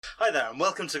Hi there, and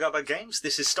welcome to Gutbag Games.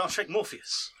 This is Star Trek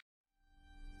Morpheus.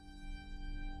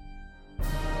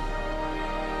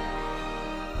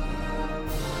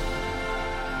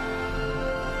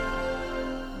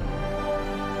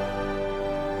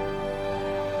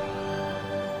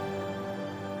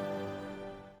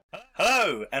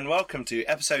 Hello, and welcome to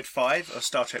episode 5 of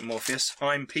Star Trek Morpheus.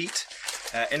 I'm Pete.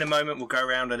 In a moment, we'll go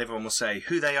around and everyone will say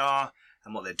who they are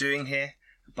and what they're doing here.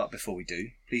 But before we do,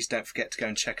 please don't forget to go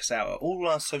and check us out at all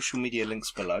our social media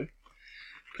links below.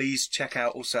 Please check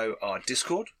out also our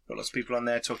Discord. Got lots of people on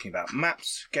there talking about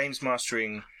maps, games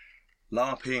mastering,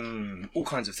 LARPing, all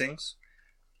kinds of things.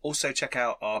 Also check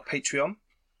out our Patreon.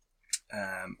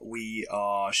 We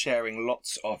are sharing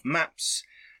lots of maps,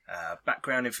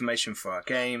 background information for our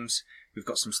games. We've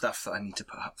got some stuff that I need to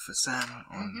put up for Sam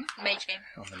on Mage game.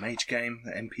 On the Mage game,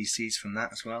 the NPCs from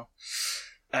that as well.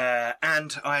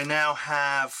 And I now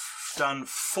have done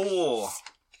four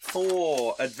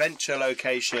adventure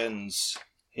locations.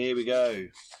 Here we go.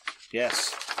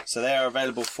 Yes. So they are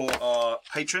available for our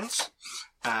patrons.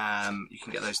 You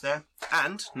can get those there.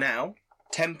 And now,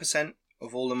 10%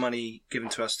 of all the money given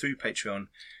to us through Patreon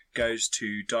goes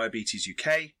to Diabetes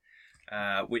UK,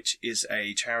 which is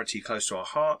a charity close to our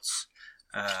hearts.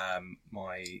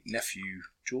 My nephew,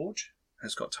 George,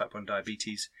 has got type 1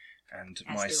 diabetes. And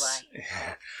and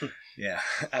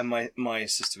my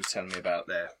sister was telling me about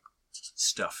their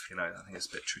stuff. You know, I think it's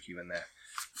a bit tricky when they're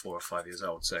 4 or 5 years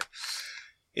old. So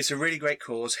it's a really great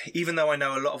cause. Even though I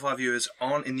know a lot of our viewers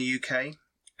aren't in the UK,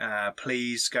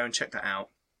 please go and check that out.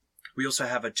 We also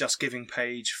have a Just Giving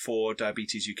page for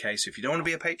Diabetes UK. So if you don't want to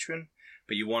be a patron,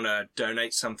 but you want to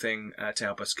donate something to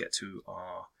help us get to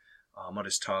our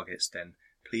modest targets, then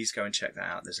please go and check that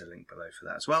out. There's a link below for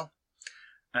that as well.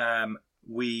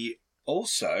 We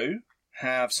also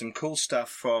have some cool stuff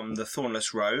from the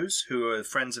Thornless Rose, who are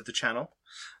friends of the channel.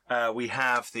 We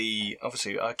have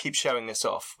obviously, I keep showing this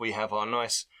off. We have our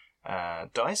nice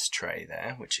dice tray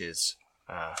there, which is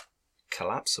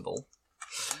collapsible.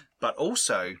 But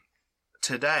also,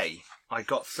 today, I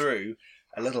got through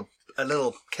a little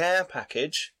care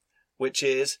package, which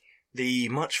is the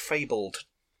much fabled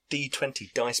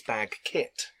D20 dice bag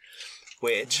kit.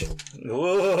 Which,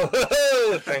 whoa,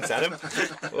 thanks, Adam.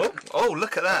 Oh,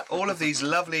 look at that! All of these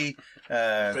lovely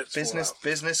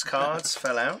business cards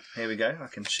fell out. Here we go. I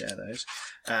can share those.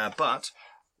 But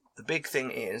the big thing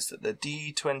is that the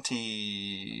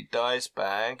D20 dice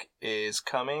bag is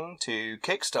coming to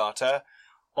Kickstarter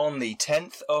on the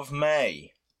 10th of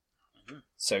May.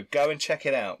 So go and check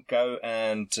it out. Go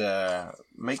and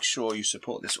make sure you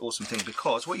support this awesome thing,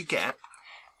 because what you get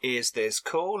is this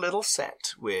cool little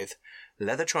set with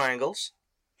leather triangles,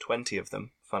 20 of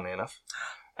them, funnily enough.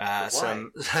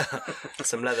 Some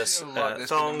leather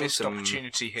thongs. Missed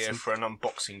opportunity here for an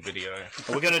unboxing video.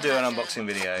 We're going to do an unboxing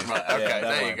video. Right, okay,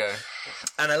 there you go.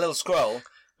 And a little scroll,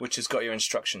 which has got your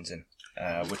instructions in,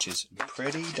 which is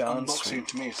pretty darn unboxing sweet.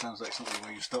 To me, it sounds like something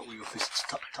where you start with your fists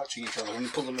touching each other and you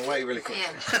pull them away really quickly.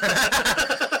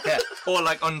 Yeah, or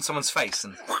like on someone's face,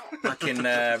 and like in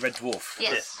Red Dwarf.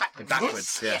 Yes,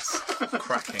 backwards. Yes,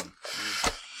 cracking.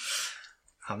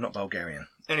 I'm not Bulgarian.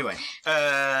 Anyway,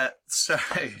 so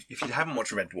if you haven't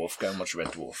watched Red Dwarf, go and watch Red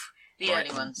Dwarf. The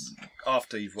early ones.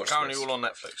 After you've watched Currently this. all on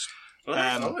Netflix.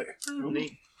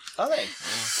 Are they?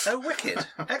 Oh, wicked.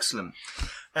 Excellent.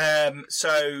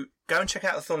 So go and check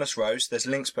out the Thornless Rose. There's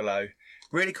links below.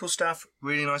 Really cool stuff.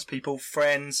 Really nice people,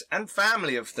 friends and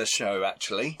family of the show,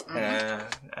 actually,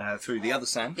 through the other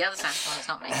Sam. The other Sam one's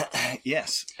not me.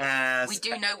 Yes. We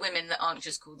do know women that aren't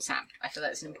just called Sam. I feel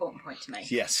that's an important point to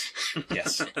make. Yes.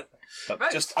 But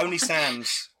Rose. just only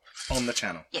Sams on the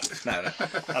channel. Yes. No,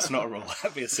 that's not a rule.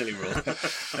 That'd be a silly rule.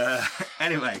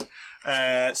 Anyway,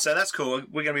 so that's cool.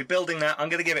 We're going to be building that. I'm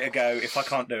going to give it a go. If I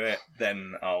can't do it,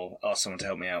 then I'll ask someone to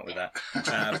help me out with that.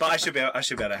 But I should be able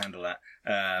to handle that.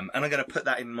 And I'm going to put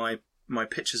that in my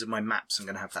pictures of my maps. I'm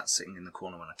going to have that sitting in the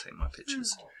corner when I take my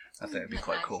pictures. I think it'd be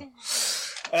quite cool.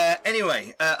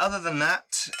 Anyway, other than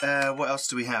that, what else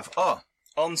do we have? Oh,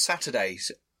 on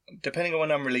Saturdays, depending on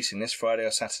when I'm releasing this, Friday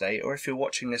or Saturday, or if you're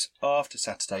watching this after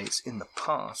Saturday, it's in the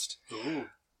past. Ooh.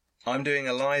 I'm doing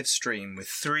a live stream with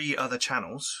 3 other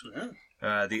channels.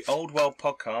 The Old World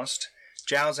Podcast,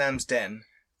 Jowzam's Den,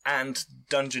 and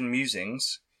Dungeon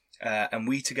Musings. And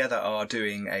we together are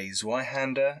doing a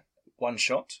Zweihander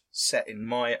one-shot set in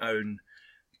my own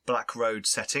Black Road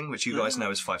setting, which you guys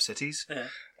know as 5 Cities,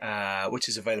 which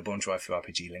is available on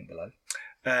DriveThruRPG, link below.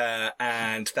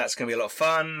 And that's going to be a lot of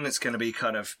fun. It's going to be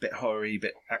kind of a bit horror-y,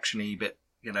 bit action-y, bit,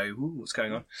 you know, ooh, what's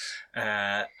going on?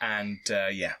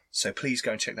 Yeah, so please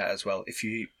go and check that as well. If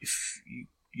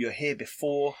you're here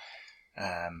before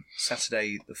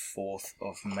Saturday the 4th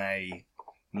of May,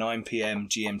 9 p.m.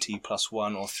 GMT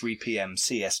 +1 or 3 p.m.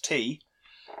 CST,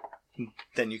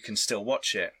 then you can still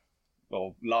watch it,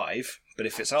 well, live, but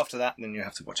if it's after that, then you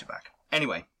have to watch it back.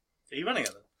 Anyway. Are you running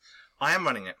it then? I am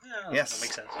running it. Yeah, yes. That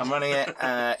makes sense. I'm running it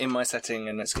in my setting,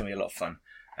 and it's going to be a lot of fun.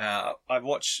 I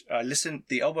listened,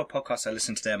 the Old World podcast, I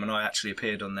listened to them, and I actually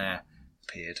appeared on their,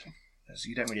 you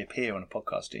don't really appear on a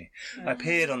podcast, do you? I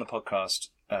appeared on the podcast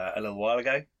a little while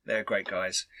ago. They're great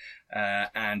guys.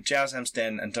 And Jowzam's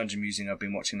Den and Dungeon Musing, I've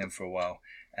been watching them for a while,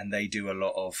 and they do a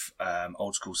lot of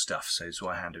old school stuff, so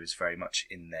Zweihander is very much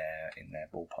in their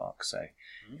ballpark, so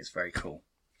it's very cool.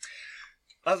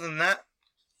 Other than that,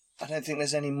 I don't think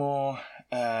there's any more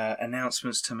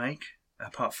announcements to make,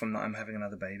 apart from that I'm having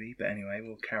another baby. But anyway,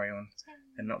 we'll carry on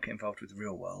and not get involved with the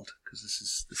real world, because this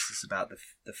is about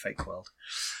the fake world.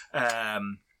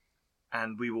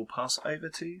 And we will pass it over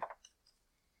to...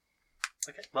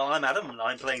 Okay. Well, I'm Adam, and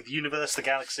I'm playing the universe, the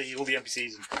galaxy, all the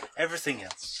NPCs, and everything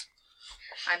else.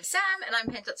 I'm Sam, and I'm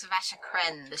playing Dr. Vasha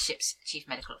Kren, the ship's chief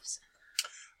medical officer.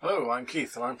 Hello, I'm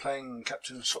Keith, and I'm playing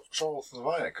Captain Sorrel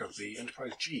Thavayak of the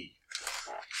Enterprise G.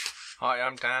 Hi,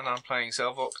 I'm Dan. I'm playing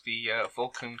Zelvok, the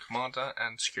Vulcan commander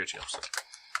and security officer.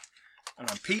 And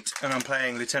I'm Pete, and I'm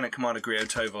playing Lieutenant Commander Griot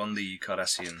Tovon, the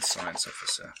Cardassian science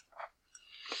officer.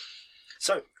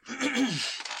 So,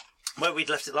 where we'd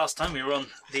left it last time, we were on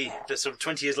the sort of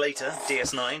 20 years later,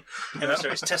 DS9,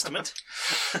 Emissary's Testament.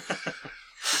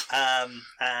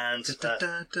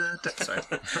 Sorry.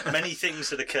 Many things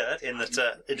had occurred in that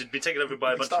it had been taken over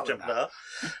by a bunch of Jem'Hadar.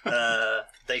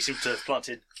 They seem to have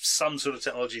planted some sort of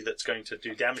technology that's going to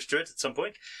do damage to it at some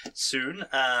point soon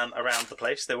around the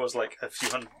place. There was like a few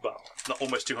hundred, well, not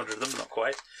almost 200 of them, not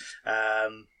quite.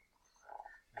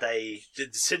 They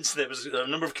did, since there was a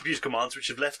number of computer commands which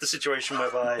have left the situation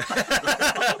whereby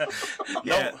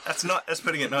that's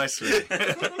putting it nicely.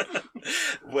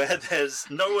 where there's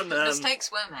no one.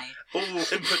 Mistakes were made. All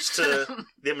inputs to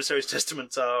the Emissary's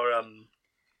Testament are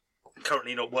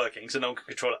currently not working, so no one can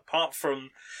control it. Apart from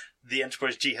the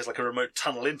Enterprise G has like a remote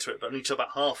tunnel into it, but only to about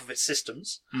half of its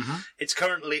systems. Mm-hmm. It's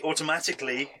currently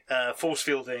automatically force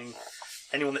fielding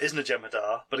anyone that isn't a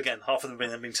Jem'Hadar, but again, half of them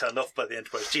have been turned off by the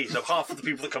Enterprise G. So half of the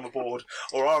people that come aboard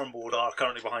or are on board are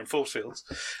currently behind force fields.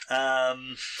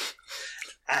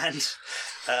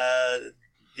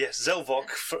 Yes, Zelvok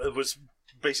was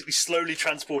basically slowly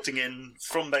transporting in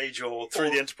from Bajor through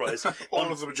the Enterprise.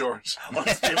 All of the Bajorans. On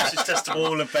the Emissary's Testament.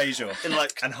 All of Bajor. In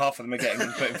and half of them are getting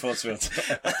put in force fields.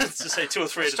 To say 2 or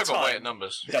 3 at a Still got time. weighted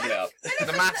numbers. Double it up.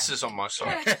 The maths is on my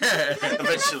side.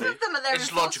 Eventually. Half of them are there It's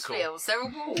in force logical. fields. They're a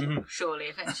wall, surely,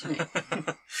 eventually.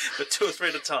 But 2 or 3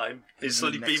 at a time is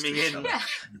slowly Next to beaming each in. other. Yeah.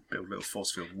 Build little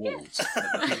force field walls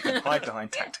that people can hide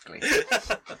behind tactically.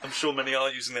 I'm sure many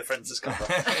are using their friends as cover.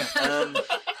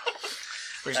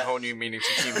 Brings a whole new meaning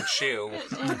to human shield.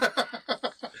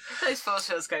 If those force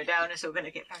fields go down, it's all going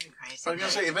to get very crazy. I was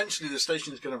going to say, eventually the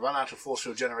station is going to run out of force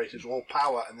field generators, all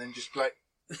power, and then just like...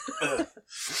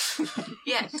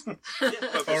 Yes.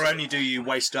 Or only do you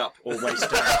waste up or waste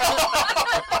down.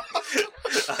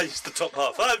 I used the top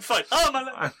half. I'm fine. Oh, my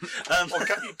leg. Or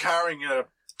you carrying a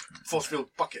force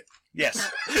field bucket.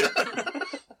 Yes.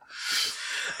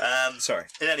 Sorry.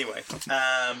 Anyway,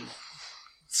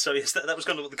 so yes, that was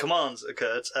kind of what the commands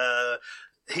occurred.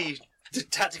 He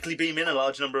did tactically beam in a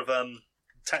large number of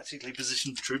tactically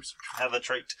positioned troops, which we have a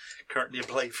trait currently in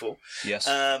play for. Yes.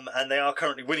 And they are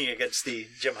currently winning against the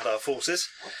Jem'Hadar forces,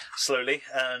 slowly.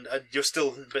 And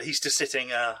but he's just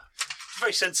sitting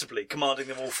very sensibly, commanding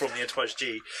them all from the Enterprise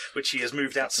G, which he has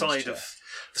moved outside of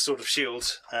the sort of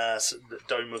shield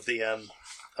dome of the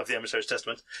Emissary's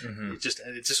Testament. Mm-hmm. It's just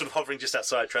sort of hovering just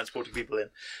outside, transporting people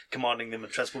in, commanding them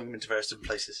and transporting them into various different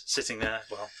places. Sitting there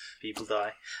while people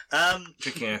die.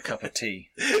 Drinking a cup of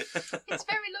tea. It's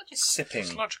very logical. Sipping.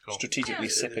 It's logical. Strategically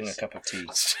sipping a cup of tea.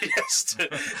 Yes.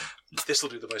 This will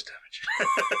do the most damage.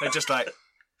 They're just like...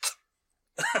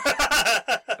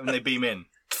 and they beam in.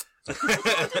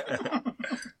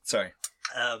 Sorry.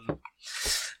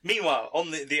 Meanwhile,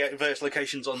 on the various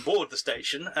locations on board the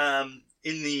station,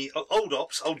 in the old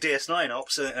DS9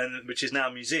 ops, which is now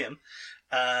a museum,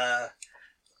 the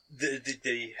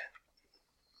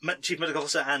chief medical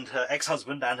officer and her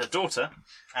ex-husband and her daughter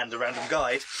and a random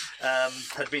guide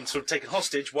had been sort of taken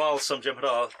hostage while some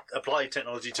Jem'Hadar applied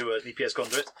technology to an EPS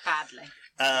conduit. Badly.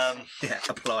 Yeah,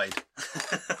 applied.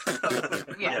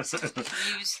 Yes.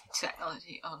 Use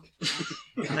technology on.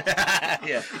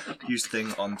 Yeah. Use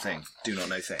thing on thing. Do not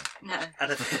know thing. No.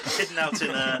 And hidden out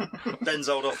in Ben's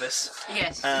old office.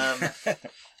 Yes.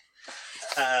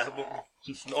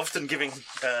 often giving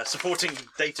supporting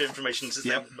data information to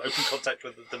them, open contact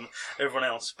with them, everyone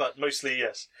else, but mostly,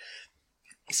 yes.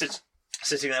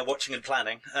 Sitting there watching and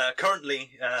planning.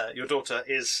 Currently, your daughter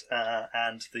is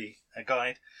and the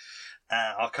guide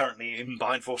are currently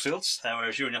behind force fields,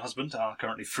 whereas you and your husband are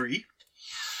currently free.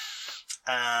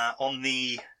 On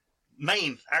the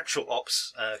main actual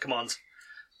ops command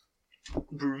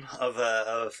room of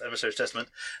Emissary's Testament,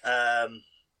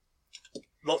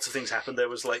 lots of things happened. There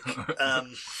was all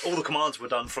the commands were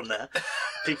done from there.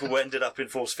 People ended up in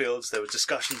force fields. There were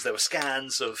discussions. There were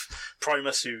scans of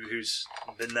Primus, who's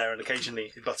been there and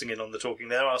occasionally butting in on the talking.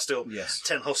 There are still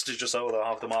 10 hostages or so, although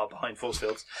half of them are behind force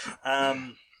fields.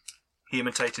 He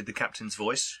imitated the captain's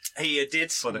voice. He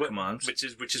did for the commands, which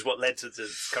is what led to the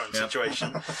current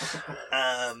situation.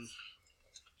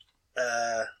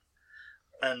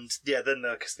 And then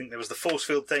I think there was the force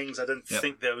field things. I don't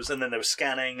think there was, and then there was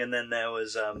scanning, and then there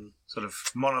was sort of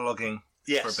monologuing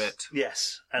for a bit.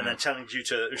 Yes, and then challenged you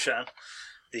to Ushan,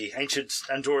 the ancient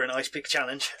Andorian ice pick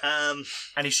challenge. And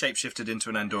he shapeshifted into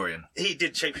an Andorian. He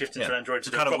did shapeshift into an Andorian. It's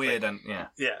kind of weird, a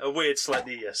weird,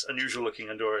 slightly unusual looking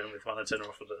Andorian with one antenna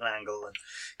off at an angle, and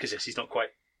because he's not quite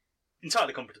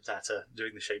entirely competent at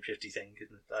doing the shapeshifty thing.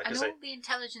 Like and I say. all the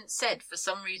intelligence said, for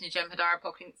some reason, Jem'Hadar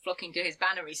flocking to his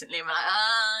banner recently, and we're like,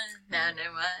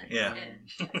 Yeah.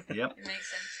 It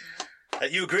makes sense.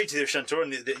 You agreed to the Ushantor,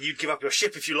 and that you'd give up your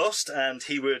ship if you lost, and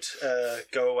he would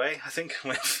go away, I think.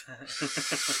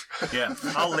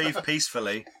 I'll leave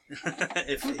peacefully.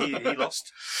 If he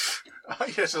lost.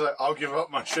 Yes, I'll give up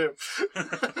my ship.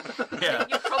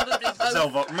 You're probably both...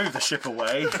 Zelvok, move the ship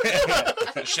away.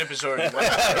 The ship is already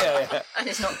away. And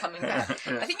it's not coming back.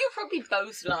 I think you're probably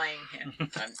both lying here. I'm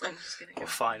just going to go.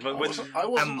 Fine. I wasn't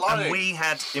lying. And we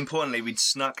had, importantly, we'd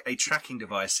snuck a tracking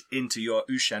device into your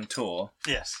Ushantor.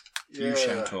 Yes.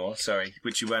 Ushantor, sorry,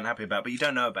 which you weren't happy about, but you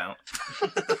don't know about.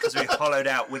 Because we hollowed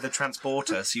out with a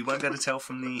transporter, so you won't be able to tell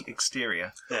from the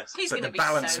exterior. Yes. But the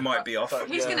balance might be off.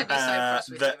 He's going to be so cross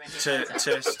with you when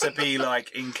he to be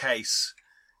like, in case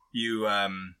you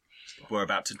were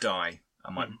about to die,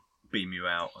 I might beam you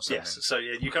out or something. Yes, so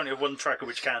you currently have one tracker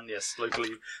which can, locally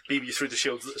beam you through the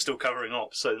shields that are still covering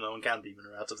ops, so no one can beam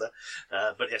her out of there.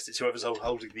 But yes, it's whoever's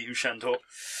holding the Ushantor.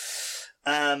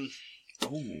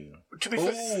 To be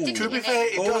fair,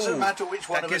 it doesn't matter which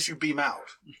one of us you beam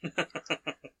out.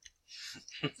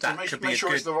 Make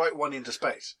sure it's the right one into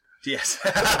space. Yes.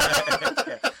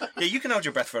 Yeah, you can hold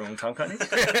your breath for a long time, can't you?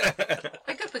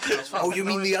 Oh, you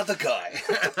mean the other guy?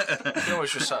 You can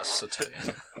always resuscitate.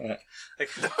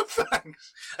 Thanks.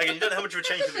 Again, you don't know how much of a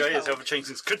change the guy is. How much change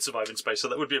things could survive in space, so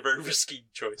that would be a very risky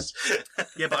choice.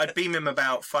 Yeah, but I'd beam him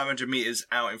about 500 metres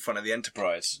out in front of the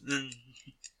Enterprise. And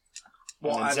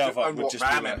Zelvok would just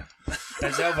ram him.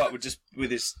 And Zelvok would just,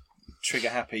 with his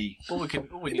trigger-happy... All we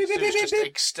need to do is just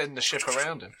extend the ship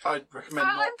around him. I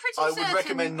would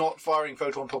recommend not firing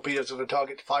photon torpedoes at a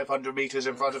target 500 metres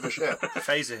in front of a ship.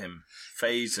 Phaser him.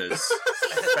 Phasers.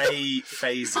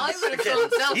 Phasers. I would have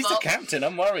thought Zelvok... He's the captain,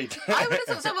 I'm worried. I would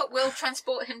have thought Zelvok will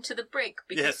transport him to the brig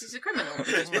because he's a criminal.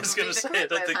 I was going to say, I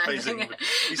don't think phasing would...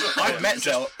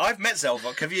 I've met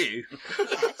Zelvok, have you?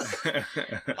 Yes.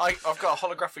 I've got a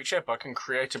holographic ship. I can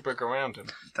create a brig around him.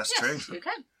 That's true. You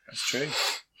can. That's true.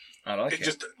 I like it.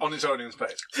 Just on its own in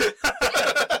space.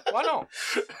 Why not?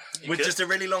 With just a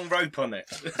really long rope on it.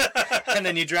 And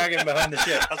then you drag him behind the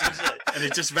ship. I was going to say. And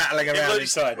it's just rattling around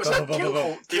inside. Was that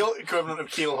keel equivalent of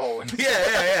keelhole?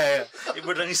 Yeah. It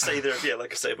would only stay there,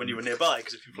 like I said, when you were nearby,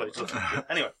 because if you floated...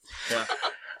 Anyway. Yeah.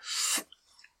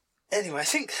 Anyway, I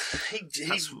think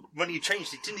when he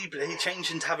changed, he changed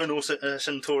into having also a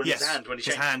centaur in his hand when he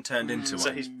changed. His hand turned into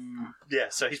So one.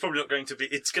 so he's probably not going to be.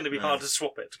 It's going to be hard to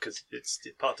swap it because it's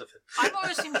part of it. I more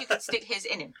assumed you could stick his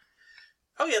in him.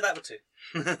 Oh yeah, that would too.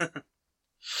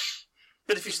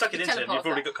 But if you stuck it into him, you've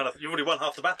already won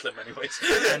half the battle in many ways.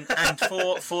 and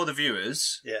for the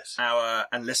viewers, yes,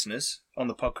 and listeners on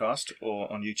the podcast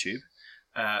or on YouTube,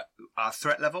 our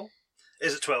threat level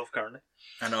is at 12 currently.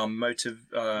 And our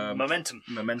momentum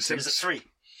is at 3.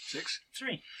 6?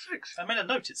 3. 6. I made a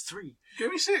note, it's 3.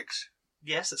 Give me 6.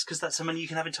 Yes, that's because that's how many you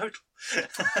can have in total.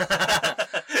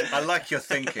 I like your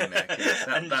thinking there, Keith.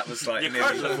 That was like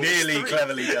nearly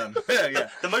cleverly done. Yeah.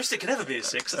 The most it can ever be is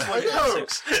 6. That's why I know.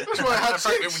 6. That's why I had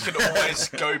 6. We can always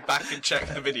go back and check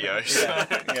the videos.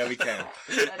 Yeah, we can.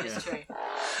 That is true.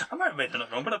 I might have made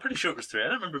that wrong, but I'm pretty sure it was 3. I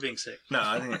don't remember it being 6. No,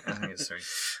 I think it's 3.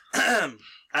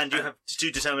 And you have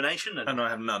 2 determination. And I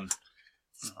have none.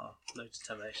 Oh, no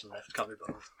determination left. Can't be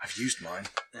bothered. I've used mine.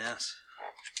 Yes.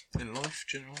 In life,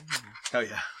 general. Oh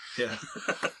yeah.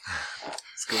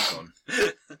 It's all gone.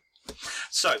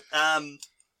 So, a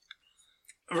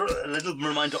little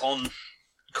reminder on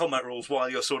combat rules while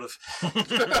you're sort of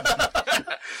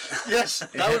Yes,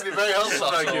 that would be very helpful.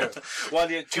 Thank you. while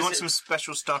you. Do you want some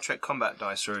special Star Trek combat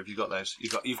dice, or have you got those?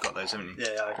 You've got those, haven't you?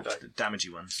 Yeah, The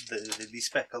damagey ones. the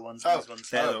speckle ones. Oh. These ones.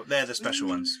 They're the special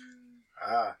ones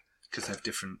Ah, because they have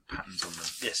different patterns on them.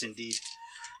 Yes, indeed,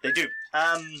 they do.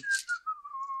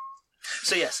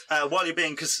 So yes, while you're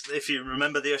being, because if you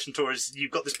remember the Ocean Tour, is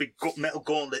you've got this big metal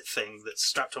gauntlet thing that's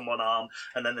strapped on one arm,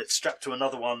 and then it's strapped to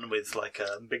another one with like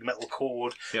a big metal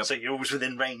cord. Yep. So you're always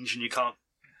within range, and you can't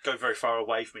go very far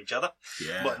away from each other.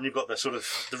 Yeah. But and you've got the sort of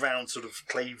the round sort of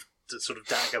clave sort of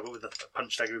dagger, but with a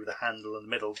punch dagger with a handle and the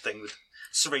middle thing with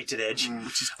serrated edge.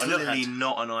 Which is On the other clearly hand-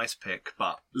 not an ice pick,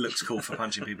 but looks cool for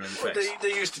punching people in the well, face.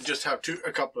 they used to just have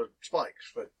a couple of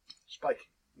spikes, but spiking,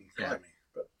 Yeah. climbing.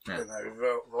 But Yeah. then they've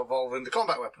evolved into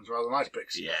combat weapons rather than ice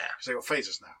picks. Yeah, Because they've got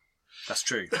phasers now. that's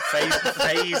true.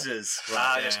 Phasers.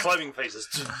 Right, Yes, yeah. climbing phases.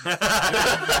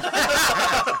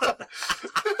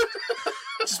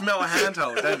 Just melt a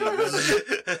handhold, don't you?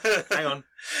 Hang on.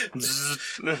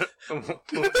 Why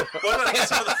don't I get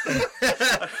some of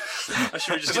the... I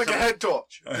should just It's get like a some... head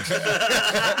torch.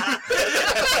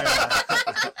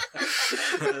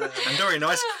 Andorian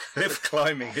ice cliff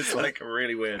climbing is like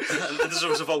really weird. And there's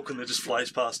always a Vulcan that just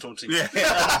flies past taunting. Yeah.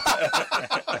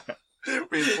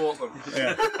 Reinforce them.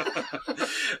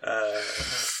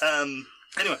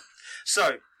 Anyway,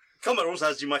 so combat rules,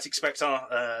 as you might expect, are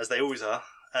as they always are.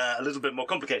 A little bit more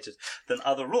complicated than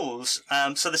other rules.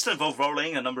 So they still involve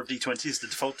rolling a number of d20s, the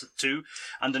default 2,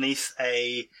 underneath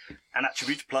an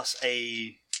attribute plus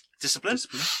a discipline.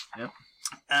 Yep.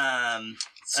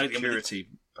 Security. Security,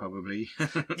 probably.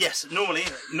 Yes, normally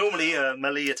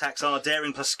melee attacks are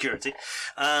daring plus security.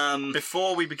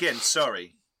 Before we begin,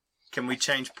 sorry, can we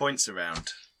change points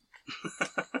around?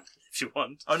 If you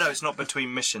want. Oh no, it's not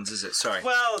between missions, is it? Sorry.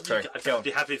 Well, Sorry, go I'd on.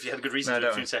 be happy if you had a good reason No, to do it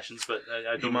don't between sessions, but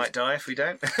I You don't. might die if we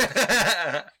don't.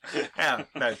 Yeah,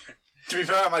 no. To be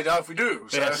fair, I might die if we do.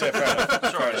 So. Yeah, so fair enough.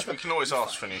 That's right. We can always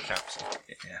ask for a new captain.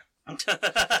 Yeah.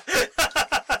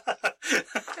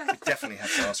 We definitely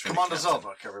have to ask for Commander a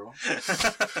Zelvok, everyone.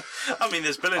 I mean,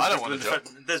 there's billions. I of don't people want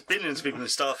in the there's billions of people in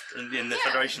staff in the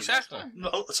Federation. Exactly.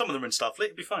 Well, some of them are in Starfleet.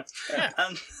 It'd be fine. Yeah.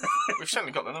 Um, We've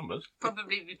certainly got the numbers.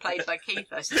 Probably be played by Keith,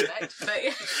 I suspect. But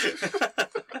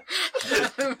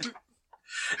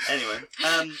anyway,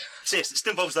 so yes, it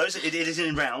still involves those. It is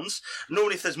in rounds.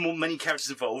 Normally, if there's many characters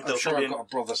involved, I'm there'll sure probably I've got a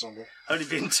brother somewhere. only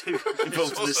been 2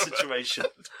 involved in this situation.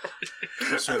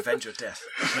 Also avenge your death.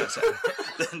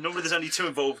 Normally, there's only 2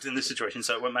 involved in this situation,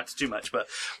 so it won't matter too much. But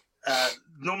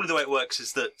normally, the way it works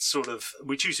is that sort of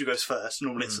we choose who goes first.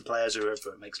 Normally, it's the players or whoever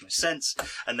it makes most sense,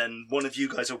 and then one of you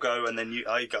guys will go, and then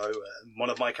I go. One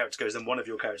of my characters goes, then one of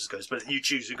your characters goes. But you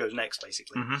choose who goes next,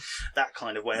 basically. That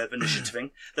kind of way of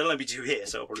initiativing. There'll only be 2 here,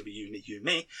 so it'll probably be you and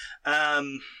me.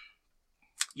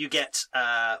 You get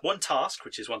one task,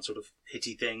 which is one sort of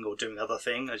hitty thing or doing other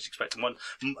thing, as you expect,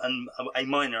 and a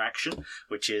minor action,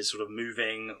 which is sort of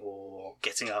moving or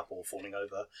getting up or falling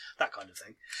over, that kind of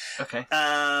thing. Okay.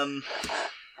 I'm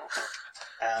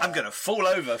I'm going to fall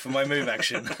over for my move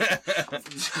action.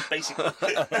 basically.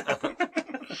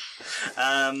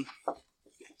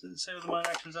 Does it say what the minor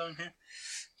actions are in here?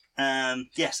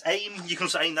 Yes, aim. You can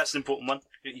also aim. That's an important one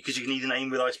because you can even aim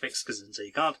with ice picks because it doesn't say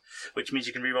you can't, which means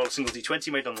you can re-roll a single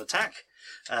d20 made on an attack.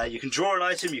 You can draw an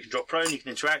item. You can drop prone. You can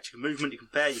interact. You can movement. You can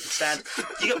pair. You can stand.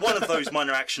 You get one of those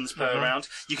minor actions per round.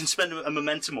 You can spend a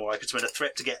momentum, or I could spend a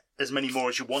threat to get as many more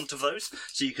as you want of those.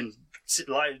 So you can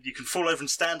you can fall over and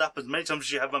stand up as many times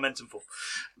as you have momentum for.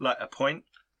 Like a point?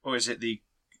 Or is it the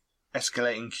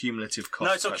escalating cumulative cost?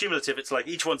 No, it's not cumulative. It's like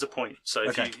each one's a point. So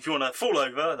Okay. if you want to fall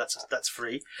over, that's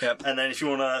free. Yep. And then if you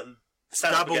want to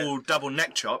stand up again, Double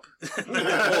neck chop.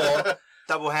 Or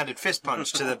double-handed fist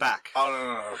punch to the back. Oh,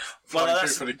 no. Flying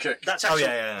that's- through for the kick. that's actual,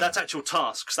 yeah. that's actual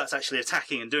tasks. That's actually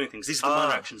attacking and doing things. These are the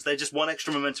minor actions. They're just one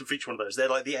extra momentum for each one of those. They're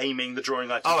like the aiming, the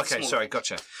drawing items. Oh, the okay, small sorry,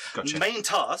 things. gotcha. Main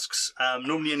tasks,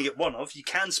 normally you only get one of. You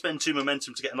can spend 2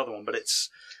 momentum to get another one, but it's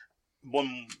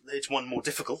one more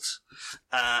difficult.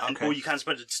 Okay. Or you can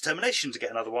spend a determination to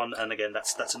get another one, and again,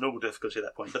 that's a normal difficulty at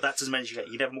that point. But that's as many as you get.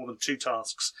 You can have more than 2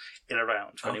 tasks in a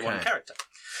round for only one Okay. character.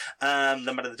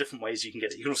 No matter the different ways you can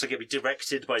get it. You can also get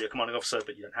directed by your commanding officer,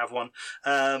 but you don't have one.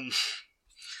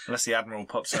 Unless the Admiral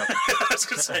pops up. I was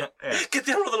going to say, Yeah. get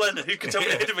the other learner who can tell me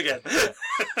to hit him again.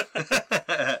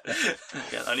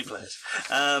 Yeah, only players.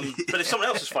 But if someone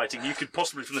else was fighting, you could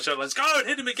possibly from the show lines go and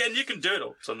hit him again. You can do it,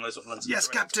 or something like that. Yes,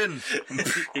 Captain!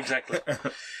 Exactly.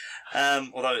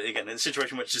 Although again, in a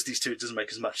situation where it's just these 2, it doesn't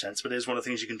make as much sense. But it is one of the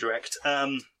things you can direct.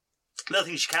 The other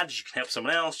things you can do is you can help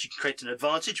someone else. You can create an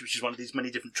advantage, which is one of these many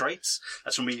different traits.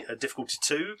 That's going to be a difficulty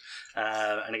 2.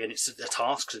 And again, it's a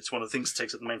task, because it's one of the things that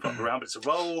takes up the main part of the round, but it's a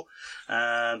role.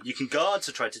 You can guard,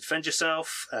 so try to defend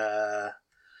yourself.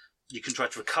 You can try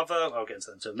to recover. I'll get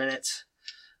into that in a minute.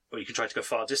 Or you can try to go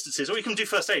far distances. Or you can do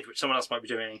first aid, which someone else might be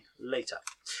doing later.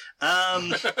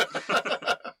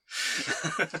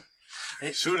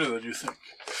 Sooner than you think.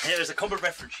 Here is a combat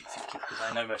reference sheet, because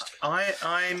I know most of it.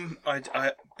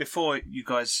 I before you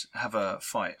guys have a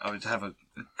fight, I would have a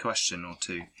question or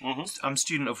two. Mm-hmm. I'm a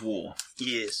student of war.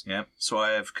 Yes. Yeah, so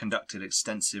I have conducted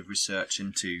extensive research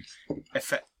into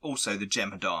also the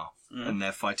Jem'Hadar and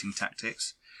their fighting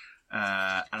tactics.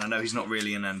 And I know he's not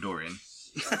really an Andorian,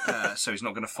 so he's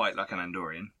not going to fight like an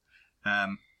Andorian.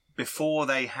 Before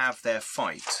they have their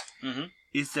fight,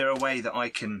 is there a way that I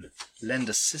can lend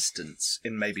assistance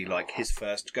in maybe like his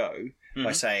first go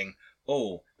by saying,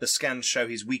 "Oh, the scans show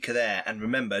he's weaker there, and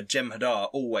remember, Jem'Hadar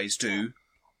always do.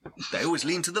 They always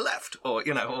lean to the left, or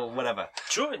or whatever.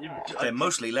 Sure. They're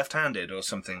mostly left-handed, or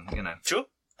something, Sure.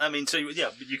 I mean, so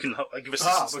yeah, but you can give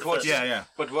assistance. But what? Yeah.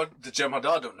 But what the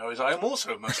Jem'Hadar don't know is I am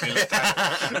also mostly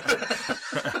left-handed.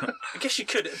 I guess you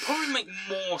could. It'd probably make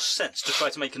more sense to try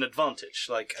to make an advantage,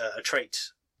 like a trait,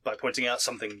 by pointing out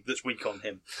something that's weak on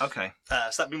him. Okay. So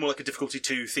that'd be more like a difficulty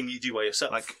 2 thing you do by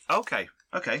yourself. Like, okay,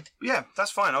 yeah,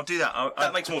 that's fine. I'll do that.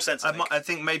 That makes more sense. I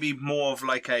think maybe more of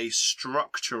like a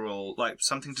structural, like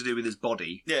something to do with his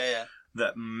body. Yeah.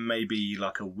 That may be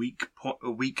like a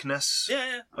weakness.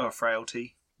 Yeah. Or a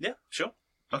frailty. Yeah, sure.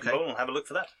 Okay. Roll and have a look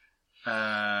for that.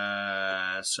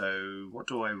 So what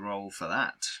do I roll for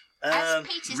that? As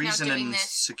Peter's Reason now doing and this,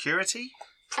 security?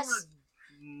 as,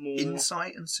 More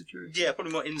Insight and security? Yeah,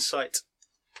 probably more insight.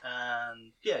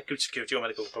 And good security or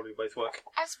medical will probably both work.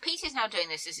 as Peter's now doing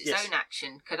this as its Yes. own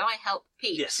action, could I help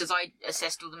Pete? Yes. Because I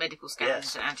assessed all the medical scans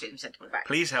Yes. and answered them, sent them back.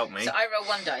 Please help me. So I roll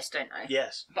 1 dice, don't I?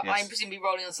 Yes. But Yes. I'm presumably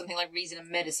rolling on something like reason and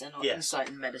medicine or Yes. insight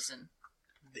and medicine.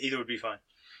 Either would be fine.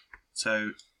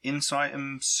 So, insight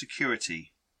and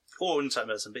security. Or insight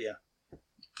medicine, but yeah.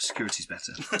 Security's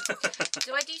better.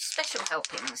 Do I do special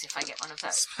helpings if I get one of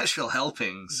those? Special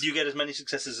helpings. You get as many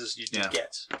successes as you did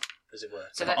get, as it were.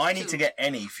 So that's I need 2. to get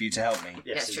any for you to help me.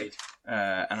 Yes, Yeah, true. indeed.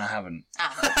 And I haven't.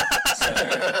 Ah.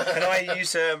 Can I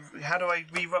use how do I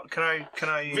re-roll? Can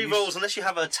I use... Rerolls, unless you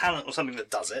have a talent or something that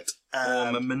does it.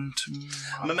 Or momentum?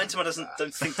 Momentum, I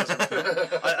don't think does it.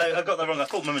 I got that wrong. I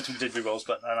thought momentum did rerolls,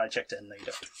 but and I checked it and no, you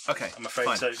don't. Okay, I'm afraid.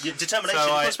 fine. So your determination. So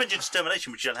you I- must spend your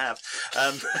determination, which you don't have.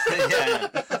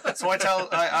 Yeah. So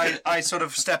I sort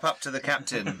of step up to the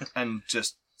captain and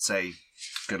just say,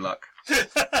 "Good luck."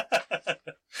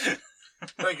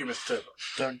 Thank you, Mr. Turbo.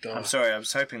 Don't die. I'm sorry. I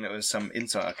was hoping there was some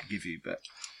insight I could give you, but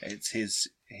it's his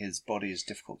body is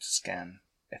difficult to scan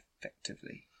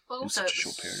effectively Well, in also such a it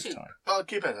short was period soup. of time. I'll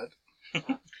keep at it.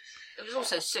 It was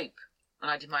also soup when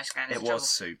I did my scan. It was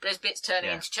soup. There's bits turning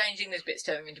Yeah. into changing, there's bits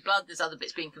turning into blood, there's other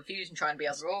bits being confused and trying to be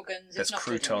other organs. There's It's not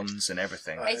good, is it? croutons and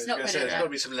everything. It's not There's good enough. got to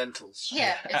be some lentils.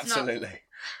 Yeah, it's Absolutely. not.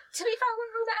 To be fair, I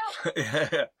wouldn't rule that out.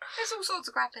 Yeah, There's all sorts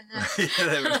of crap in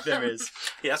there. there is.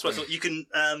 Yeah, that's what I thought. You can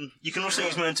also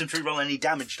use momentum to reroll any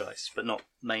damage dice, but not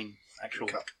main actual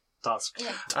task.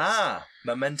 Yeah.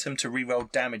 Momentum to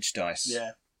reroll damage dice.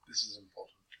 Yeah. This is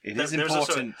important. It There- is there's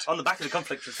also- important. on the back of the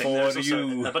conflict thing, For there's also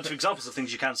you. a bunch of examples of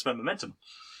things you can spend momentum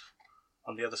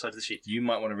on the other side of the sheet. You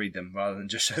might want to read them rather than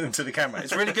just show them to the camera.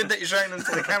 It's really good that you're showing them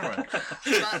to the camera.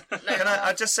 But, no, Can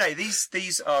I just say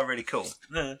these are really cool.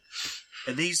 Yeah.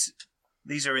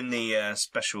 These are in the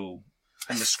special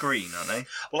in the screen, aren't they?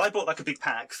 Well, I bought like a big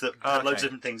pack that had Okay. loads of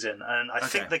different things in, and I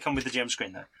think Okay. they come with the GM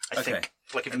screen now. I Okay. think.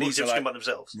 Like if you And bought the these are GM screen like by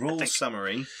themselves. I Rules think.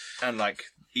 summary and like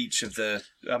each of the.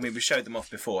 I mean, we showed them off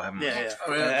before, haven't we? Yeah, yeah. I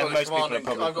mean, And I've most people got, are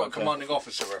probably I've got a got the- commanding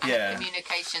officer reference. Yeah.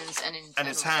 communications and And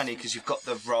it's handy because you've got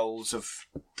the roles of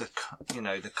the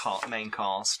main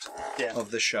cast Yeah.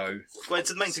 of the show. Well, it's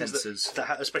the main things Sensors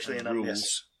that especially in rules.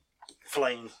 yes,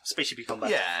 flying spaceship combat.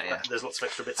 Yeah. There's lots of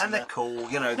extra bits And in they're there. cool,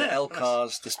 the Yeah,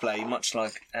 LCARS display, much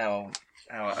like our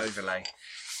overlay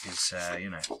is,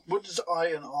 What does I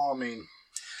and R mean?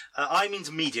 I means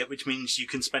immediate, which means you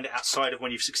can spend it outside of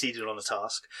when you've succeeded on a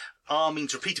task. R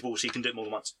means repeatable, so you can do it more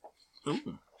than once.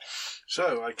 Ooh.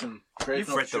 So I can create You've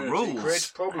an read the opportunity, rules. create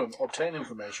a problem, obtain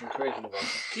information, create an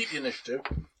advantage, keep the initiative,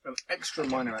 an extra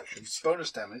minor action,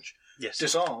 bonus damage, Yes.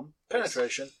 disarm,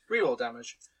 penetration, reroll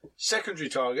damage, secondary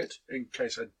target, in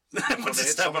case I Once hit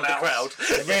it's down with someone the else.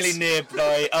 crowd. really near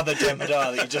by other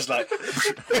Jem'Hadar that you just like.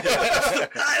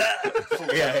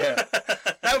 yeah.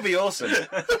 That would be awesome.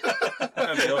 That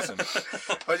would be awesome.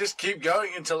 I just keep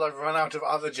going until I've run out of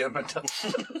other Jem'Hadar.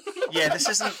 Yeah, this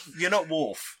isn't. You're not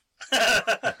Worf.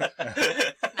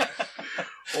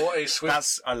 Or a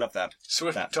swift I love that.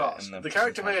 that bit task. in The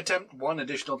character may attempt one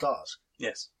additional task.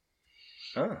 Yes.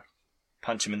 Oh.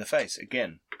 Punch him in the face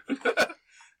again.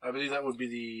 I believe that would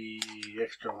be the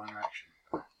extra minor action.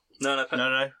 No.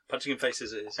 Punching in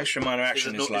faces is Extra minor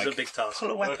action is like a big task.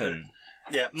 pull a weapon.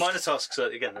 Yeah, minor tasks are,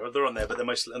 again, they're on there, but they're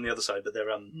mostly on the other side. But they're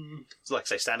like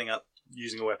say, standing up,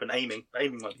 using a weapon, aiming.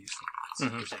 Aiming might be useful.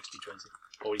 It's push next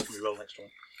D20, or you can re-roll an extra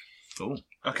one. Cool.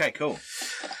 Okay, cool.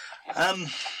 I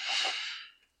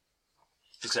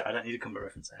don't need a combat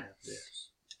reference. I have this,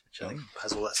 which I think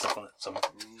has all that stuff on it somewhere.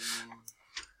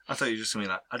 I thought you were just going to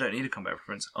be like, I don't need a combat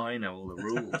reference. I know all the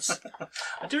rules.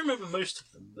 I do remember most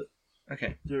of them, but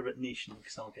Okay. they're a bit niche on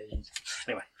some occasions.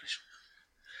 Anyway,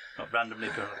 not randomly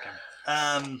put on the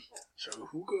camera. So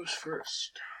who goes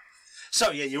first?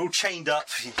 So yeah, you're all chained up.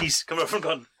 He's come over and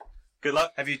gone. Good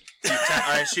luck. Have you?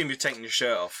 I assume you've taken your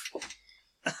shirt off,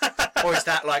 or is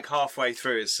that like halfway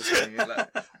through? It's just like,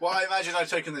 Well, I imagine I've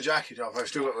taken the jacket off. I've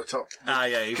still got the top.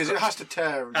 yeah, Because it has to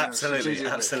tear. absolutely.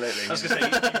 I was going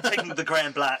to say, you've taken the grey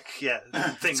and black, thing.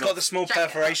 It's got the small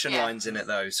Jacket, perforation yeah. lines in it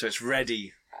though, so it's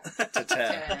ready to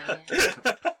tear.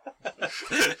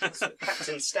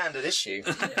 Captain's standard issue.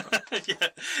 The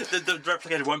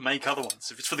replicator won't make other ones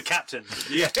if it's for the captain.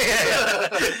 Yeah.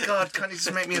 God, can't you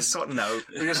just make me a sort? No.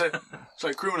 You're going to say, it's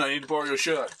like, crewman, I need to borrow your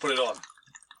shirt. Put it on.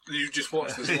 You just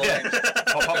watch this line.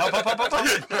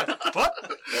 What?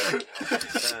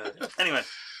 Anyway,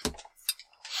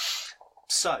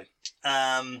 so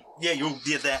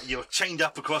you're there. You're chained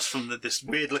up across from this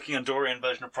weird-looking Andorian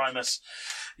version of Primus.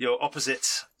 You're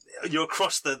opposite. You're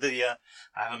across the.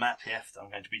 I have a map here. I'm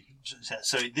going to be.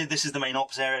 So this is the main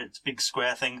ops area. It's a big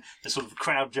square thing. There's sort of a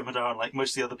crowd Jem'Hadar, like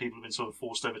most of the other people have been sort of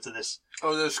forced over to this.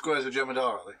 Oh, those squares of Jem'Hadar,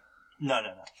 are they? No.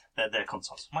 They're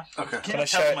consoles. Okay. Can I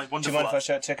show it? Do you mind if I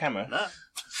show it to a camera? No.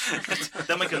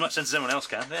 They'll make as much sense as anyone else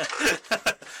can, yeah.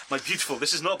 My beautiful.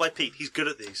 This is not by Pete. He's good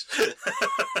at these.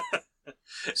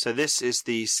 So this is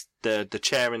the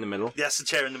chair in the middle. Yes, the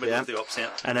chair in the middle of the ops, yeah.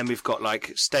 And then we've got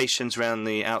like stations around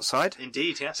the outside.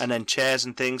 Indeed, yes. And then chairs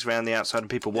and things around the outside and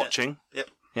people watching.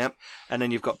 Yep. And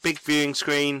then you've got big viewing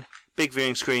screen, big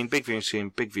viewing screen, big viewing screen,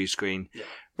 big view screen. Yep.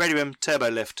 Ready room, turbo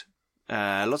lift,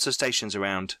 lots of stations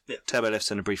around, turbo lifts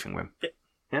and a briefing room. Yep.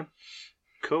 Yeah.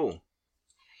 Cool.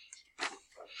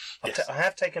 Yes. I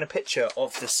have taken a picture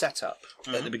of the setup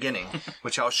at the beginning,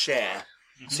 which I'll share.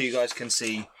 So you guys can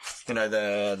see,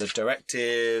 the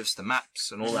directives, the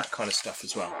maps, and all that kind of stuff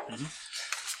as well.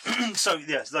 So,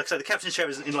 yeah, like I say, the captain's chair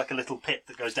is in like a little pit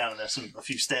that goes down, and there's a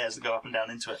few stairs that go up and down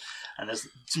into it, and there's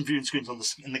some viewing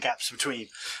screens in the gaps between,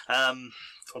 on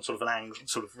sort of an angle,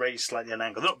 sort of raised slightly an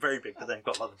angle. They're not very big, but they've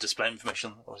got a lot of display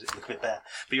information. Obviously, it looks a bit bare.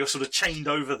 But you're sort of chained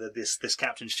over this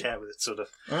captain's chair with its sort of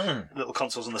little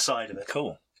consoles on the side of it.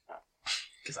 Cool.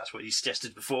 Because that's what you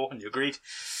suggested before, and you agreed.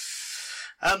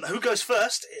 Who goes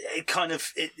first?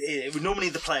 It normally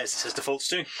the players it says defaults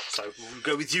to, so we'll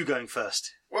go with you going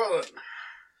first. Well then,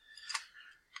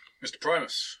 Mr.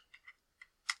 Primus,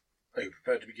 are you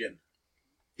prepared to begin?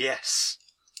 Yes.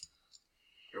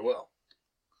 Very well.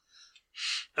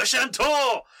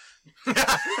 Ashantor!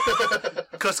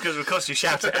 Of course you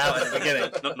shout it out at the beginning.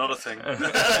 Not a thing.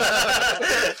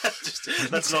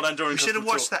 That's not Andorian. You should have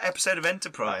watched that episode of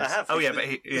Enterprise. I have. Oh yeah, but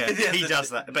he does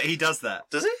that. But he does that.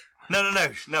 Does he? No.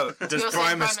 Does You're saying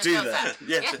Primus do does that?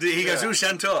 Yes. He goes, "Oh,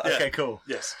 Shantor." Yeah. Okay, cool.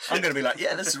 Yes. I'm going to be like,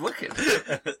 "Yeah, this is wicked."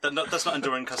 That's not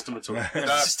Andorian custom at all.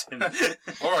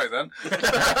 All right then.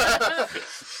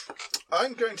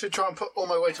 I'm going to try and put all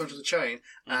my weight onto the chain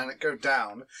and go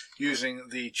down using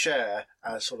the chair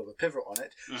as sort of a pivot on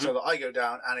it, so that I go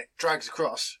down and it drags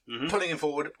across, pulling him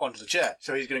forward onto the chair.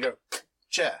 So he's going to go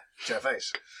chair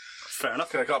face. Fair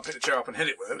enough. Because I can't pick the chair up and hit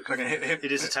it with it. I can hit him.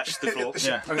 It is attached to the floor.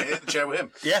 Yeah. I'm going to hit the chair with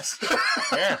him. Yes.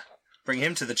 Yeah. Bring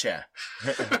him to the chair.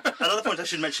 Another point I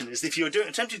should mention is if you're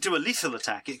attempting to do a lethal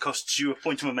attack, it costs you a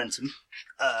point of momentum,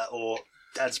 or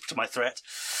adds to my threat.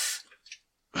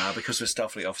 Because we're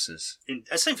Starfleet officers.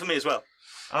 Same for me as well.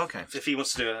 Okay. If he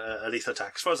wants to do a lethal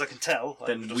attack, as far as I can tell,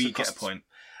 Then we get a point.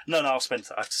 No, I'll spend.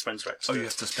 I have to spend threats. Oh, you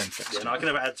have to spend threats. Yeah, no, I can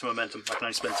never add to momentum. I can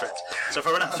only spend threats. So if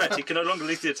I run out of threats, he can no longer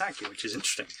lethally attack you, which is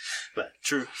interesting. But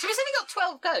true. So he's only got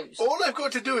 12 goes. All I've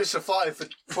got to do is survive for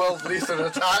 12 lethal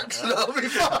attacks and I'll be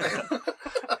fine.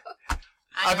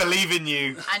 I believe in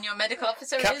you. And your medical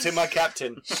officer Captain, is my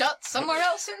captain. shut somewhere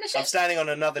else in the ship. I'm standing on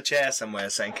another chair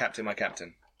somewhere saying, "Captain, my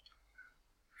captain."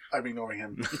 I'm ignoring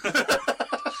him.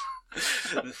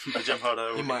 The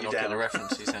Jem'Hadar You might not get the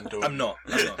references, Andor. I'm not.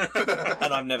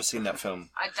 And I've never seen that film.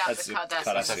 I doubt That's the the Cardassians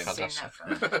Cardassians. have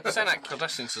seen that film. Saying that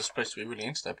Cardassians are supposed to be really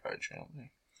into their poetry, aren't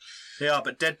they? They are,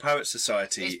 but Dead Poets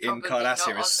Society It's in probably not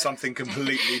Cardassia on is the something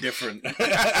completely different. Hands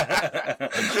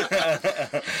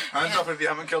up if you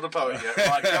haven't killed a poet yet.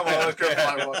 Right, come on, let's go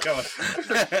find one. Come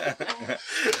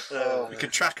on. We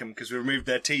could track them because we removed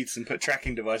their teeth and put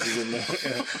tracking devices in them.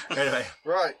 Anyway.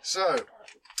 Right, so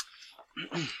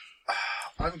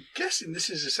I'm guessing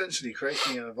this is essentially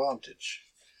creating an advantage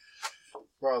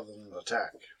rather than an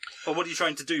attack. Well, what are you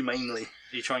trying to do mainly?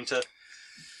 Are you trying to...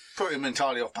 Put him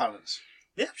entirely off balance.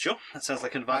 Yeah, sure. That sounds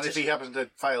like an And advantage. if he happens to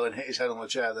fail and hit his head on the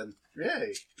chair, then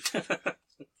yay.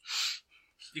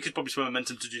 You could probably spend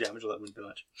momentum to do damage, or that wouldn't be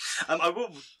much. I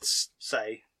will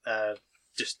say,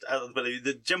 just out of the blue,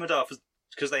 the Jem'Hadar,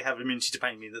 because they have immunity to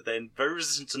pain, mean that they're very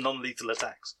resistant to non-lethal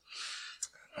attacks.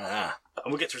 Ah.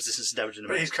 And we'll get to resistance to damage in a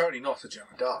But minute. he's currently not a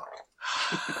Jem'Hadar.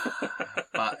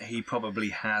 But he probably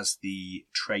has the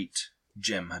trait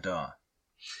Jem'Hadar.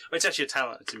 Well, it's actually a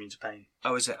talent that's immune to pain.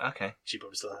 Oh, is it? Okay. She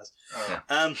probably still has.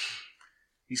 Yeah.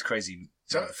 He's crazy.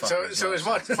 So as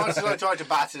much as I try to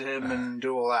batter him and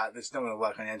do all that, it's not going to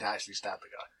work on the end to actually stab the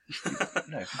guy.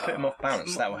 No, if you put him off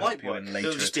balance, that will help you in later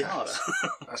It'll just be harder.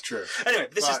 attacks. That's true. Anyway,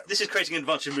 Right. this is creating an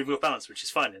advantage of moving off balance, which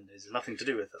is fine, and there's nothing to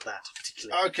do with that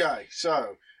particularly. Okay,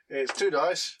 so it's 2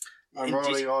 dice. I'm Indeed.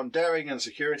 rolling on daring and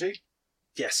security.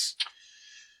 Yes.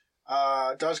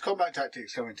 Does combat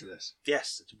tactics come into this?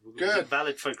 Yes. It's a Good.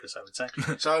 valid focus, I would say.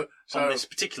 So On this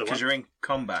particular one. Because you're in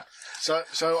combat. So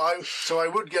I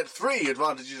would get 3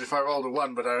 advantages if I rolled a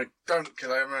 1, but I don't because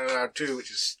I'm only allowed 2,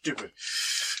 which is stupid.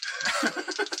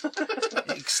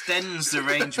 It extends the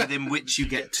range within which you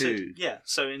get to. Yeah,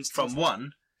 so From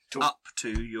 1 up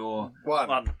to your... 1.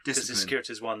 one, because the Discipline.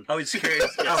 security is 1. Oh, it's security.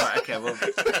 Oh, right, okay, well...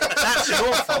 That's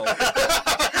your fault.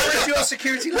 How is your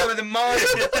security lower than mine?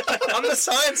 I'm the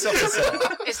science officer.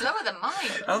 It's lower than mine.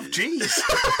 Oh, jeez.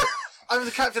 I'm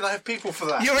the captain. I have people for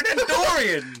that. You're an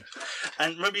Endorian.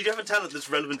 And remember, you do have a talent that's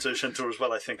relevant to Shentor as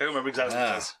well, I think. I don't remember exactly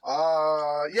what it is.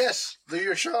 Yes, the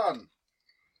Yoshan.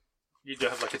 You do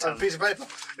have like a A talent. piece of paper.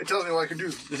 It tells me what I can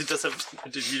do. It does have.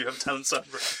 You do have talent,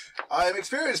 Cyber. I am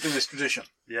experienced in this tradition.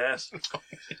 Yes.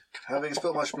 Having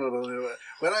spilt my blood,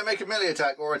 when I make a melee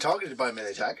attack or are targeted by a melee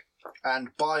attack,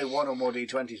 and buy 1 or more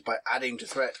d20s by adding to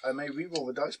threat, I may reroll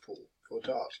the dice pool for a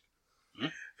task.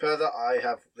 Further, I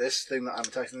have this thing that I'm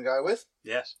attacking the guy with,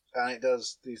 Yes. and it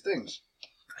does these things.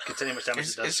 I can tell you how much damage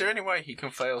it does. Is there any way he can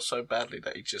fail so badly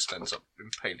that he just ends up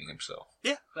impaling himself?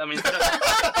 Yeah, I mean,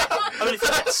 if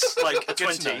that's like a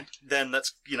 20, then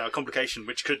that's a complication,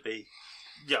 which could be,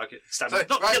 I get stabbed. So,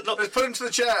 Not, right, not, let's put him to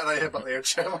the chair, and I hit back the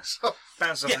chair myself.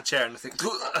 Bounce off Yeah. the chair and I think...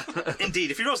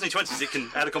 indeed, if he rolls any 20s, it can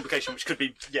add a complication, which could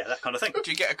be, that kind of thing. Do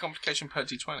you get a complication per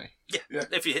d20? Yeah,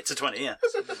 if he hits a 20, yeah.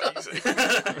 Amazing.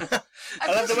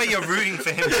 I love the way you're rooting for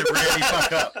him to really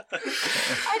fuck up.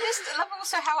 I just love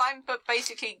also how I'm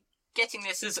basically getting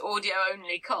this as audio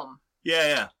only com.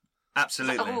 Yeah,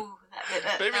 absolutely. Oh,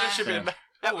 that Maybe there should be a... that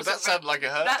Oh, was that a- sounded like a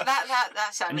hurt. that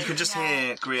sounded. And you could just yeah.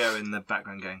 hear Griot in the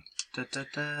background going... Da, da,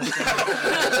 da,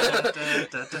 da, da,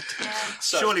 da, da.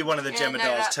 Surely one of the Yeah, no, Jem'Hadars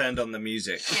that- turned on the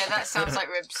music. Yeah, that sounds like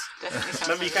ribs. Definitely sounds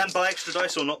Remember, you like can ribs. buy extra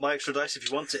dice or not buy extra dice if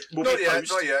you want it. Will Not be yet,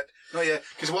 opposed. not yet.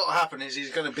 Because what will happen is he's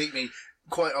going to beat me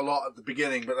quite a lot at the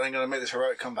beginning, but then I'm going to make this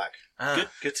heroic comeback.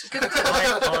 Good, good.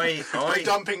 I By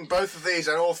dumping both of these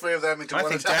and all 3 of them into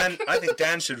one attack. think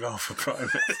Dan should roll for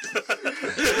private.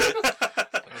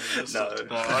 No.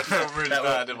 No, I'd feel really That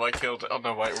bad if I killed it. Oh,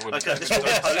 no, wait, it wouldn't. Okay, this will be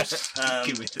opposed.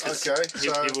 Give me this. Okay, He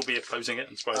so will be opposing it,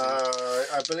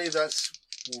 unsurprisingly. I believe that's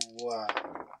 1.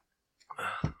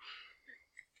 It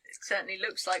certainly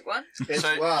looks like one. It's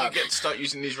So 1. you get to start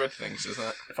using these red things, is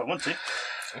that? If I want to.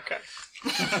 Okay.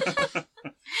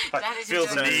 I That is feel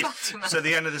the enjoying need. Fatima. So at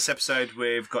the end of this episode,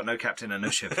 we've got no captain and no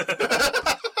ship. But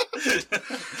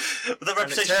the And it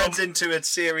reputation turns into a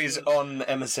series on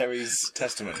Emissary's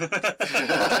Testament.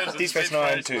 Deep Space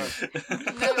Nine 2. No,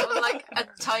 or like a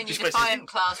tiny Just basically- Defiant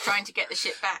class trying to get the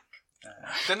ship back.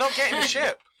 They're not getting the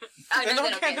ship. I They're know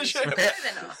not getting the ship. No, they're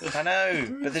not. I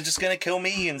know, but they're just going to kill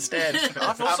me instead. I've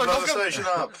Have also another got station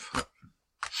up.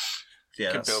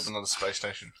 Yeah, Could build another space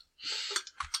station.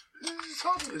 It's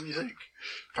harder than you think,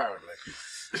 apparently.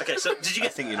 Okay, so did you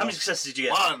get? think you're How many not. successes did you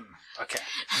get? 1. Okay.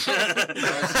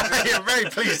 You're very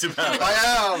pleased about that. I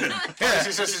am. How many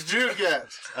successes do you get?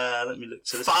 Let me look.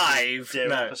 So this 5. Yeah,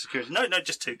 No. plus security. No,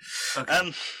 just 2.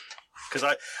 Because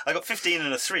I got 15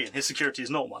 and a 3, and his security is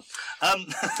not 1.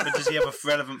 But does he have a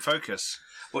relevant focus?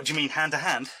 What do you mean, hand to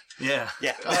hand? Yeah.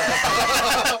 Yeah.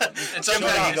 It's Surely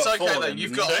okay, you it's got okay 4 though. then,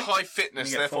 You've got sorry? high fitness,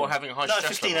 You get therefore 4. having a high No,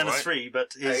 stress 15 level, and a right? 3,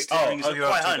 but his Oh, dealings are you're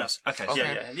quite up high to now. dice. Okay.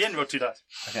 Yeah. In the end, rolled 2 dice.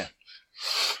 Okay.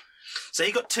 So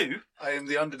he got 2. I am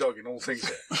the underdog in all things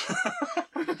here.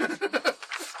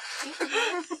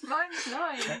 Mine's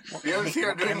 9. The only thing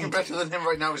I'm doing better than him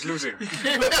right now is losing.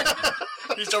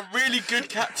 He's a really good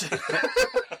captain.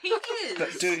 He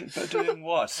is. But doing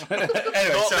what? Anyway,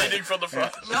 Not sorry. leading from the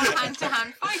front. Not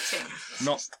hand-to-hand fighting.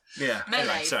 Not. Yeah. Melee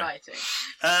Anyway, sorry. fighting.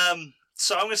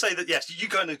 So I'm going to say that, yes, you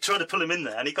kind of try to pull him in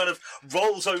there, and he kind of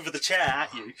rolls over the chair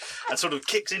at you and sort of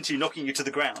kicks into you, knocking you to the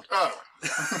ground. Oh.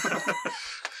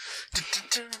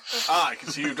 I can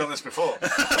see you've done this before.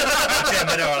 Yeah,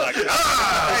 but they're like,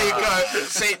 There you go.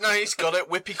 See, no, he's got it.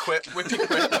 Whippy quip.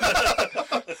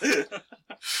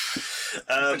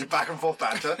 Bit of back and forth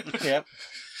banter. yeah.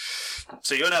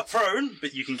 So you're now prone,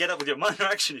 but you can get up with your minor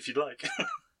action if you'd like.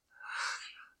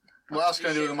 What else can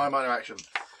I do with my minor action?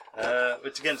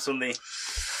 It's against on the...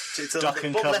 It's on Duck the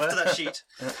and bottom cover. left of that sheet.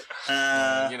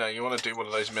 You know, you want to do one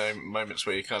of those moments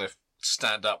where you kind of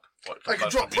stand up. I can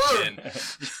drop prone.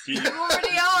 You, You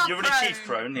already are you're already chief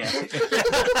prone, yeah.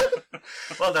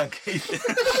 Well done, Keith.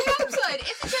 On the upside,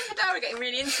 if the Jem'Hadar are getting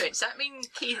really into it, does that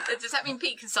mean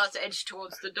Pete can start to edge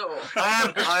towards the door?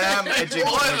 I am edging.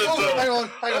 Hang on.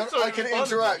 I can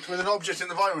interact with an object in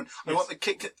the environment. I want to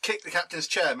kick the captain's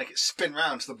chair, make it spin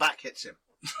round so the back hits him.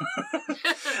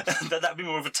 That'd be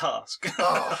more of a task.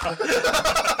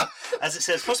 Oh. As it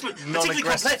says, particularly Non-aggressive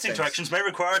complex things. interactions may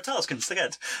require a task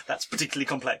instead. That's particularly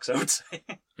complex, I would say.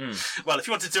 Well, if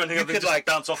you want to do anything You other than could just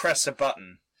bounce off... press a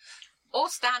button Or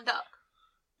stand up.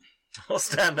 or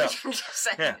stand up. I'm just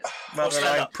saying. Yeah, rather than stand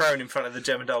lying up. prone in front of the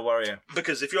Jem'Hadar warrior.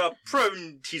 Because if you are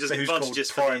prone, he does So who's called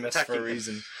advantages for the Primus attacking. for a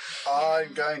reason.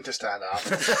 I'm going to stand up.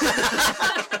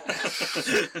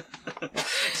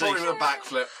 Probably with a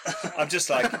backflip. I'm just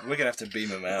like, we're gonna have to beam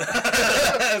him out.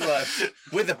 I was like,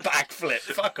 with a backflip.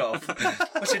 Fuck off.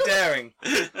 What's your daring?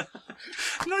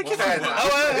 No, give fair him enough.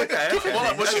 one. Oh, okay.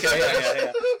 What's your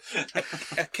Yeah.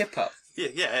 A kip up.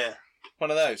 Yeah.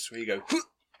 One of those where you go.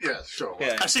 Yeah, sure.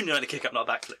 Yeah. I assume you had to kick up, not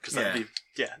a backflip, because that would be...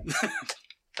 Yeah.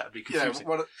 That would be Yeah, confusing.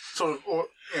 well, sort of, or,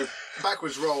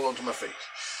 backwards roll onto my feet.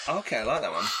 Okay, I like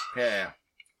that one. Yeah.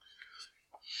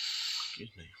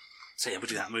 So yeah, we'll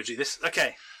do that and we'll do this.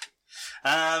 Okay.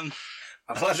 I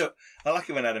like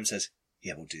it when Adam says,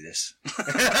 "Yeah, we'll do this."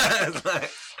 It's like,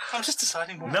 I'm just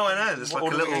deciding what... no, I know. There's like a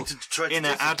what we're little going to try to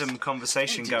inner do. Adam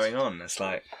conversation going on. It's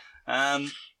like,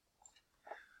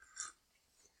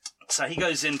 So he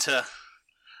goes into...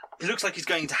 It looks like he's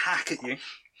going to hack at you.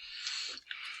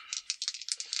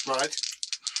 Right.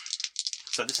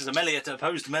 So this is a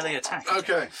opposed melee attack.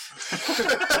 Okay.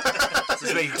 this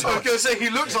is where you I was talk. going to say, he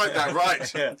looks like that,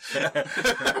 right. Yeah.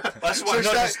 That's So, why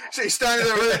so he's standing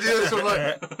there ready to do this, I'm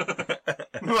like,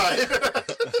 right.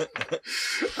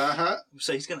 Uh-huh.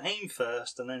 So he's going to aim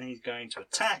first, and then he's going to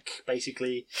attack.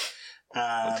 Basically,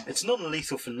 it's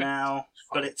non-lethal for now,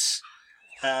 but it's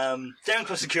down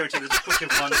close security with a quicker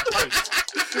one post.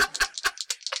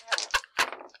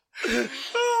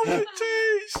 Oh my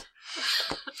days!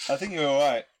 I think you're all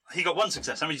right. He got one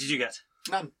success. How many did you get?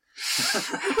 None.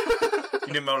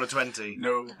 You didn't roll a 20.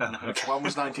 No. One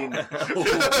was 19. I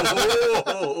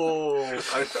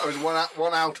was one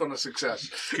out on a success.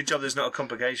 Good job. There's not a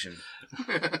complication.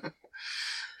 I'm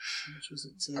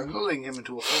lulling him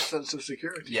into a false sense of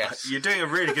security. Yes. You're doing a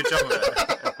really good job of it.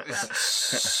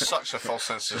 Such a false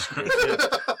sense of security.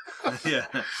 Yeah.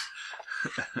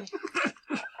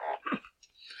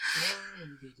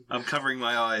 I'm covering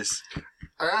my eyes.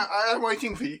 I am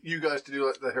waiting for you guys to do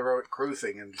like the heroic crew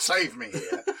thing and save me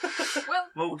here.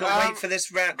 Well, We've got to wait for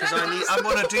this round because I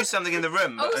want to do something in the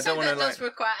room, but I also don't want that to like. does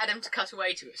require Adam to cut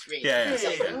away to us, really. Yeah. So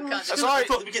we can't That's just- I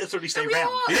thought we get to at least stay We round.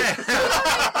 are. Yeah.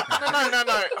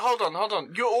 No. Hold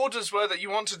on. Your orders were that you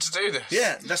wanted to do this.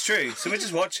 Yeah, that's true. So we're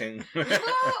just watching. We're He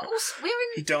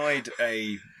in died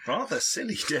a rather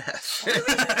silly death.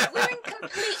 we're in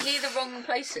completely the wrong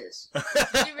places.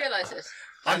 Did you realise this?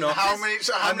 I'm not. How many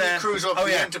I'm there. crews of Oh,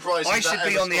 the yeah. Enterprise? I has that should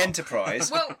be ever on the got?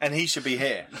 Enterprise, Well- and he should be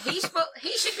here. He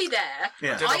should be there.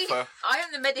 Yeah. Did offer. I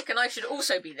am the medic and I should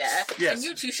also be there. Yes. And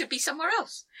you two should be somewhere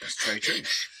else. That's very true.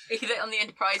 Either on the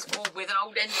Enterprise or with an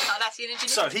old Cardassian engineer.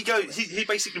 So he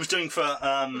basically was doing for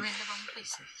We're in the wrong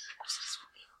places.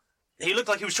 he looked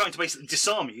like he was trying to basically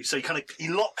disarm you. So he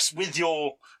locks with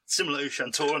your similar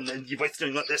Ushantor, and then you're both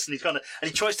doing like this, and he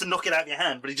tries to knock it out of your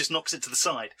hand, but he just knocks it to the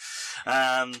side.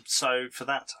 So for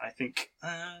that, I think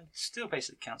still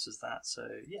basically counts as that. So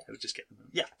yeah, he'll just get them.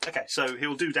 Yeah, okay. So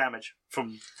he'll do damage but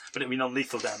it'll be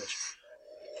non-lethal damage.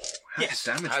 Yes.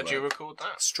 Damage. How do you work? record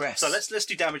that? Stress. So let's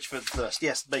do damage for first.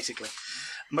 Yes, basically,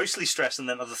 mostly stress and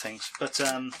then other things. But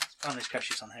there's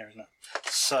captures on here, isn't it?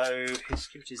 So his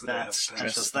security is that.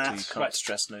 Stress Does until that. you can't Right.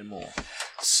 stress no more.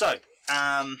 So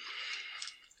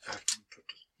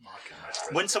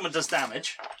when someone does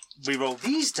damage, we roll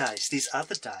these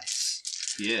other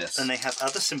dice. Yes. and they have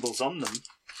other symbols on them.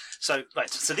 So,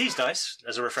 so these dice,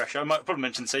 as a refresher, I might probably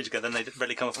mention this age ago, then they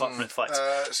rarely come apart from it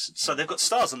fights. So they've got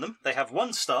stars on them. They have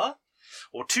 1 star,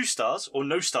 or 2 stars, or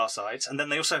no star sides, and then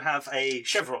they also have a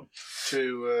chevron.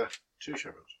 Two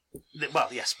chevrons. Well,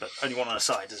 yes, but only one on a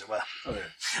side, as it were. Okay.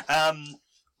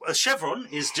 A chevron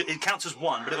it counts as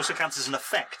 1, but it also counts as an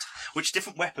effect, which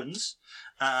different weapons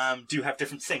do have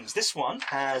different things. This one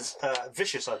has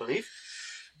vicious, I believe.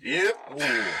 Yep.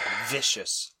 Ooh,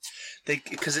 vicious.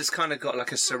 Because it's kind of got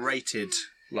like a serrated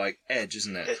edge,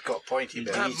 isn't it? It's got pointy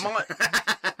bits.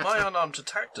 My unarmed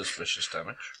attack does vicious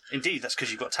damage. Indeed, that's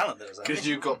because you've got talent that does that. Because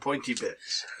you've got pointy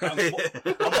bits. And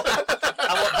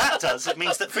what that does, it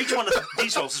means that for each one of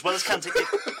these rolls, as well as counting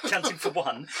for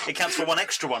 1, it counts for 1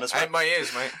 extra one as well. Ain't my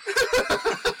ears, mate.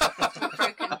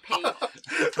 Broken pea.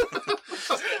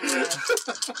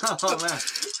 Oh man!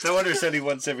 No wonder it's only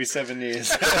once every 7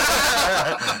 years.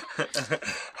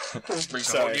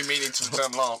 Brings a whole new meaning to the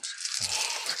term lance.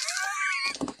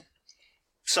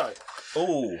 So,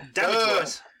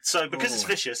 damage-wise. So, because it's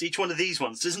vicious, each one of these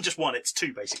ones isn't just 1; it's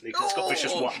 2 basically. Because it's got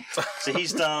vicious 1. So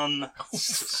he's done.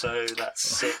 So that's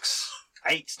 6,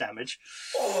 8 damage.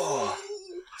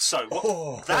 So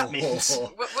what that means?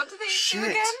 What do they do Shit.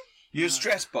 again? Your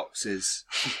stress boxes.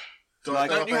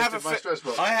 Don't you have my stress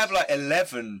box? I have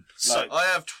 11. So I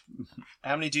have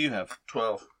How many do you have?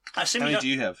 12. I assume How you many don't, do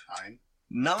you have? 9.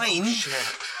 9?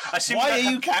 I assume Why you are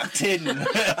don't you captain?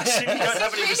 I assume you don't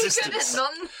have any Really good resistance. at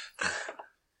non.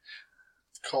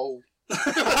 Coal.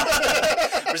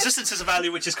 Resistance is a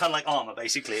value which is kind of like armor,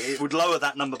 basically. It would lower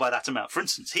that number by that amount. For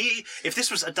instance, if this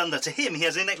was done to him, he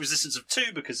has innate resistance of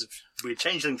 2 because of weird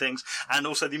changeling things, and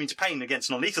also the immune to pain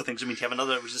against non-lethal things would mean to have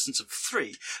another resistance of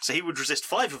 3. So he would resist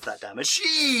 5 of that damage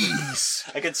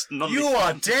Jeez! against You non-lethal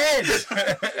are dead!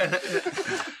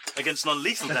 against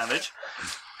non-lethal damage.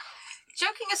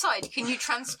 Joking aside, can you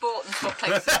transport and swap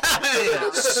places?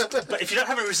 But if you don't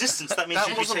have a resistance, that means That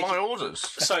you'd be wasn't taking... my orders.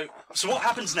 So what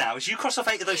happens now is you cross off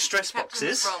 8 of those stress Captain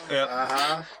was boxes. wrong.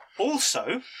 Uh-huh.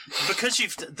 Also, because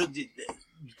you've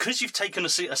taken a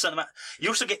certain amount, you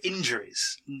also get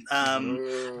injuries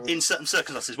in certain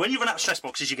circumstances. When you run out of stress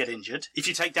boxes, you get injured. If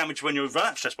you take damage when you run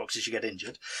out of stress boxes, you get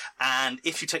injured. And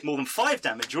if you take more than 5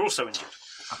 damage, you're also injured.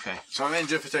 Okay. So I'm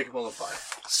injured for taking more than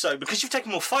 5. So because you've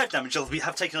taken more 5 damage, you'll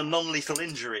have taken a non-lethal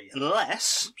injury.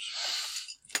 Unless...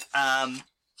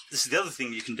 this is the other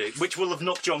thing you can do, which will have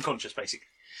knocked you unconscious, basically.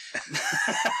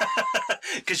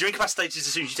 Because you're incapacitated as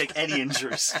soon as you take any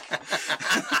injuries.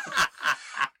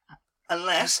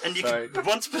 Unless, and you can,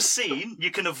 once per scene,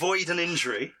 you can avoid an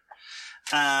injury.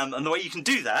 And the way you can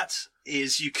do that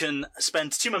is you can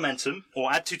spend 2 momentum,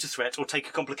 or add 2 to threat, or take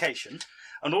a complication.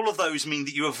 And all of those mean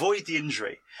that you avoid the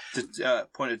injury.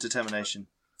 Point of determination.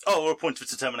 Oh, or a point of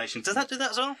determination. Does that do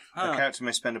that as well? A character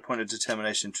may spend a point of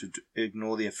determination to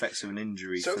ignore the effects of an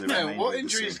injury So for the now, remainder what of the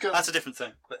injuries scene. go? That's a different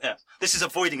thing. But yeah, this is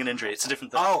avoiding an injury. It's a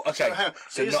different thing. Oh, okay.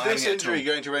 So is not this having it at injury all.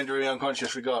 going to render me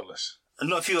unconscious regardless? And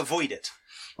not if you avoid it.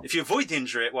 If you avoid the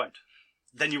injury, it won't.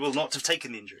 Then you will not have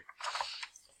taken the injury.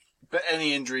 But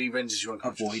any injury renders you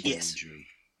unconscious. Avoid Yes. injury.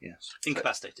 Yes.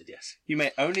 Incapacitated, yes. You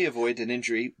may only avoid an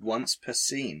injury once per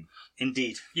scene.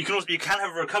 Indeed. You can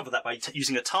have recover that by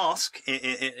using a task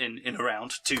in a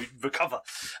round to recover,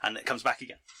 and it comes back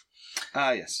again.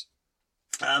 Ah, yes.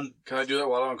 Can I do that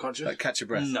while I'm unconscious? Like catch your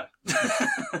breath. No.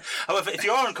 However, if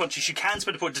you are unconscious, you can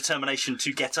spend a point of determination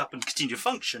to get up and continue to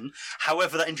function.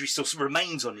 However, that injury still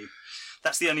remains on you.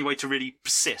 That's the only way to really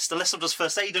persist. Unless someone does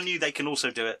first aid on you, they can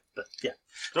also do it. But yeah,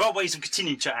 there are ways of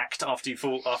continuing to act after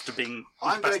being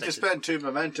I'm going to incapacitated. spend 2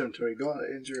 momentum to ignore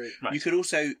that injury. Right. You could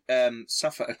also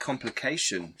suffer a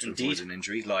complication to Indeed. avoid an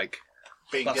injury, like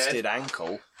Being busted dead.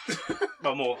 ankle.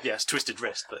 Well, more, yes, twisted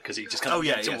wrist, but because he just kind of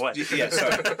yeah, yanked him yeah. away. Yeah,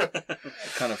 sorry.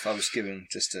 Kind of, I was giving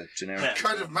just a generic. Yeah. What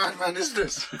kind of madman is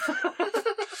this?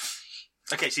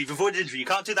 Okay, so you've avoided injury. You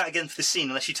can't do that again for this scene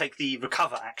unless you take the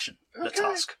recover action, the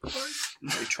task. We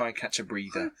try and catch a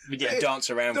breather. Yeah. Dance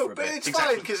around No, for a but bit. it's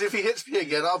Exactly. fine, because if he hits me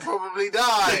again, I'll probably die.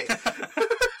 I don't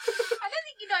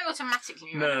think you die automatically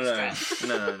when you run out of stress.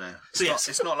 No. So yes,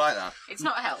 It's not like that. It's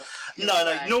not health.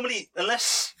 no. Normally,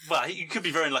 unless you could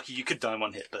be very unlucky, you could die in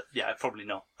one hit, but yeah, probably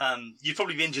not. You'd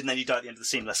probably be injured and then you die at the end of the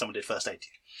scene unless someone did first aid to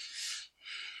you.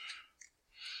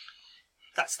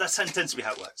 That tends to be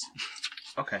how it works.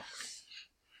 Okay.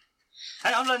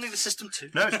 Hey, I'm learning the system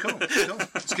too. No, it's cool. It's cool.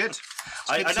 It's good.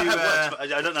 I good know how it to, works,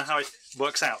 but I don't know how it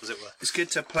works out, as it were. It's good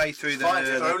to play through the. Fine,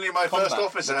 if the only my combat, first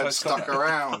officer the had close stuck combat.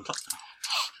 around.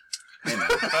 You know.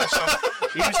 First,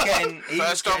 He was getting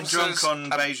First drunk officers- on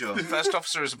Bejor. first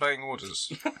officer is obeying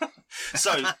orders.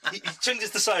 So he changes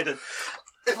the side and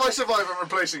If I survive, I'm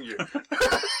replacing you.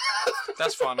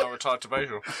 That's fine. I retired to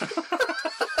Basel.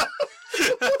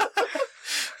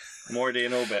 I'm already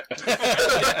in orbit.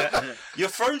 You're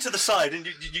thrown to the side and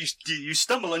you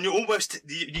stumble and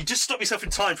you just stop yourself in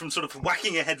time from sort of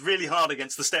whacking your head really hard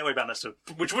against the stairway banister,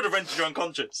 which would have rendered you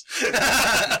unconscious.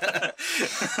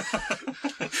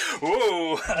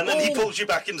 Whoa! And then he pulls you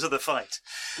back into the fight.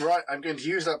 Right, I'm going to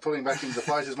use that pulling back into the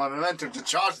fight as my momentum to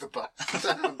charge the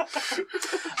button.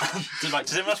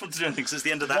 Does anyone else want to do anything? 'Cause it's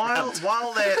the end of that round.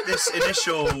 While this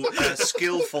initial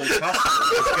skillful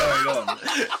tussle is going on,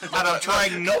 and I'm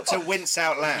trying not to wince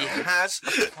out He loud. has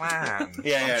a plan.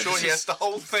 Yeah, I'm sure this he is has the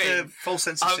whole thing. Full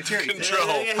sense of Under security.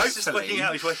 control. Yeah, he's just working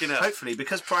out. He's working out. Hopefully,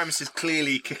 because Primus is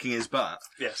clearly kicking his butt,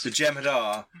 Yes. the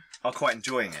Jem'Hadar are quite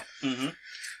enjoying it. Mm-hmm.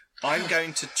 I'm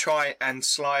going to try and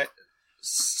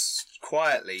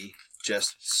quietly,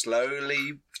 just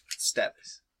slowly step.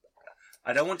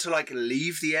 I don't want to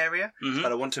leave the area,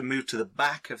 but I want to move to the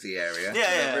back of the area.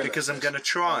 Yeah. Because I'm going to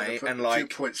try and 2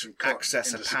 points from cotton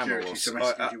access a into panel. security, so my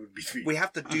security would be 3. We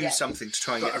have to do something to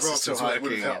try and But get I the rolled so systems high, it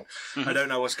working. wouldn't I don't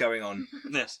know what's going on.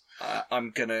 Yes.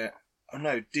 I'm gonna. Oh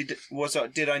no!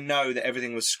 Did I know that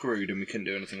everything was screwed and we couldn't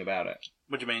do anything about it?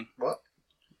 What do you mean? What?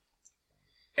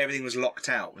 Everything was locked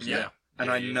out, wasn't Yeah. it? And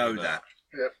Yeah, I you know knew that.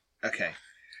 Yep. Okay.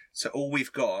 So all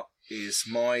we've got is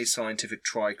my scientific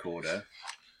tricorder,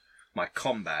 my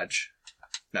comm badge.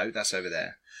 No, that's over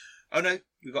there. Oh no,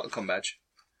 we've got the comm badge.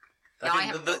 No, I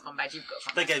haven't got a combat. You've got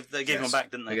a combat. They gave one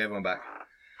back, didn't They they? gave one back.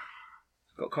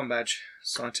 Got comm badge,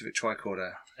 scientific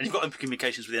tricorder. And you've got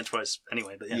communications with the Enterprise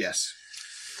anyway. But yeah. Yes.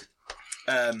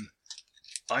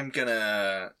 I'm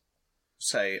gonna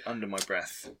say under my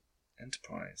breath,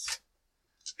 Enterprise.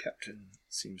 Captain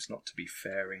seems not to be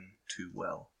faring too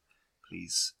well.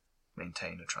 Please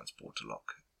maintain a transporter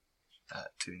lock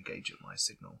to engage at my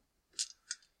signal.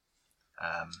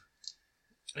 I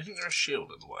think there's a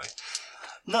shield in the way.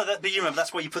 No, but you remember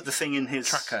that's why you put the thing in his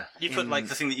Tracker You put in-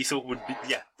 the thing that you thought would be,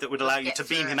 that would allow you Get to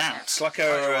beam through him it, out. It's like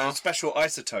a special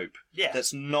isotope Yeah.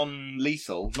 that's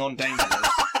non-lethal, non-dangerous.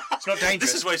 It's not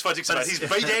dangerous. This is why he's fighting so bad. He's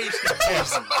very dangerous.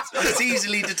 It's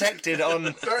easily detected on.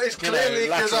 That is clearly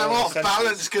because I'm lateral off sensors.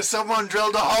 balance because someone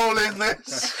drilled a hole in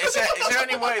this. Is there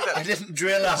any way I that... didn't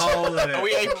drill a hole in it. Are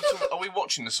we able to... Are we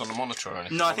watching this on the monitor or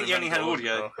anything? No, I Or think we you only had remember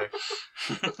audio.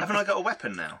 Okay. Haven't I got a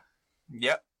weapon now?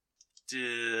 Yep.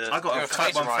 I got Yeah, a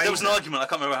Type 1 phaser rifle. There was an argument. I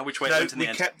can't remember which way it No, went in we the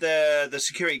end. kept the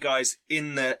security guys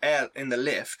in the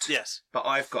lift. Yes. But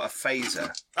I've got a phaser.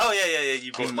 Oh yeah.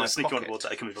 You brought my the sneaker on pocket. board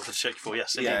that I can be able to check for.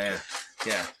 Yes. Yeah.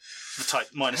 The Type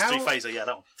 -3 How- phaser. Yeah,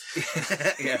 that one.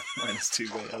 Yeah,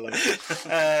 -2. I like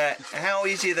it. How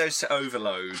easy are those to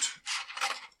overload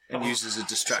and use as a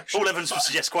distraction? All evidence would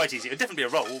suggest quite easy. It'd definitely be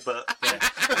a roll, but Well,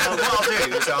 what I'll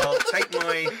do is I'll take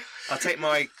my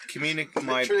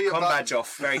Literally a comm button. badge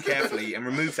off very carefully and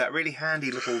remove that really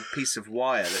handy little piece of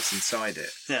wire that's inside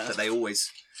it Yeah. that they always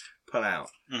pull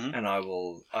out. Mhm. And I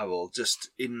will just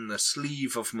in the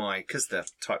sleeve of because the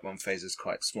Type 1 phaser is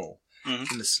quite small,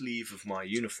 Mhm. in the sleeve of my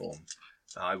uniform,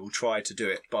 I will try to do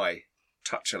it by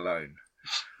touch alone.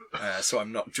 So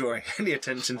I'm not drawing any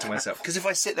attention to myself. Because if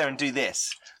I sit there and do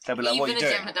this, they'll be like, "What are Even you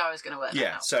a doing?" Jem'Hadar is going to work that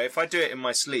Yeah. out. So if I do it in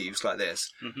my sleeves like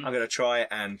this, I'm going to try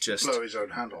and just. Blow his own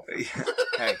hand off.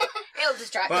 Hey, It'll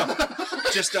distract well, them.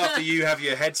 just after you have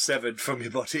your head severed from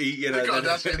your body, you know. God, then-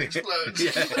 that's when it explodes.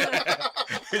 Yeah.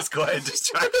 It's quite a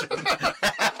distraction.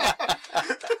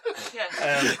 Yeah.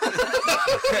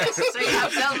 So you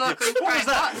have Zelda with Frank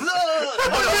Watts.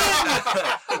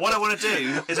 What I want to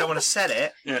do is I want to set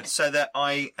it Yeah. so that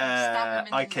I Stab him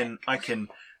in I the can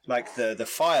like the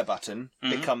fire button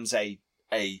Mhm. becomes a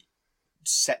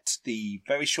set the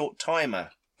very short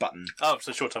timer button oh, it's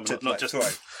a short time, to not like, just. throw.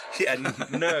 Yeah,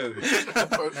 no.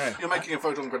 You're making a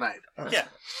photon grenade. Yeah,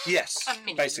 Yes, A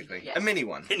mini, basically yes. a mini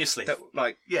one. in your sleeve. That,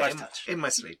 like yeah, By in, touch. in my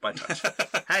sleeve by touch.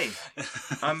 Hey,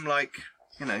 I'm like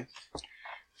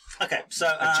Okay, so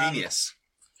a genius.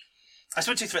 I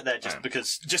switched to threat there just Yeah.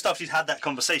 because just after you'd had that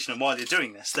conversation and while you're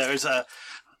doing this, there is a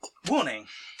warning: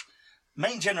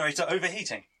 main generator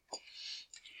overheating.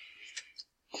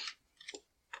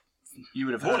 You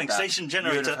would have Warning, heard that. station You would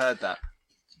generator have heard that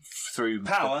through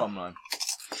Power. the comm line.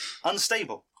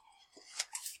 unstable.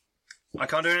 I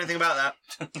can't do anything about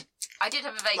that. I did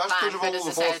have a vague That's plan, because of all but as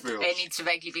the I force said, fields. it needs to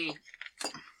vaguely be.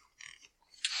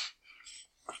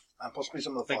 And possibly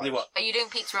some of the Vaguely fires. what? Are you doing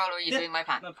Pete's roll or are you Yeah. doing my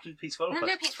plan? No, Pete's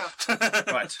No, Pete's roll.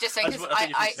 Right. Just saying, I 'cause thought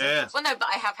you I, did- Yeah. well, no, but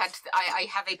I have had, I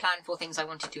have a plan for things I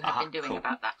wanted to have been doing cool.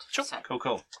 about that. Sure. So.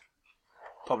 Cool.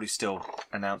 Probably still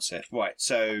announce it. Right,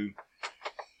 so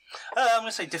I'm going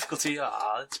to say difficulty.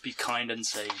 Let's be kind and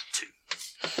say 2.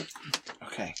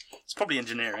 okay. It's probably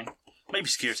engineering, maybe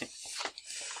security.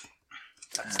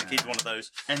 Fantastic. He's one of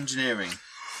those. Engineering.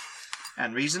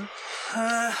 And reason?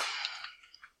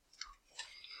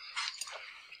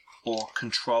 Or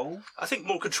control? I think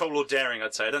more control or daring,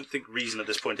 I'd say. I don't think reason at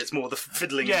this point. It's more the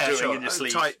fiddling and doing in your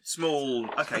sleeve. Tight, small.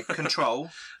 Okay,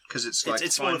 control. Because it's like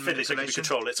it's more fiddling, so it can be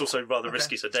control. It's also rather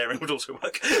risky, so daring would also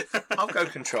work. I'll go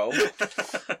control.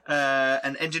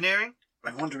 And engineering?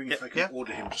 I'm wondering if I can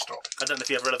order him to stop. I don't know if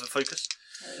you have relevant focus.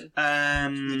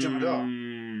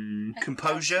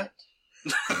 Composure.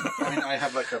 I mean, I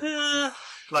have like a...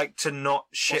 Like to not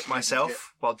shit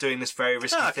myself while doing this very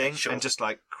risky thing, sure. and just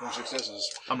like More successes.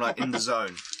 I'm like in the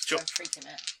zone. Sure. I'm freaking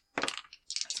out.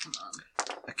 Come on.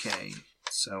 Okay,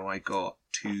 so I got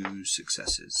 2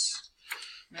 successes.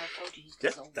 No, I told you.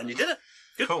 Yeah, then you did it.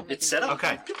 Good. Cool. It's set up.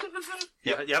 Okay.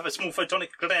 You have a small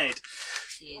photonic grenade.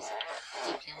 He is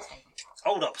deeply unstable.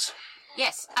 Hold ups.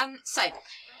 Yes.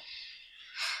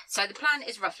 So the plan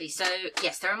is roughly,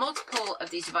 yes, there are multiple of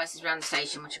these devices around the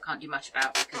station, which I can't do much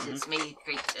about because it's me,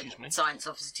 3 science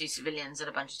officer, 2 civilians, and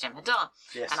a bunch of Jem'Hadar,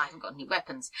 Yes. and I haven't got any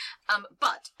weapons.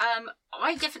 But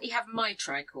I definitely have my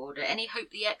tricorder. Any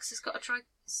hope the X has got a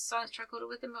science tricorder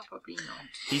with him? Or probably not.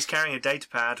 He's carrying a data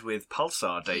pad with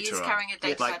pulsar data He is on. carrying a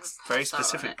data like pad with very pulsar on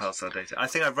specific it. pulsar data. I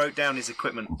think I wrote down his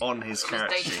equipment on his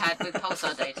character Data sheet. pad with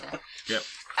pulsar data. Yep.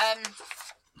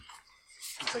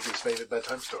 It's like his favourite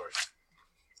bedtime story.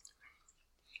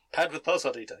 Pad with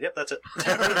pulsar data. Yep, that's it.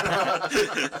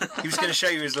 He was going to show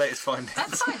you his latest findings.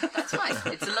 That's fine. That's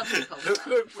fine. It's a lovely pulsar.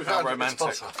 Look, we How found romantic. it.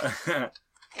 It's pulsar.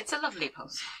 It's a lovely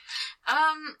pulsar.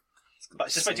 But I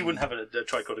suspect he wouldn't have a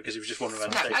tricorder because he was just wandering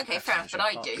around the No, station. okay, fair enough, but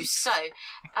I do. So,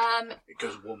 It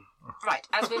goes warm. right,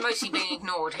 as we're mostly being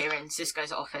ignored here in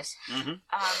Cisco's office,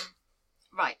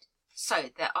 right, so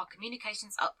there are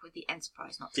communications up with the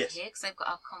Enterprise, not to Yes. here, because they've got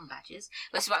our comm badges.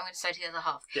 This is what I'm going to say to the other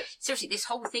half. Yes. Seriously, this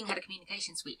whole thing had a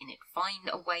communication suite in it. Find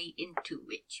a way into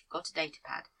it. You've got a data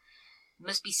pad.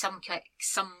 Must be some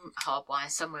hardwire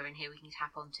somewhere in here we can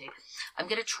tap onto. I'm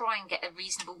going to try and get a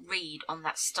reasonable read on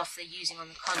that stuff they're using on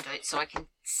the conduit so I can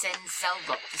send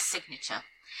Zelvok the signature.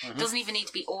 It doesn't even need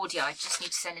to be audio, I just need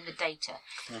to send in the data.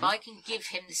 If I can give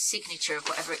him the signature of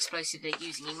whatever explosive they're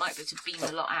using, he might be able to beam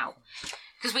a lot out.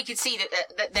 Because we can see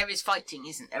that there is fighting,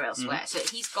 isn't there, elsewhere? So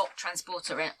he's got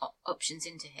transporter options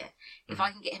into here. If I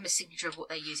can get him a signature of what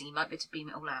they're using, he might be able to beam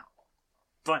it all out.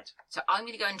 Right. So I'm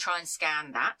going to go and try and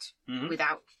scan that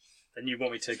without And you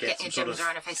want me to get getting a some sort Jem'Hadar of...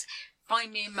 in her face.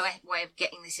 Find me a way of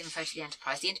getting this info to the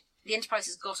Enterprise. The Enterprise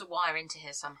has got a wire into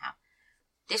here somehow.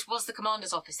 This was the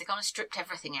commander's office. They kind of stripped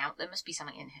everything out. There must be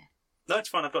something in here. No, it's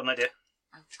fine. I've got an idea.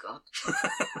 Oh, God.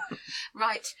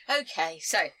 Right. Okay.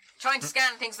 So, trying to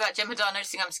scan things without Jem'Hadar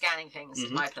noticing I'm scanning things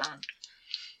is my plan.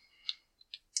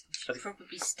 I think-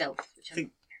 Probably stealth. Which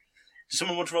think- Does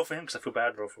someone want to roll for him? Because I feel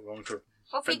bad rolling for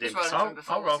Well, Pete was friend rolling in. for him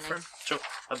before, I'll roll wasn't for he? him. Sure.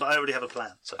 But I already have a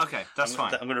plan. So Okay, that's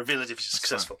fine. I'm going to reveal it if he's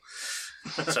successful.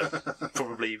 So,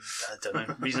 probably, I don't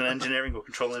know, reason engineering or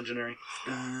control engineering.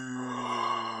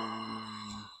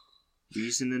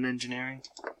 Reason and engineering?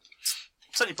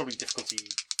 Certainly probably difficulty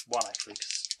 1, actually,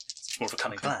 because it's more of a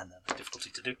cunning plan than a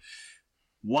difficulty to do.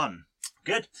 1.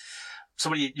 Good.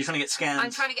 So you're trying to get scans?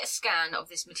 I'm trying to get a scan of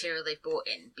this material they've brought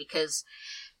in because,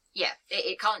 yeah,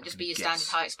 it can't just be your standard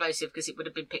high explosive because it would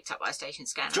have been picked up by a station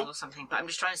scanner or something. But I'm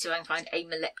just trying to see if I can find a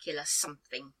molecular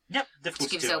something Yep, to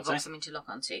difficulty give 2, I'd say. Zelvok something to lock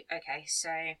onto. Okay,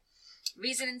 so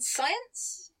reason and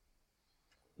science.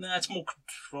 No, it's more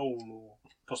control or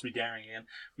possibly daring again.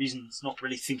 Reason's not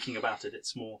really thinking about it,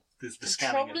 it's more the Control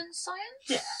scanning. and science.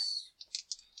 Yeah.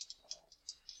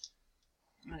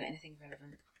 Am I getting anything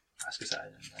relevant? I was going to say, I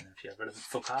don't know if you have relevant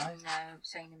foci. No,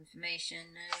 saying information.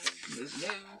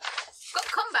 No. Got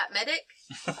combat medic.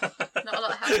 Not a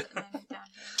lot of help at the moment down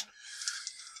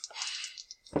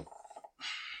here.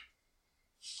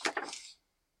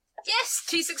 Yes,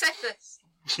 2 successes.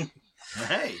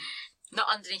 Hey. Not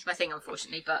underneath my thing,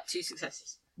 unfortunately, but 2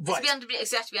 successes. Right. It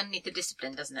has to be underneath the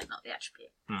discipline, doesn't it? Not the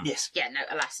attribute. Yes. Yeah, no,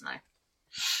 alas, no.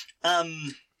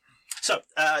 So,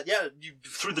 you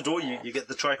through the door, you get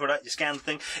the tricorder out, you scan the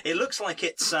thing. It looks like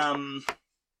it's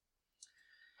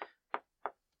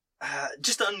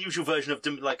just an unusual version of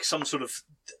like some sort of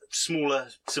smaller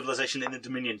civilization in the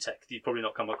Dominion tech that you've probably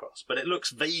not come across. But it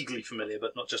looks vaguely familiar,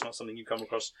 but not something you come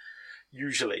across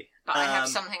usually. But I have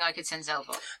something I could send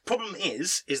Zelvok. Problem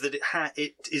is that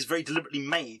it is very deliberately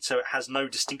made so it has no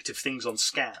distinctive things on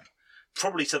scan.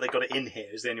 Probably so they got it in here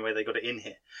is the only way they got it in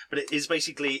here. But it is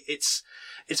basically it's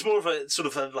more of a sort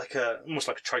of almost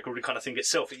like a tricorder kind of thing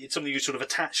itself. It's something you sort of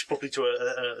attach properly to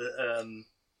an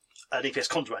APS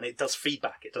conduit, and it does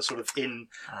feedback. It does sort of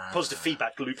positive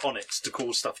feedback loop on it to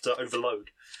cause stuff to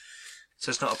overload. So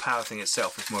it's not a power thing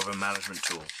itself, it's more of a management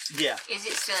tool. Yeah. Is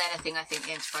it still anything I think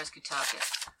the Enterprise could target?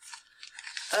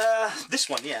 This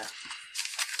one, yeah.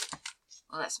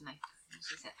 Well, that's me.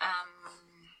 This is it.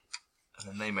 And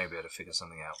then they may be able to figure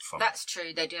something out from That's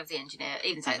true. They do have the engineer.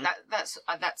 Even so,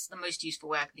 that's the most useful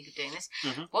way I can think of doing this.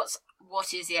 Mm-hmm.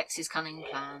 What is the X's cunning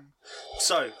plan?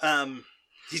 So,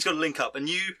 he's got to link up, and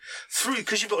you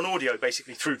because you've got an audio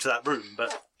basically through to that room,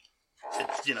 but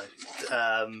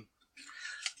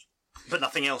but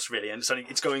nothing else really, and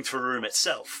it's going through a room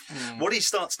itself. What he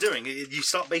starts doing, you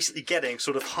start basically getting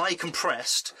sort of high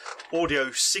compressed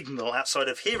audio signal outside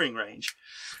of hearing range.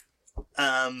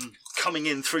 Coming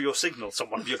in through your signal, so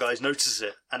one of your guys notices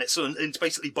it, and it's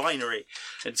basically binary.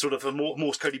 It's sort of a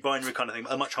Morse codey binary kind of thing,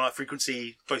 a much higher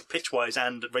frequency, both pitch wise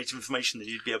and rate of information that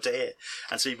you'd be able to hear.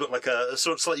 And so you've got like a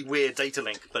sort of slightly weird data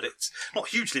link, but it's not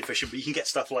hugely efficient. But you can get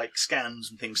stuff like scans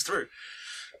and things through.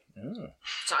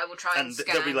 So I will try and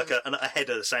scan. There'll be like a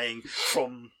header saying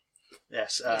from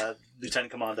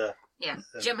Lieutenant Commander. Yeah,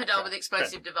 Jem'Hadar with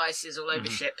explosive devices all over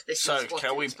ship. This So, is what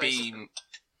can we it's supposed to- beam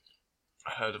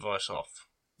her device off?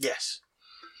 Yes.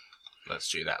 Let's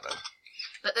do that then.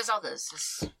 But there's others.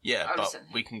 There's- Yeah, Oh, but listen.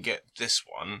 we can get this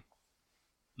one,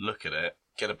 look at it,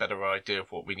 get a better idea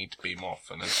of what we need to beam off,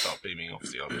 and then start beaming off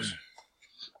the others.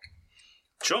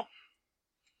 Sure.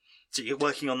 So you're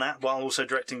working on that while also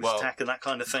directing this attack and that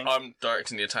kind of thing? I'm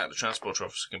directing the attack. The transporter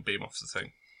officer can beam off the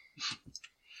thing.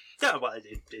 Yeah, well,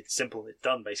 it's simple. It's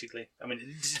done, basically. I mean,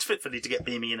 it's fit for you to get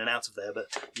beaming in and out of there, but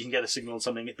you can get a signal on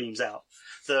something, it beams out.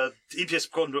 The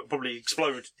EPS pod will probably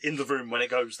explode in the room when it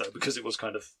goes, though, because it was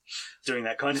kind of doing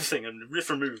that kind of thing, and if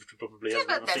removed, probably has a bit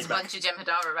but of there's feedback. a bunch of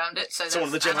Jem'Hadar around it, so So one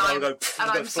of the there's- Jem'Hadar and will I'm- go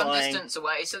and go I'm some flying. distance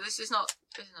away, so this is not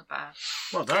bad.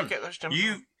 Well done. Get those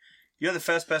Jem'Hadar. You're the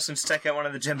first person to take out one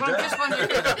of the Well, I'm just Jem'Hadar. wondering.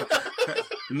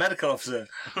 The medical officer.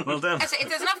 Well done. If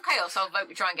there's enough chaos, I'll vote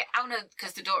we try and get. Oh no,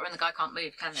 because the daughter and the guy can't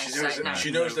move, can they? She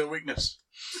knows their weakness.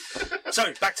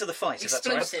 So, back to the fight, if that's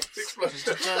all right.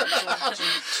 Explosive.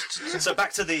 So,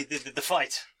 back to the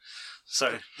fight.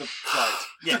 So, The flight.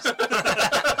 yes.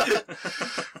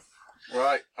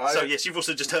 Right. So, yes, you've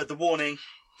also just heard the warning.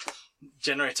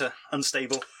 Generator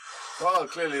unstable. Well,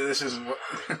 clearly this isn't.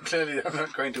 Clearly, I'm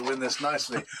not going to win this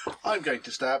nicely. I'm going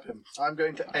to stab him. I'm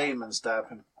going to aim and stab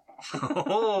him.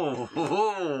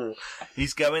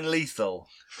 He's going lethal.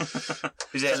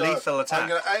 Is it a lethal I'm attack?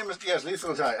 going to aim. Yes,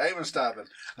 lethal attack. Aim and stab him.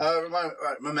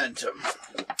 Right, momentum.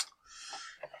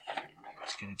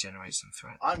 He's going to generate some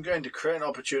threat. I'm going to create an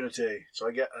opportunity, so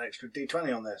I get an extra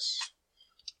D20 on this.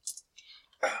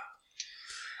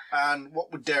 And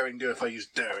what would daring do if I use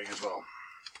daring as well?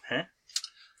 Huh?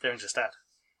 Daring to stab.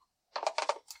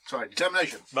 Sorry,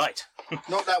 determination. Right.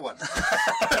 Not that one.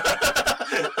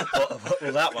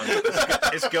 Well, that one.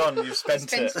 It's gone. You've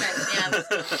spent it. Yeah.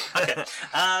 Okay.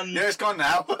 Yeah, it's gone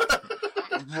now.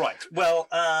 Right. Well,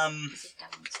 Dan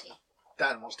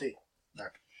wants tea. No.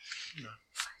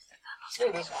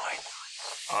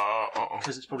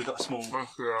 because it's probably got a small.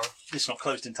 It's not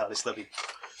closed entirely, so there'll be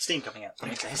steam coming out.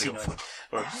 Makes a hissing noise.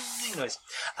 Or a hissing noise.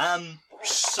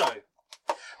 So,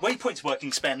 way points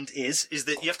working spend is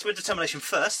that you have to do a determination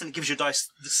first, and it gives you a dice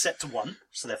that's set to 1,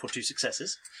 so therefore 2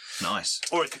 successes. Nice.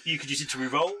 Or you could use it to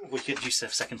re-roll, or you could use it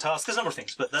for second task. There's a number of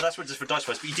things, but that's what it is for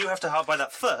dice-wise. But you do have to buy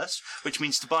that first, which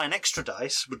means to buy an extra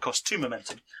dice would cost 2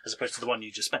 momentum, as opposed to the one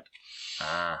you just spent.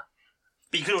 Ah.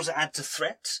 But you could also add to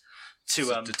threat.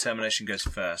 So determination goes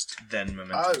first, then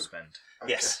momentum spend.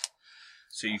 Okay. Yes.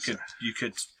 So you could.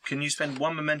 Can you spend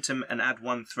 1 momentum and add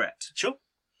 1 threat? Sure.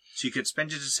 So you could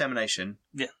spend your determination.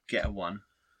 Yeah. Get a 1.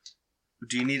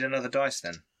 Do you need another dice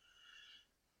then?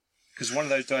 Because one of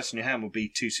those dice in your hand will be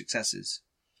 2 successes,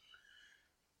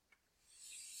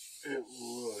 It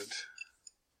would.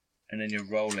 and then you're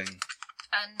rolling.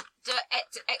 And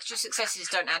extra successes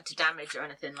don't add to damage or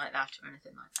anything like that,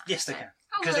 Yes, they can.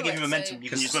 Oh, Because they well, give you so- momentum. You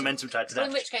can use momentum to add to Well,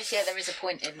 in damage. which case, yeah, there is a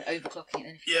point in overclocking it.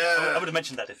 Then if you- I Yeah. would have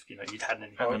mentioned that if you'd had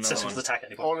any Oh, no. successful attack at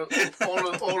any point. All of the things.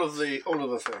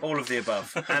 All of the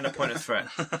above, and a point of threat.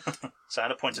 So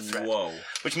add a point of threat. Whoa.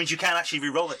 Which means you can actually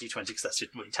re-roll that d20 because that's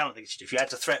what your talent thinks you do. If you add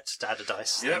to threat to add a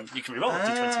dice, Yep. then you can re-roll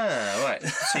that d20. Ah, right.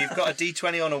 So you've got a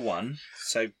d20 on a 1.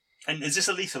 So And is this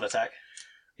a lethal attack?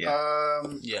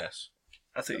 Yes.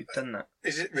 I thought you'd done that.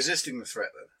 Is it resisting the threat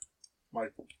then? My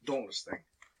dauntless thing.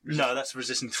 No, that's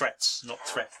resisting threats, not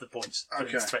threat the points.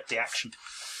 Okay. Threat the action.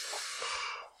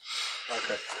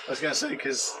 Okay. I was going to say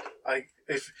because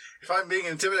if I'm being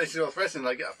intimidated or threatened,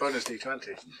 I get a bonus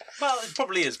D20. Well, it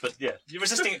probably is, but yeah, you're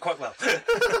resisting it quite well.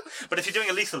 But if you're doing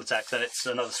a lethal attack, then it's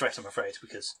another threat, I'm afraid,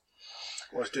 because...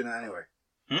 Well, I was doing that anyway.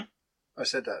 I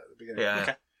said that at the beginning. Yeah.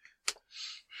 Okay.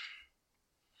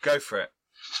 Go for it.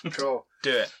 Cool.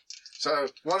 Do it. So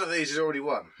one of these is already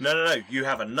won. No. You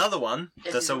have another one.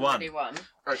 This That's is a one already one.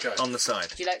 Okay. on the side.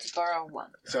 Would you like to borrow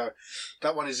one? So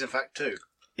that one is in fact 2.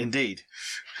 Indeed.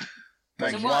 So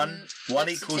Like one one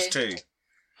next to equals two. 2.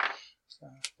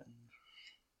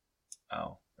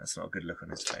 Oh, that's not a good look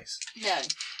on his face. No.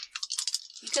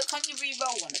 Can't you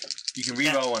re-roll one of them? You can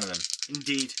re-roll one of them.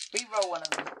 Indeed. Re-roll one of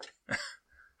them.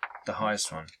 The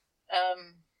highest one.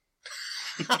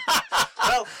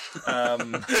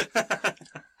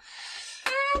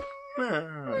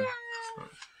 Well,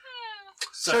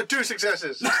 So 2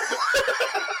 successes.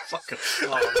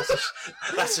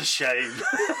 that's a shame.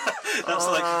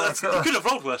 You could have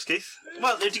rolled worse, Keith.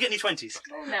 Well, did you get any 20s?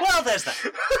 No. Well, there's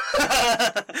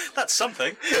that. That's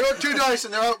something. You got 2 dice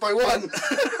and they're out by 1.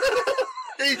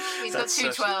 He's got 2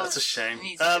 12s. That's a shame.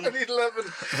 I need 11.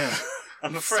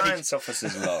 I'm afraid. Science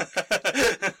officer's log.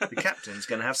 The captain's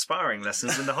going to have sparring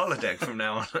lessons in the holodeck from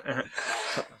now on.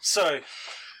 So,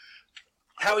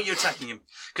 how are you attacking him?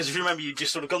 Because if you remember, you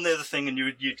just sort of gone near the thing and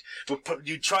you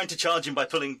trying to charge him by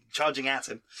charging at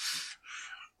him.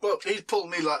 Well, he's pulled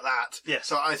me like that. Yes.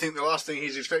 So I think the last thing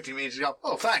he's expecting me is to go,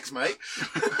 oh, thanks, mate.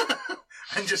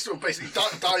 And just sort of basically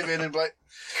dive in and be like...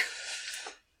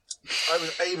 I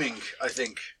was aiming, I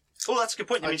think. Oh, that's a good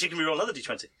point. It means you can reroll another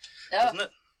d20, doesn't it?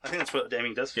 I think that's what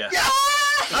aiming does. Yeah.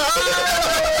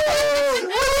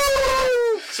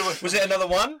 So Was it another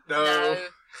one? No.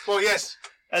 Well, yes.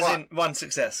 As One. in one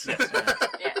success. Yeah.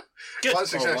 good. 1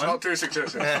 success, one. not 2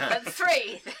 successes. But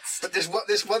 3. But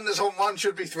this one that's on 1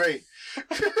 should be 3.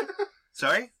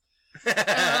 Sorry?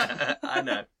 I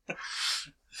know.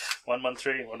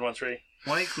 113, 113.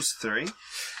 1 equals 3.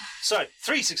 So,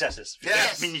 3 successes.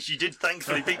 Yes. I mean, you did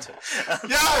thankfully beat her.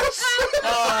 Yes!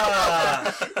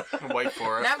 Wait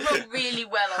for it. That rolled really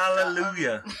well on that one.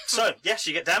 Hallelujah. So, yes,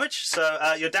 you get damage.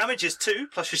 So, your damage is 2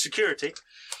 plus your security.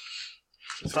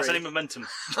 Plus any momentum.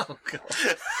 Oh, God.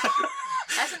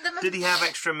 Hasn't the Did he have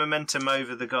extra momentum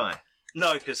over the guy?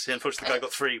 No, because unfortunately the guy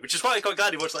got 3, which is why I quite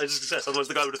glad he watched that as a success. Otherwise,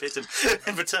 the guy would have hit him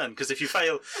in return. Because if you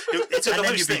fail, it's an And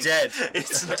then opposed you'd be thing. dead.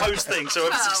 It's an opposed thing. So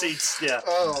whoever Wow. succeeds, yeah.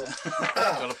 Oh.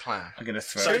 Got a plan. I'm going to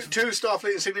throw. 2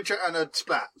 Starfleet signature and a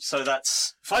splat. So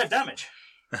that's 5 damage.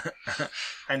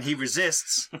 And he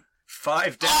resists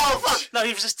 5 damage. Oh, fuck! No,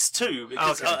 he resists 2.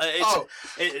 Because, Okay.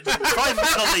 it's 5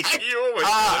 is not lethal. You always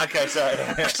Ah, okay, sorry.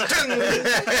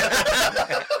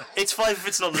 It's 5 if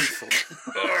it's not lethal.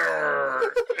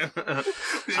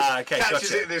 Okay, Catches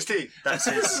gotcha. it in his teeth. That's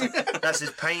his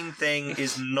pain thing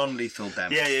is non-lethal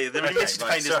damage. Yeah. The Okay, resistance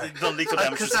right, pain sorry. is non-lethal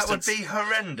damage Because that would resistance. be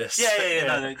horrendous. Yeah.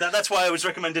 No. That's why I was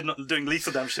recommended not doing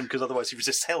lethal damage to him, because otherwise he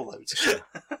resists hell loads. So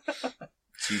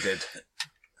you did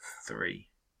 3.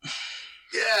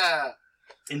 Yeah.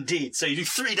 Indeed. So you do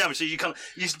 3 damage. So you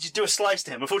do a slice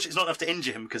to him. Unfortunately, it's not enough to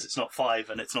injure him because it's not 5,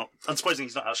 and it's not. I'm supposing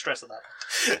he's not out of stress at that,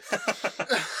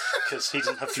 because he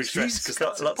doesn't have 3 stress. He's Because got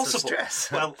that's lots of impossible.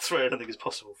 stress. Well, 3 I don't think is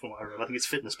possible from what I remember. I think it's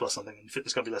fitness plus something, and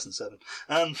fitness can't be less than 7.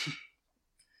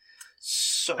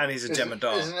 So And he's a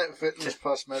Jemadar. Isn't it fitness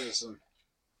plus medicine?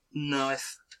 no, I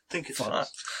think it's. Fuck.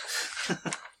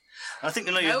 I think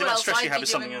the No, amount of else stress I'd you have be is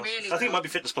something doing else. really I think it well. might be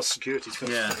fitness plus security. To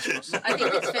be Yeah. honest. I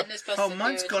think it's fitness plus Oh, security.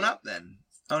 mine's gone up then.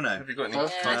 Oh no. Have you got any? Huh?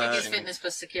 Yeah, I think it's fitness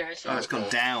plus security. Oh, it's gone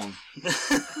down.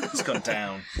 It's gone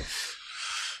down.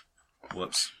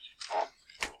 Whoops.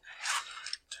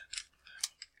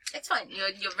 It's fine.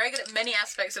 You're very good at many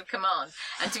aspects of command.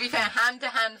 And to be fair,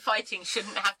 hand-to-hand fighting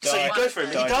shouldn't have to So be you one go of for him.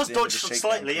 them. He Dive does at the end dodge of the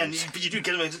slightly, shakedown and phase. you do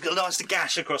get a nice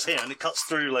gash across here, and it cuts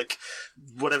through like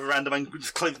whatever random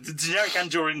the generic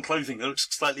Andorian clothing that looks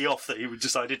slightly off that he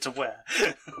decided to wear,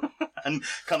 and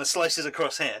kind of slices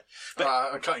across here. But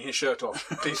I'm cutting his shirt off,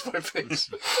 piece by piece.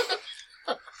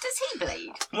 Does he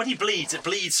bleed? when he bleeds, it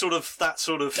bleeds sort of that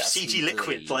sort of Does CG he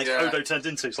liquid, bleed? like Yeah. Odo turned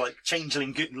into. It's like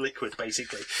changeling liquid,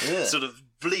 basically. Ugh. Sort of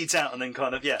bleeds out and then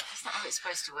kind of Is that how it's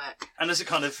supposed to work? And as it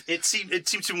kind of, it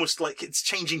seems to almost like it's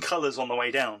changing colours on the way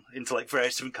down into like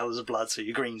various different colours of blood. So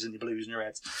your greens and your blues and your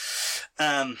reds,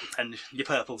 and your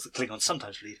purples that Klingons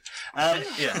sometimes bleed.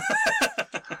 Yeah.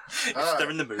 If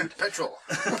they're in the mood. Petrol.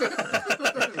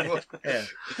 Yeah.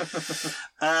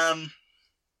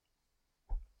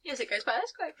 Yes, it goes by.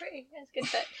 That's quite pretty. That's good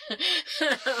fit.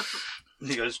 And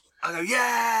he goes, I go,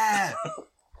 yeah!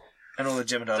 And all the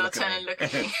Jemadar They'll look turn at and me. look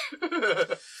at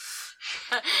me.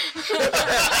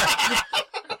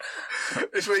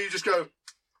 It's where you just go.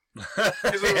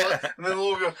 It's all like- and then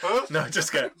all go, huh? No,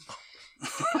 just go.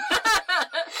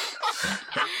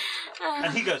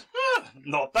 and he goes,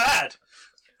 not bad.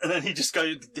 And then he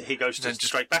goes Then just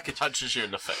straight back at you. Punches you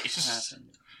in the face.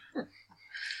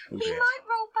 Oh, He dear. might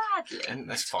roll badly. And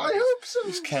that's I fine. hope so.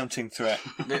 It's counting threat.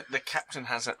 The captain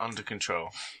has it under control.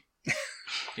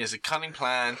 He has a cunning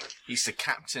plan. He's the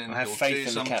captain. I have He'll faith do in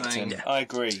the something. captain. I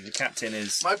agree. The captain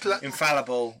is My pla-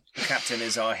 infallible. The captain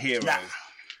is our hero. Nah.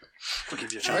 I'll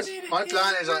give you a chance. My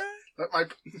plan is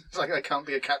it's like I can't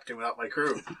be a captain without my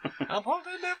crew. So I'm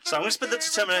going to spend the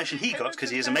determination he got because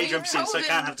he is a major NPC and so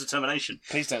can have determination.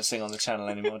 Please don't sing on the channel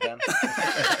anymore, Dan.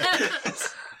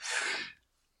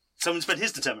 So I'm going to spend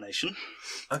his determination,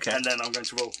 Okay. and then I'm going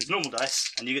to roll his normal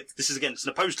dice. And you get this is again it's an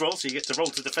opposed roll, so you get to roll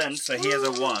to defend. So he has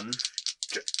a 1.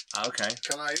 Okay.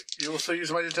 Can you also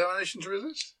use my determination to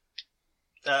resist?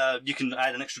 You can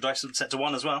add an extra dice and set to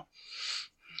 1 as well.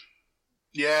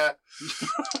 Yeah.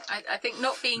 I think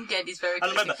not being dead is very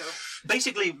And remember, critical.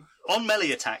 basically on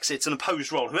melee attacks, it's an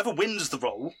opposed roll. Whoever wins the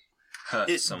roll,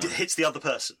 Hurts it someone. hits the other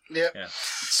person. Yeah. Yeah.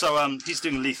 So he's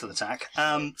doing a lethal attack.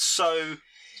 So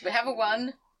We have a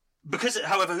 1. because,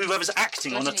 however, whoever's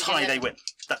acting on a Doesn't tie, need they it. win.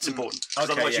 That's important. 'Cause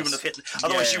Okay, otherwise, you yes. wouldn't have hit.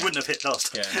 Otherwise, Yeah. you wouldn't have hit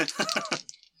last. Yeah.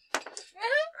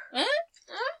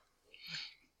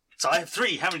 So I have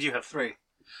 3. How many do you have? 3.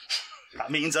 That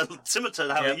means similar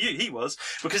to how Yeah. he was,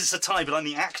 because it's a tie, but I'm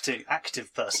the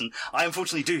active person. I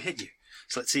unfortunately do hit you.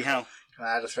 So let's see how. Can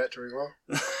I add a threat to reroll?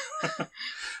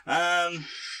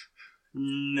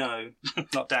 No,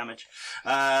 not damage.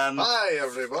 Hi,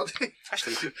 everybody.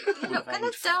 Actually, You're not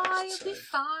gonna die, you'll be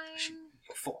fine.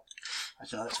 4.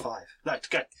 Actually, no, that's 5. Right,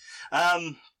 okay.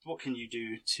 What can you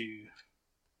do to?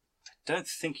 I don't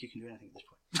think you can do anything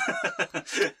at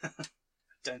this point.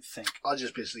 Don't think. I'll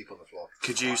just be asleep on the floor.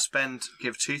 Could you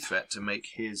give 2 threat to make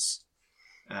his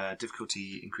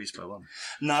difficulty increase by 1?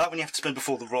 No, that one you have to spend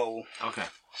before the roll. Okay.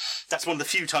 That's one of the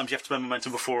few times you have to spend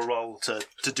momentum before a roll to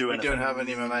do We anything. don't have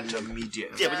any momentum.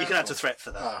 Immediate. Yeah, but you can add to threat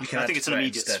for that. Ah. You can I add think to it's an threat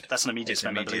immediate. instead. That's an immediate It's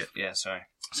spend, I immediate. believe. Yeah, sorry.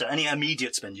 So any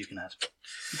immediate spend you can add.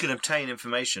 You can obtain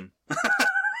information.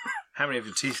 How many of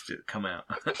your teeth did come out?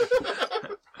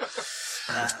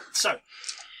 So,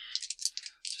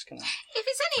 just gonna. If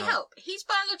it's any help, he's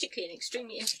biologically an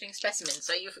extremely interesting specimen,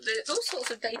 so there's all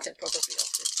sorts of data probably off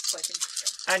this. It's quite interesting.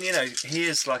 And you know, he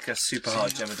is like a super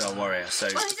hard Jemadar warrior, so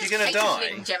Well, if he's you're a going to die...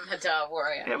 changeling Jem'Hadar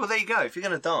warrior. Yeah, well, there you go. If you're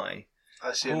going to die...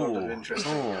 I see a lot of interest.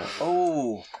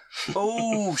 Oh,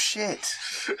 shit.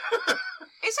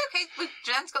 It's okay,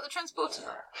 Jan's got the transporter.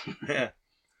 Yeah.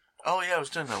 Oh yeah, I was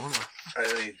doing that, wasn't I?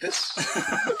 I need this.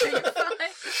 You're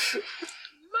fine.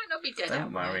 You might not be dead Don't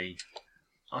out there. worry.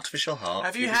 Artificial heart.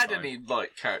 Have you you'll be had fine. any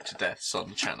character deaths on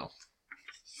the channel?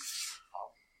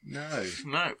 No.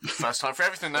 No. First time for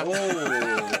everything then.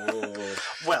 Oh.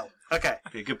 Well, okay.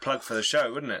 Be a good plug for the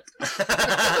show, wouldn't it?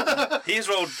 He has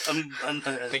rolled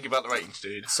Think about the ratings,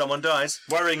 dude. Someone dies.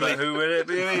 worryingly, But who would it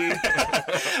be?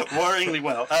 worryinging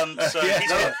well. So Yeah, he's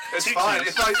no, got It's 2 fine. twos,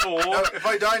 If I 4. if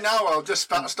I die now, I'll just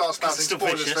start spouting It's still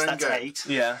spoilers vicious. for That's Endgame. 8.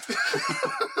 Yeah.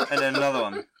 And then another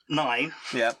one. 9.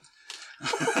 Yeah.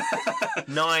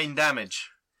 9 damage.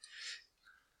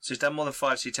 So he's done more than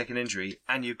 5, so you take an injury,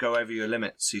 and you go over your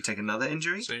limit, so you take another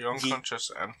injury. So you're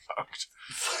unconscious and fucked.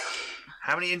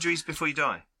 How many injuries before you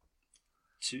die?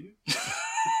 2.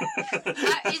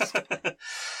 That is...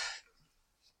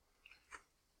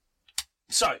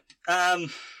 So,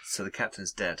 So the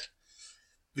captain's dead.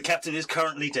 the captain is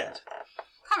currently dead.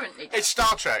 currently dead. It's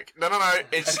Star Trek. No,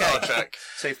 it's Star Trek.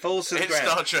 So he falls to the It's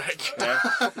ground. Star Trek.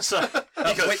 Yeah. So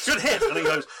he goes, good hit, and he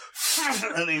goes,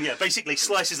 and then basically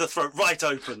slices the throat right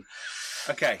open.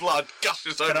 Okay. Blood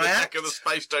gushes over Can the I deck act? of the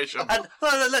space station. And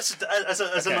let's as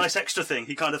a Okay. nice extra thing,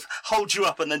 he kind of holds you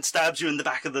up and then stabs you in the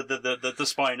back of the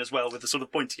spine as well with the sort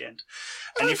of pointy end,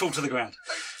 and you fall to the ground.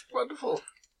 Wonderful.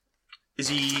 Is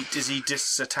he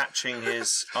disattaching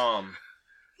his arm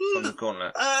from the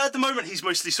gauntlet? At the moment, he's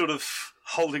mostly sort of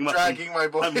holding him up Dragging my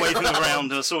body and waving around.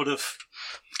 around a sort of.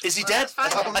 Is he dead?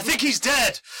 that's fine. I think he's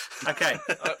dead. Okay.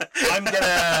 I'm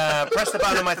gonna press the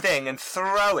button on my thing and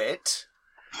throw it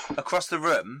across the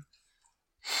room,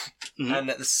 and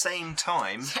at the same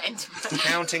time,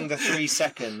 counting the 3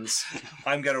 seconds,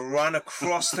 I'm going to run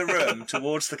across the room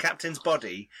towards the captain's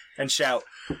body and shout,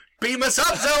 "Beam us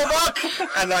up, Zelbok!"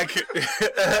 And like,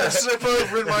 Slip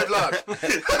over in my blood.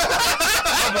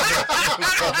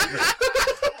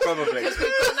 probably.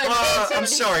 I'm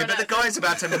sorry, but the guy's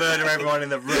about to murder everyone in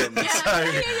the room,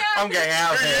 so I'm getting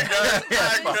out of here. Yeah,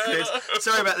 fuck this.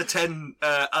 Sorry about the 10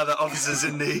 other officers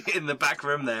in the back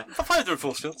room there. I fired through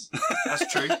force fields.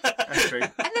 That's true. That's true.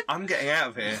 I'm getting out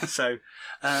of here. So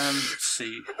Let's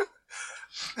see.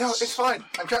 No, it's fine.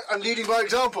 I'm leading by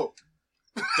example.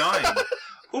 dying.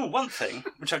 Oh, one thing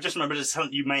which I've just remembered is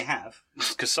talent you may have,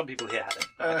 because some people here had it,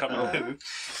 but I can't remember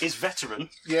who, is veteran,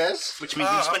 Yes. which means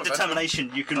when you spend I'm a veteran.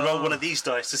 determination, you can roll one of these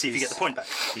dice to see if you get the point back.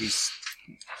 He's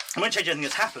I won't change anything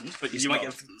that's happened, but He's you might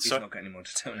not, get. he's not got any more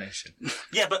determination.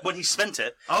 Yeah, but when he spent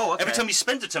it, Oh, okay. every time you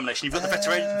spend determination, you've got the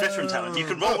veteran talent. You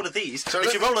can roll one of these. So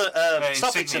if you roll a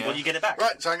starting insignia. symbol, you get it back.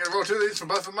 Right, so I'm going to roll 2 of these for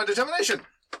both of my determination.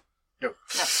 Go.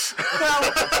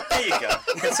 Well, there you go.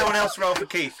 Can someone else roll for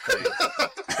Keith, please?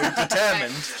 We've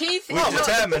determined. Keith is We've not,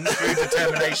 determined through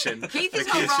determination. Keith is that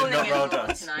not Keith should rolling not roll anymore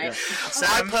dice. tonight. Yeah. I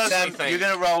Sam, personally think you're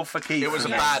going to roll for Keith. it was a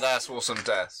for now. badass, awesome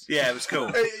death. Yeah, it was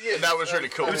cool. Yeah, That was really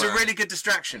cool. It was a really good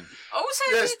distraction. Also,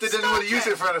 yes, it's they didn't Star want to use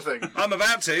Trek. it for anything. I'm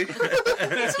about to.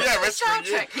 It's Yeah, also it's Star for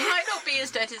you. Trek. He might not be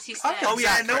as dead as he said. Oh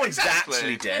yeah, no one's Exactly.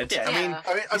 actually dead. Yeah. I mean, Yeah.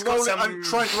 I mean, He's got I'm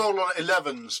trying to roll on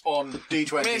 11s on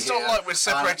D20. I mean, it's not like we're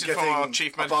separated from our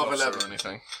chief medical above officer 11. or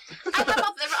anything. And there are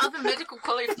other medical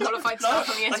qualified staff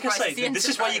on the Like I Enterprise. say, The this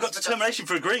is why you got Enterprise, determination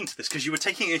for agreeing to this, because you were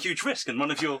taking a huge risk, and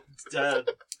one of your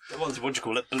what do you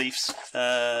call it? Beliefs,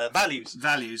 values.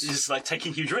 values. Is like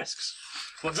taking huge risks.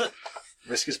 What's it?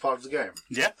 Risk is part of the game.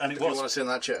 Yeah, and it If you want was. to sit in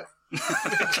that chair.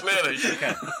 Clearly.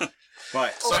 Okay.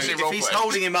 Right. So Especially if he's roleplay.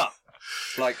 holding him up,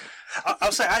 like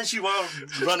I'll say, as you are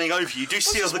running over, you do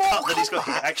see the cut that he's got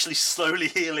here actually slowly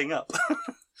healing up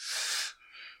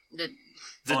The-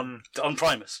 on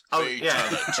Primus. oh Big yeah,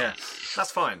 talent. yeah,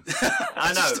 that's fine.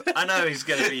 I know he's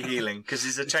going to be healing because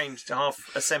he's a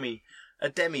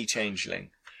demi changeling.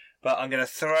 But I'm going to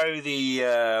throw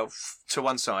the to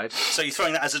one side. So you're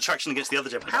throwing that as attraction against the other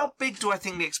Jem'Hadar. How big do I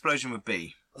think the explosion would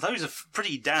be? Those are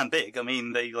pretty damn big. I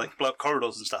mean, they like blow up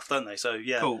corridors and stuff, don't they? So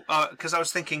yeah. Cool. Because I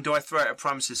was thinking, do I throw it at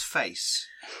Primus's face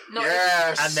not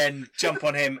Yes! and then jump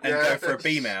on him and go Yes. for a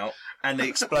beam out, and the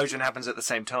explosion happens at the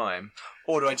same time,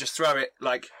 or do I just throw it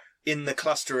like in the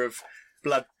cluster of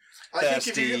blood? I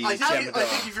think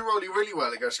Jem'Hadar. if you're rolling really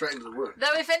well, it goes straight into the wound.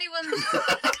 Though if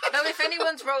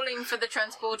anyone's rolling for the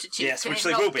transporter chief, Yes, can which it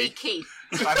they not will be be. Keith?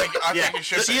 I think it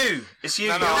should It's be. you. It's you.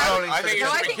 No, You're I- rolling I for think the-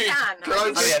 No, I should think be Keith. Dan. Can I think Oh,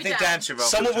 it yeah, I should be think Dan should roll.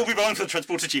 Someone for will the- be rolling for the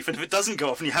transporter chief, and if it doesn't go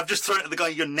off and you have just thrown it at the guy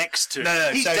you're next to, No,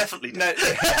 he's so, definitely no.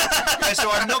 No, so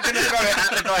I'm not going to throw it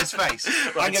at the guy's face.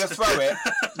 I'm going to throw it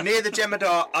near the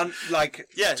Jem'Hadar,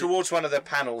 Yeah. towards one of the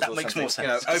panels. That or makes something,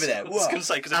 more sense. over there. I was gonna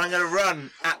say, 'cause and I'm going to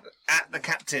run at the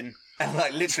captain and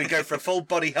literally go for a full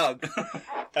body hug,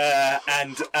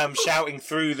 and shouting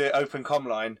through the open comm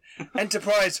line,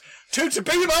 "Enterprise, to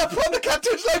beam up on the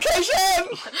captain's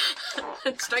location!"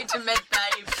 Straight to med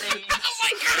bay, please.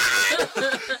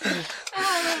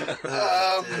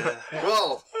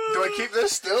 Well, do I keep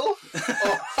this still?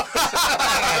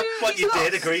 Well, you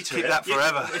did agree to Keep it. that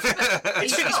forever.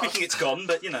 Strictly speaking, it's gone,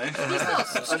 but you know. He's not,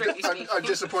 strictly speaking. I'm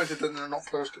disappointed that they're not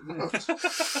close to the notes.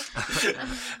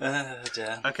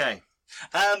 Dear. Okay,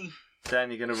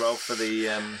 Dan, you're going to roll for the.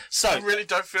 So, I really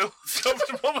don't feel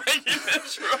comfortable making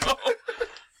this roll.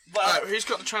 well, Who's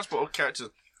got the transport character?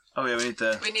 Oh yeah, we need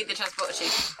the. We need the transporter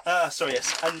chief. sorry,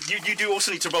 yes. And you do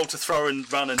also need to roll to throw and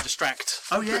run and distract.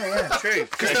 Oh yeah, true.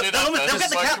 They'll get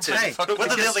the captain, Hey, but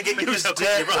whether they'll get you is how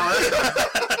quickly you run.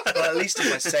 Well, at least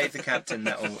if I save the captain,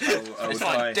 I would It's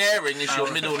buy. like Daring is your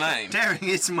middle name. Daring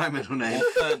is my middle name,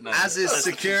 Third name. as is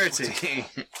security.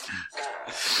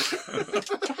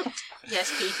 Yes,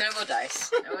 Keith, no more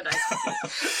dice. No more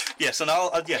dice. Yes, and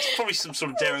I'll yes, probably some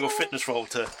sort of daring or fitness roll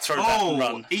to throw back and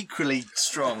run. equally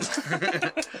strong. Fine.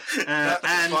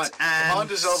 and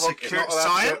Commanders are not allowed to go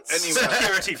science. anywhere.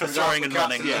 Security for throwing and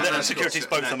running. Yeah, Then no, security's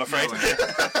both, I'm afraid.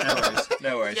 No worries.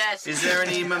 No worries. Yes. Is there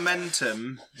any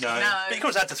momentum? No. No. But you can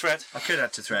always add to threat. I could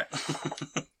add to threat.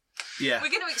 Yeah. We're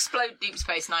going to explode Deep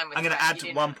Space Nine with I'm going to threat, add you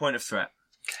didn't- 1 point of threat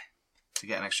to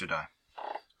get an extra die.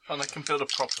 And they can build a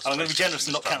proper. I'm going to be space generous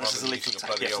and not station count this as a rather lethal than attack.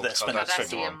 bloody Yes, old they're spending Cardassian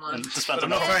strength Cardassian one. And one. disband I'm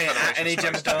them. not throwing it at any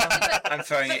Jem'Hadar. I'm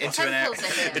throwing it into an air. Temples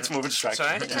are here. It's more of a distraction.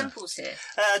 Sorry? The temples here.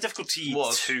 Difficulty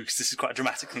Was. 2, because this is quite a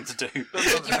dramatic thing to do. You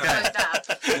find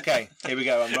that. Okay, here we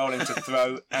go. I'm rolling to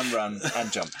throw and run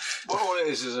and jump. Well, all it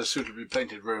is a suitably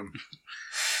painted room.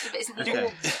 But isn't the Okay.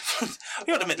 door? You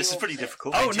got to admit, this is pretty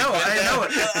difficult. Oh no, I know.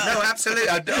 No, absolutely.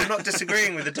 I'm not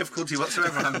disagreeing with the difficulty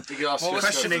whatsoever. I'm You can ask yourself-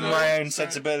 questioning my own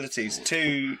sensibilities.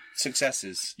 2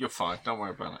 successes. You're fine. Don't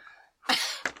worry about it.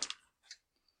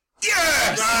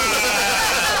 Yes!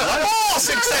 More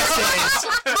successes!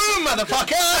 Boom,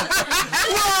 motherfucker!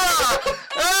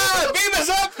 Beam us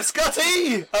up,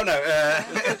 Scotty! Oh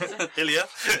no, Ilya.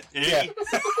 yeah.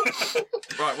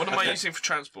 Right, what am I using for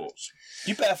transports?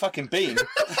 You better fucking beam.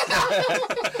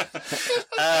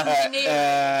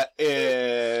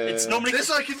 It's normally This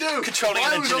I can do. Controlling If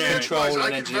I and was on the engineering. Enterprise, Control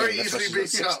I and could very engineering. easily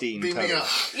That's beam up. 16 Beam me total. up.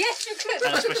 Yes, you could.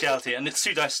 and a speciality, and it's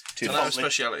 2 dice to And I have a faultly.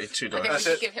 speciality, 2 I think dice. we That's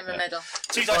should it. give him a medal.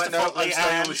 2 dice to Right, no, faultly, I'm staying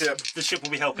on and the ship. the ship will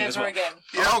be helping as Never well. again.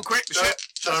 Oh, quick, the No, ship.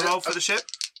 Shall I that's roll it. for the ship?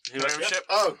 Ship.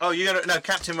 Oh, Oh, you're gonna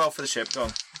captain roll for the ship. Go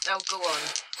on. Oh, go on.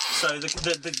 So it'll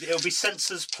be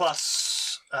sensors plus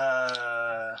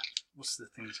What's the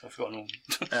things I've forgotten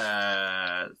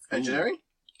all? Engineering?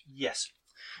 Yes.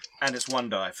 And it's one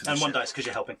die for the And one ship. dice because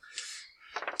you're helping.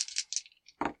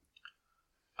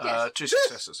 2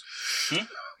 successes.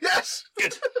 Yes!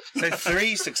 Good. So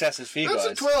 3 successes for you That's a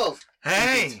guys. 12.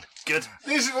 Hey! Good.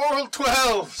 These are all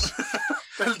 12s.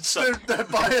 So, They're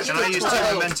biased Can I to use 12.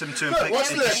 2 momentum to inflict what's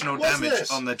this? additional What's damage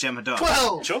this? on the Jem'Hadar?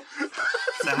 12! sure.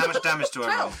 So how much damage do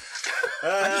I roll?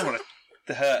 I just want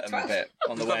to hurt him a bit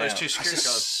on the We've got way those out. 2 security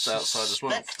guards outside as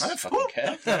well. I don't fucking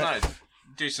care. No,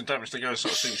 decent damage to go and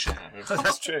sort of shoot shit at him.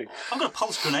 That's true. I've got a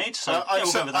pulse grenade, so yeah, I'm,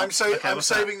 we'll go with that. I'm what's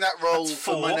that? saving that roll That's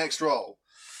for my 4. next roll.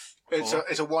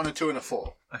 It's a 1, a 2, and a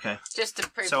 4. Okay. Just to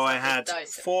prove So I it's not had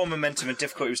dice. 4 momentum and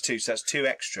difficulty was 2, so that's 2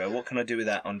 extra. What can I do with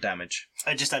that on damage?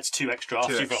 It just adds 2 extra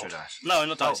after 2 you've extra rolled. dice. No,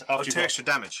 not dice. Oh, after you've 2 rolled. extra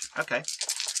damage. Okay.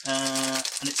 And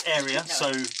it's area,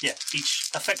 so yeah, each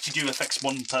effect you do affects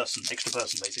one person, extra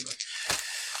person, basically.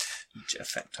 Each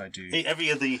effect I do. Every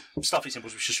of the stuffy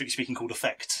symbols, which is strictly speaking called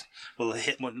effect, will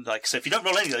hit one. Like, so if you don't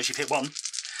roll any of those, you've hit 1.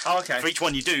 Oh, okay. For each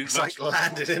one you do, It's like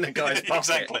landed in a guy's pocket.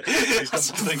 exactly. That's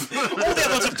the thing. All the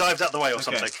other ones have dived out the way or Okay.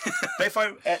 something. But if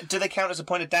I do they count as a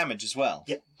point of damage as well?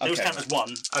 Yeah, those Okay. count as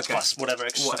 1 Okay. plus whatever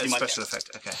extra What stuff a you might special get.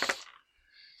 effect?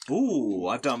 Okay. Ooh,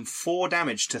 I've done 4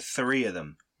 damage to 3 of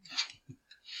them,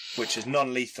 which is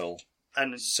non-lethal,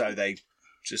 And so they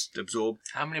just absorb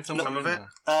How many of them some were of in it.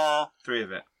 there? 3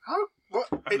 of it. How? What?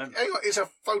 remember. Hang on, it's a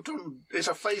photon. It's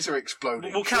a phaser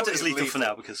exploding. we'll count it Surely as it's lethal for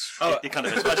now because Oh. it kind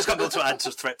of is. But I just can't be able to add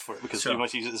to threat for it because Sure. you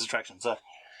might use it as a attraction. So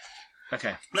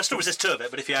Okay. let's still resist 2 of it,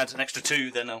 but if you add an extra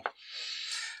 2, then I'll.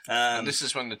 And this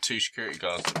is when the 2 security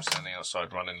guards that were standing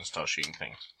outside run in and start shooting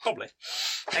things. Probably.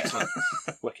 Excellent.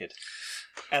 Wicked.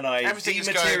 And I Everything is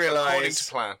going according to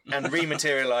dematerialise plan. and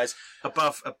rematerialise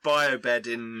above a biobed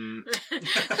in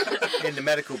the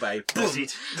medical bay. Boom.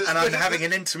 And I'm having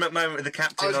an intimate moment with the I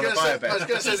captain was on a going to say, biobed.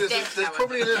 He's dead, there's Howard.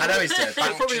 probably a little. I know he's dead.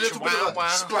 There's probably a little bit of a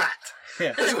splat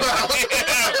Yeah. as well.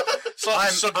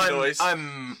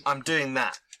 I'm doing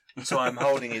that. So I'm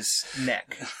holding his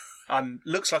neck.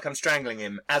 Looks like I'm strangling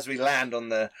him as we land on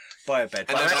the biobed.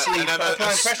 But I'm actually applying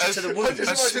pressure to the wound.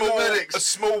 medics. A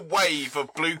small wave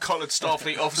of blue-collared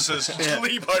Starfleet officers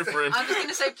leap over him. I was going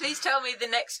to say, please tell me the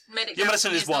next medic. Your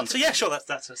medicine is 1. not So yeah, sure,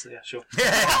 that's yeah, sure.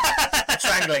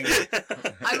 Strangling you.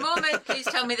 I'm more meant, please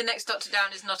tell me the next Doctor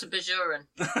Down is not a Bajoran.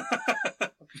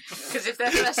 Because if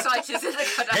their first sight is in the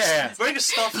Kardashians. Yeah. Very good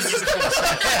staff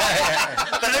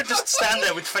uniforms. They don't just stand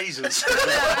there with phasers.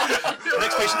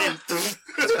 Next patient in.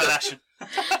 It's Kardashian.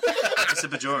 It's a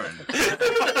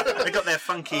Bajoran. They got their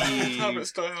funky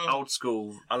old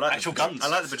school. I like Actual the, guns. I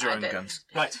like the I Bajoran bet. guns.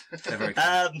 Right. They're very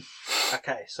cool.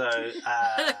 Okay, so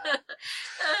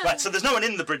right, so there's no one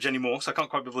in the bridge anymore, so I can't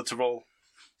quite be able to roll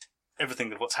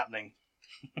everything of what's happening.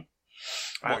 I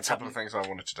have a What's couple happening? of things I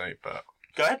wanted to do, but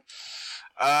Go ahead.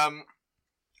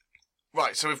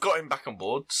 right. So we've got him back on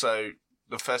board. So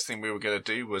the first thing we were going to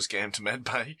do was get him to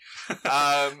medbay.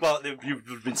 Well,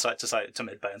 you've been site to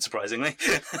medbay, unsurprisingly.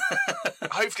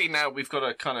 Hopefully now we've got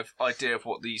a kind of idea of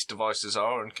what these devices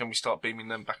are, and can we start beaming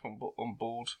them back on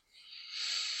board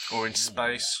or into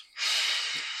space?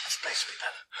 Space would be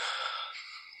better.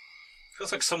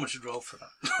 Feels like someone should roll for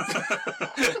that.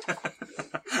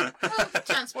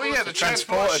 Transport. Well, yeah, the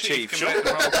Transporter transporter chief, chief.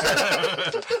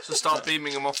 sure. So start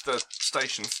beaming them off the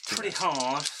station. Pretty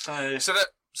hard. So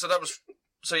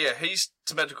So yeah, he's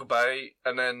to medical bay,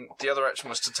 and then the other action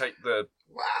was to take the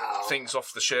Wow. things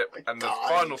off the ship, and the God.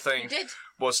 final You thing did.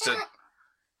 was to.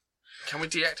 Can we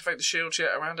deactivate the shield yet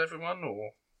around everyone,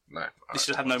 or no? you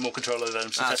should have no more control over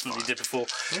them successfully than you did before.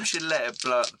 Maybe we should let it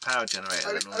blow up the power generator.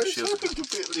 I Then all was the shields. hoping to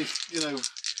be at least,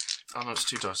 Oh no, it's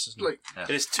 2 dice, isn't it? like,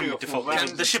 It is 2 3 or 4 default.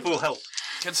 rounds. The ship will help.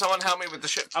 Can someone help me with the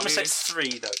ship? I'm going to say please?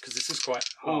 3 though, because this is quite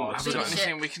Oh, hard. have we got Ship.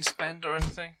 anything we can spend or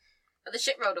anything? But the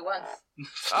ship rolled a 1.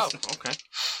 Oh, okay.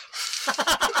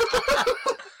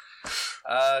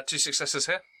 2 successes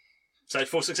here. So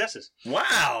 4 successes.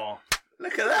 Wow!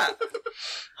 Look at that.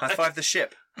 High five the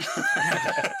ship. To be fair,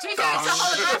 it's a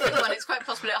holographic one. It's quite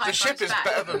possible it high The ship fives is back.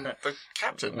 better than the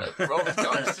captain at rolling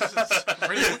dice. This is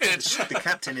really weird. The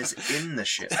captain is in the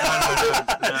ship. He's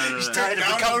trying to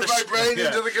become download the my ship. brain Yeah.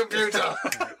 into the computer.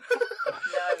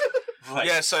 No. Right.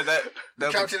 Yeah, so they'll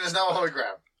be, Captain is now a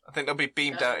hologram. I think they'll be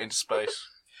beamed out into space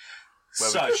where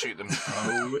So- we can shoot them.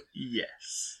 Oh,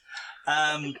 yes.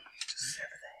 I'm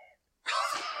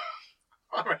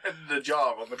head in a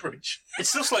jar on the bridge. It's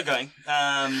still slow going.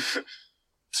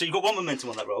 So you've got 1 momentum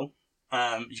on that roll.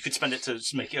 You could spend it to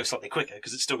make it go slightly quicker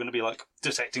because it's still going to be like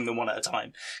detecting them one at a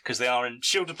time because they are in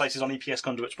shielded places on EPS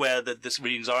conduits where the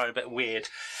readings are a bit weird.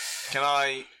 Can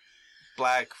I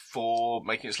blag for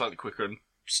making it slightly quicker and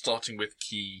starting with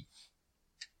key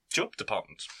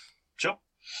departments. Sure.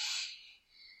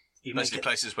 You may Mostly get-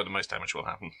 places where the most damage will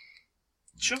happen.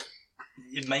 Sure.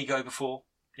 It may go before.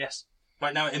 Yes.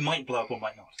 Right now, it might blow up or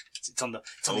might not. It's on the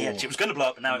edge. It was going to blow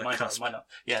up, but now On it the might cusp. not.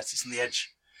 Yes, it's on the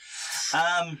edge.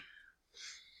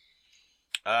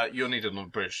 You'll need another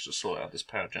bridge to sort out this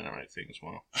power generate thing as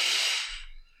well.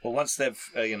 Well, once they've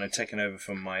taken over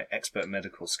from my expert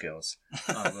medical skills,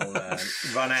 I will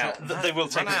run out. They will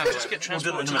take out, it. just get We'll do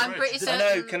it in transported a to I'm minute. pretty I certain.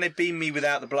 know. Can they beam me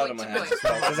without the blood on my hands as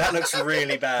well? Because that looks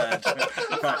really bad.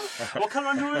 Right. What colour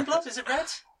under your own blood? Is it red?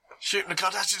 Shooting the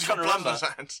Kardashians got Can't blood on remember. his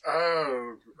hands.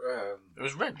 Oh, It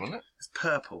was red, wasn't it? It's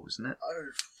purple, isn't it? I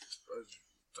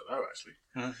don't know, actually.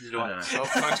 Neither do I I. don't know. Oh,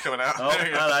 phone's coming out. Oh, There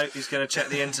you go. hello. He's going to check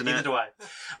the Neither internet. do I.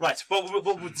 Right. Well,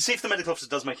 we'll see if the medical officer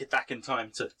does make it back in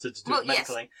time to do Well, the yes,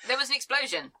 medical thing. there was an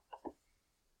explosion,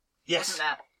 Yes.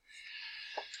 wasn't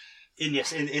there?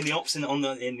 In the ops in the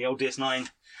old DS9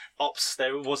 ops,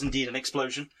 there was indeed an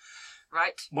explosion.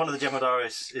 Right. One of the Jem'Hadar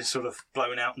is sort of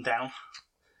blown out and down.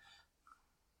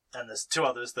 And there's two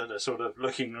others that are sort of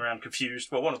looking around confused.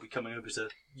 Well, one will be coming over to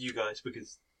you guys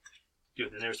because you're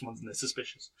the nearest ones and they're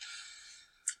suspicious.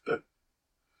 But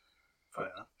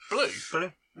Blue.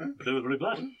 blue with blue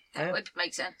blood. That Yeah. would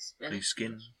make sense. Really. Blue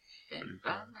skin. Blue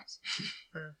blood, nice.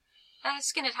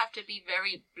 Skin would have to be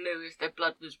very blue if their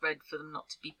blood was red for them not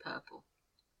to be purple.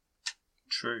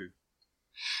 True.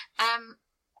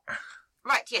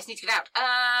 Right, yes, need to get out.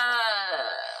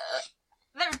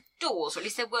 There are doors, or at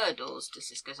least there were doors to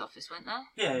Cisco's office, weren't there?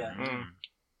 Yeah. Mm.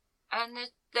 And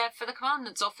they're for the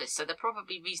commandant's office, so they're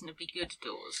probably reasonably good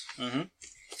doors. Mm-hmm.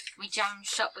 We jam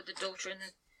shut with the daughter and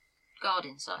the guard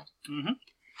inside. Mm-hmm.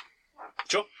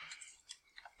 Sure.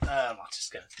 I'll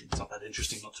just go. It's not that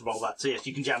interesting not to roll that. So yes,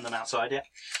 you can jam them outside, yeah.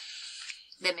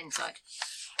 Them inside.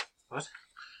 What?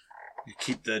 You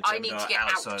keep the I need to Jem'Hadar get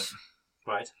outside. out.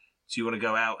 Right. So you want to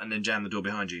go out and then jam the door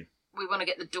behind you? We want to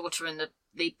get the daughter and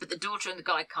but the daughter and the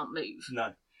guy can't move.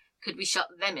 No. Could we shut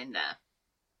them in there?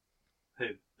 Who?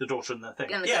 The daughter and the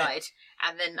thing. And the yeah. guide,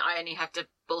 and then I only have to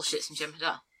bullshit some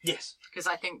Jem'Hadar. Yes. Because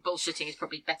I think bullshitting is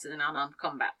probably better than unarmed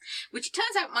combat. Which it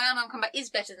turns out my unarmed combat is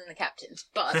better than the captain's,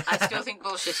 but I still think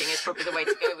bullshitting is probably the way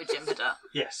to go with Jem'Hadar.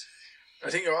 Yes. I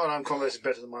think your unarmed combat is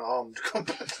better than my armed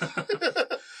combat.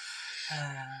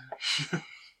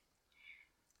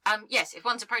 Yes, if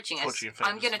one's approaching What us, do you think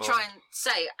I'm going to is try and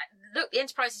say, look, the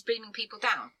Enterprise is beaming people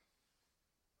down.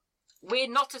 We're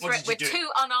not a What threat. did you We're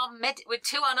do? we're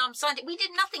two unarmed scientists. We did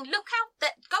nothing. Look out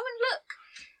there. Go and look.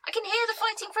 I can hear the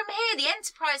fighting from here. The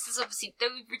Enterprise is obviously,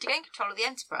 we've regained control of the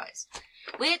Enterprise.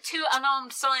 We're two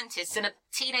unarmed scientists and a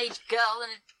teenage girl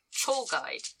and a tour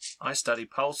guide. I study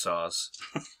pulsars.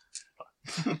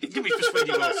 Give me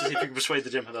persuading rolls to see if you can persuade the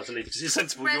Jem'Hadar to leave. Because it's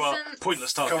sensible. You are Presents.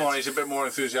 pointless targets. Come on, he's a bit more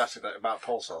enthusiastic about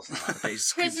pulsars than that. But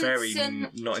he's Presents very and-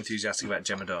 not enthusiastic about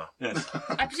Jem'Hadar. Yes.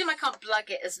 I presume I can't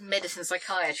plug it as medicine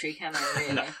psychiatry, can I,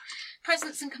 really? No.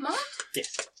 Presence and command?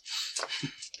 Yes.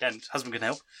 And husband can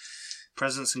help.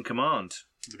 Presence and command.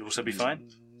 Would also be fine.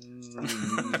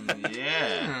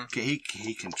 Yeah.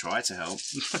 He can try to help.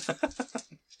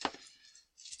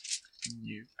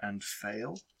 And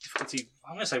fail. Difficulty.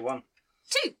 I'm going to say 1.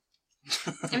 2.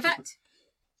 In fact,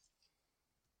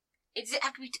 does it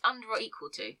have to be under or equal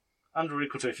to? Under or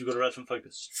equal to if you've got a relevant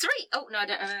focus. 3. Oh, no, I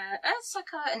don't.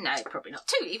 No, probably not.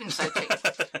 2, even so, 2.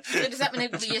 So does that mean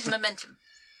we use momentum?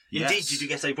 Yes. Indeed, you do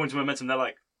get a point of momentum. They're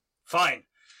like, fine.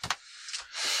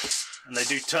 And they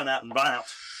do turn out and run out.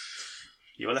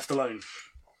 You are left alone.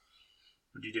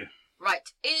 What do you do? Right.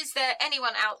 Is there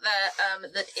anyone out there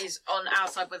that is on our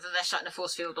side, whether they're shut in a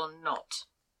force field or not?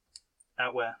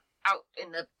 Out where? Out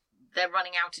in the... They're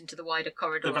running out into the wider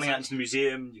corridor. They're running out into the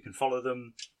museum. You can follow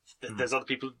them. There's other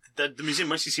people. The museum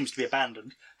mostly seems to be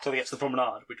abandoned until they get to the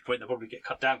promenade, at which point they'll probably get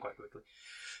cut down quite quickly.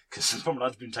 Because the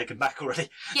promenade's been taken back already.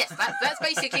 Yes, that's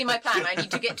basically my plan. I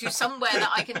need to get to somewhere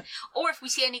that I can... Or if we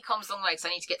see any comms along the way, because I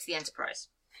need to get to the Enterprise.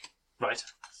 Right.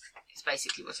 It's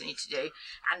basically what I need to do.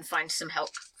 And find some help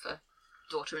for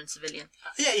daughter and civilian.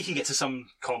 Yeah, you can get to some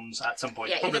comms at some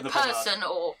point. Yeah, Probably either the promenade. person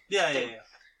or... Yeah.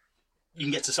 You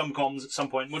can get to some comms at some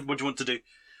point. What do you want to do?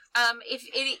 If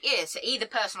it is either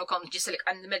person or comms, just say, look,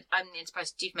 I'm the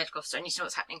Enterprise Chief Medical Officer. I need to know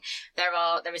what's happening. There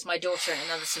is my daughter and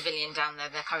another civilian down there.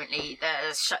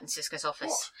 They're shut in Cisco's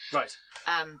office. Right.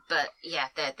 But yeah,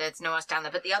 there's no one else down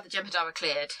there. But the other Jem'Hadar are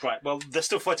cleared. Right. Well, they're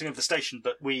still fighting over the station,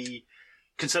 but we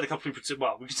can send a couple of people to...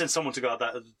 Well, we can send someone to guard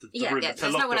that the Yeah, room. yeah, If they're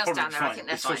there's no locked, one they'll else probably down be there. I fine. think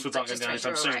they're It's force fine, fields aren't but going down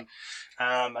just anytime make soon.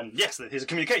 And yes, there's a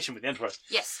communication with the Enterprise.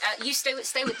 Yes, you stay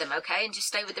with them, okay? And just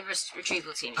stay with the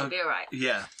retrieval team. You'll be all right.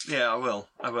 Yeah, I will.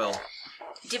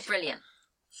 You did brilliant.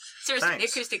 Seriously, Thanks. the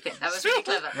acoustic thing. That was really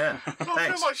clever. Yeah. I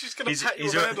Thanks. feel like she's going He's- to pat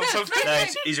he's your a- head or something. No,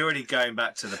 he's already going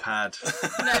back to the pad.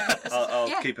 I'll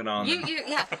Yeah. keep an eye on him.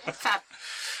 Yeah, fab.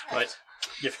 Right.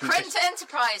 Yeah, Krent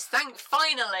Enterprise,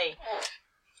 finally.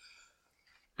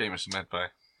 Beam us a med bay.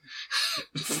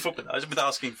 I was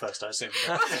asking first, I assume.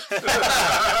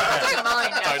 I don't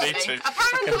mind, Don't need actually. to.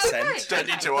 Apparently, Consent. Don't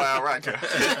need to IR ranker.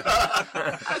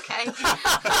 Okay.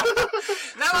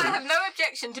 No, I have no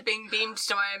objection to being beamed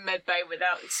to my own med bay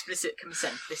without explicit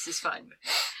consent. This is fine.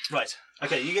 Right.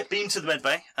 Okay, you get beamed to the med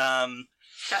bay.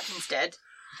 Captain's dead.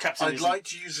 Captain I'd is like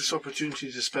to use this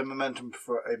opportunity to spend momentum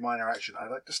for a minor action. I'd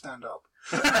like to stand up.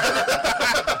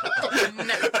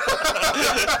 No.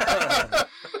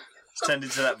 It's turned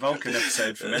into that Vulcan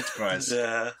episode from Enterprise. silly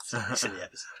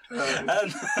episode.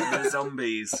 The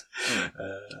zombies.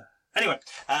 Anyway,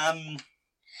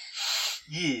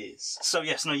 yes. So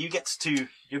yes, no, you're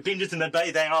beamed into the med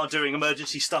bay. They are doing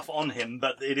emergency stuff on him,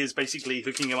 but it is basically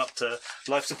hooking him up to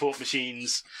life support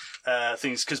machines,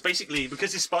 things.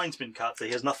 Because his spine's been cut, he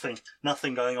has nothing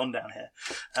going on down here.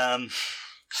 And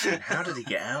how did he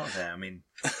get out of there? I mean,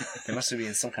 there must have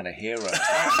been some kind of hero. No,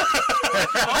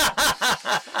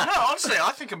 honestly,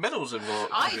 I think a medal's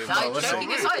involved.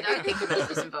 Joking aside, I don't think it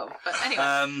was involved. But anyway,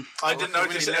 I didn't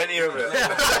notice any of it.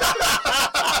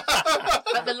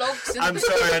 but the logs and I'm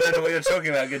sorry, I don't know what you're talking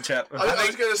about, good chap. I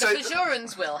was going to say. the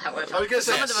Bajorans will, however. I was going to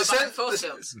say, Some of them are behind force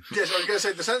fields. Yes, I was going to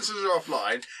say the sensors are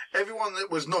offline. Everyone that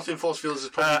was not in force fields is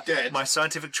probably dead. My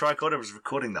scientific tricorder was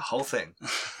recording the whole thing.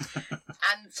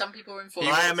 And some people were in force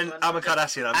I'm fields. a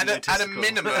Cardassian. I'm And at a egotistical.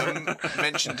 minimum,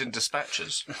 mentioned in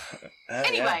dispatches.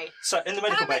 Anyway, So in the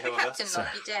medical how bay, might the however. captain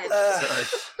not be dead? Sorry.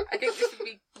 I think this would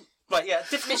be... Right, yeah,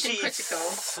 difficulty Mission critical.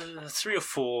 3 or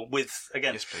 4 with,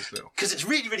 again, Yes, please, Lil. because it's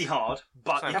really, really hard,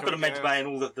 but So you have got a can med we, bay and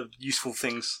all the useful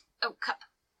things. Oh, cup.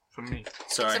 For me.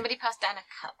 Sorry. Somebody pass down a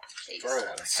cup, please.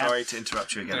 Sorry to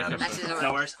interrupt you again, Adam. That is alright.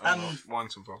 No worries.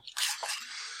 Wine's involved.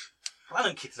 I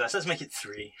don't kick the dice, let's make it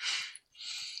 3.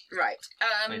 Right.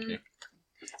 Thank you.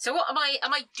 So what am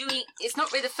I doing? It's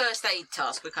not really the first aid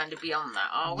task. We're kind of beyond that,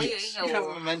 are we? Yes. Or- You have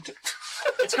momentum.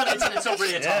 It's it's not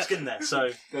really a Yeah. task in there, so...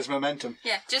 There's momentum.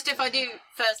 Yeah, just if I do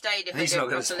first aid, if He's I do not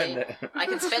it going to properly, spend it. I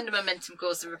can spend a momentum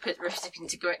cause the recipient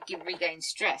to regain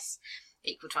stress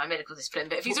equal to my medical discipline.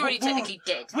 But if he's already technically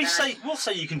dead, We'll then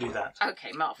say you can do that.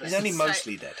 okay, marvelous. He's only So-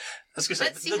 mostly dead. I was going to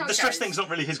Let's see say, how the it stress goes. thing's not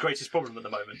really his greatest problem at the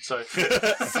moment, so...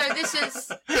 So this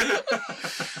is.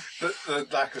 The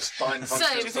lack of spine So-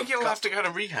 function. Do you think he'll have to go to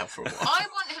rehab for a while? I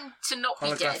want him to not be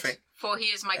dead, Holographic for he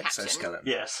is my captain. Exoskeleton.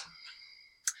 yes.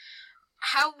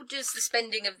 How does the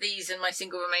spending of these and my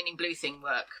single remaining blue thing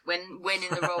work? When in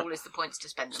the role is the points to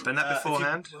spend them? Spend that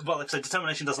beforehand. Well, like I said,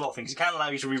 determination does a lot of things. It can allow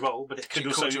you to re-roll, but it could It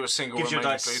also calls you a single gives you a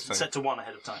remaining dice blue thing. set to 1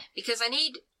 ahead of time. Because I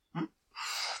need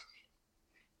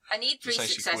 3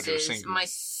 Essentially called you a successes. single My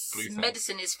blue thing.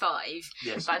 medicine is 5,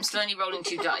 Yes. but I'm still only rolling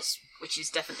 2 dice, which is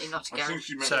definitely not a I guarantee. think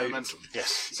you meant So- momentum.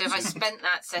 Yes. So if I spent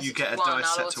that set You it get to a 1, dice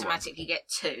I'll set to 1. automatically get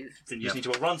 2. Then you just need to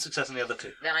roll 1 success on the other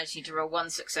 2. Then I just need to roll 1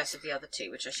 success of the other 2,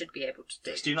 which I should be able to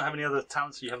do. Do you not have any other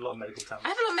talents? You have a lot of medical I talents.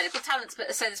 have a lot of medical talents,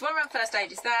 but so there's 1 round first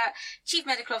aid. Is that chief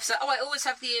medical officer? Oh, I always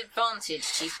have the advantage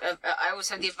I always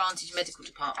have the advantage medical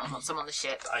department once I'm on the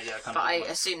ship. Yeah, kind But I of.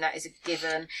 assume that is a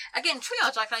given. Again,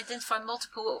 triage. I can identify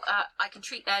multiple. I can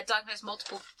diagnose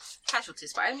multiple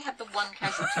casualties, but I only have the 1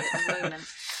 casualty at the moment.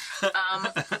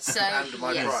 So And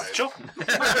my yes. pride. Sure.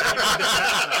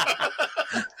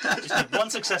 Just need 1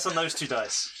 success on those 2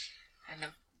 dice. And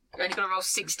I've only got to roll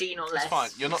 16 or less. It's fine.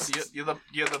 You're not.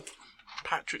 You're the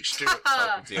Patrick Stewart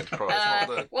type of the Enterprise, not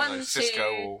the 1, 2,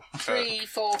 Cisco or 3,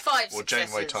 4, 5 or successes.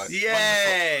 Janeway type.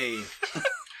 Yay!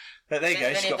 There you go,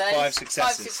 Many she's of got those? 5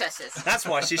 successes. 5 successes. That's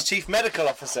why she's chief medical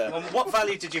officer. What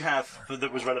value did you have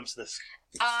that was relevant to this?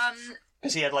 Um,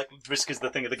 Because he had, like, risk is the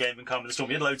thing of the game and calm in the storm.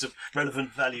 He had loads of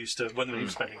relevant values to when he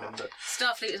was spending them. But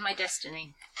Starfleet is my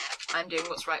destiny. I'm doing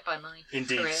what's right by my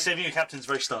indeed, career. saving your captain's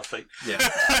very Starfleet. Yeah.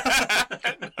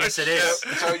 Yes, it is.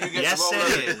 So you get Yes, to roll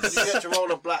it is. You get to roll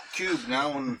a black cube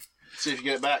now and see if you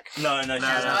get it back. No, she No,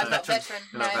 has I'm other not veterans. veteran.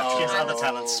 You're No, not veteran. She has I'm- other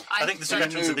talents. I think the 2 I'm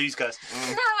veterans are these guys.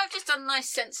 No, I've just done nice,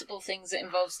 sensible things that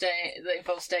involve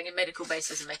staying in medical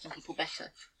bases and making people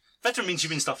better. Veteran means you've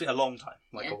been in Starfleet a long time,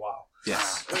 like Yeah. a while.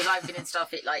 Yes. Whereas I've been in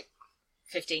Starfleet like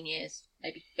 15 years.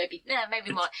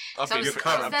 Maybe more. I've So I been- was, you're I was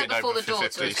current, there I've been before the over daughter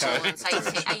 50, was so- born, so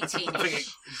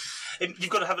 18-ish.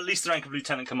 You've got to have at least the rank of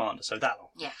lieutenant commander, so that long.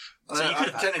 Yeah. So you could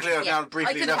have had. Technically, I've Yeah, now I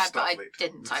briefly could have left had, but I Starfleet.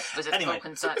 didn't. I was at Anyway.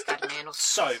 Vulcan Science Academy and all.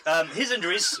 So, his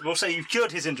injuries, we'll say you've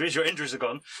cured his injuries, your injuries are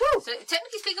gone. So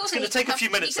technically speaking, also gonna he take could a few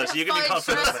have- minutes, he though, could so you're have gonna be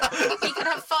five confident stress- He could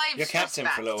have 5 You're stress captain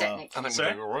back, for a little while. technically. I think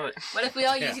Sorry? we're all right. Well, if we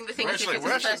are Yeah. using the thing We're to actually- the we're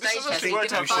first actually- this aid is test, actually you worked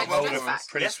could have out quite 5 well stress for back. us.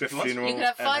 Pretty Yeah, swift you want- funeral You could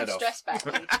have and 5 head off. stress back if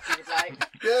you would like.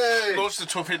 Yay! Launch the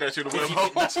torpedo through the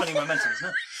wormhole. That's spending momentum, isn't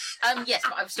it? Yes,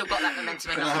 but I've still got that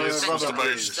momentum Can I enough. have to a spend rubber,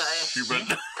 it. please? So,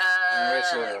 Human.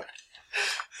 Rachel.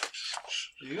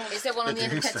 is there one on the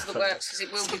end of pencil that works? Because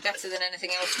it will be better than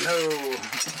anything else. No.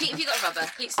 Pete, have you got a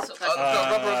rubber? Pete's the sort of I've person.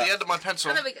 got rubber on the end of my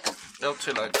pencil. Oh, there we go. Oh,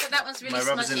 too late. But that one's really My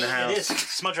rubber's in the smudgy. house. It is.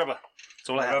 Smudge rubber. That's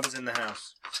all I My have. rubber's in the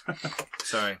house.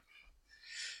 Sorry.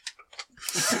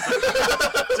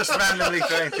 Just randomly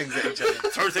throwing things at each other.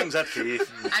 Throw things at you.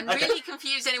 And really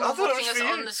confuse anyone I thought it watching was us for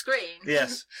you. on the screen.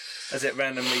 Yes, as it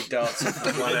randomly darts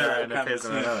from one area and appears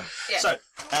on another. Yeah. So,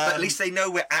 But at least they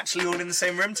know we're actually all in the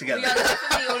same room we together. are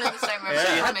definitely all in the same room.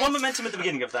 Yeah. you I had mean, one momentum at the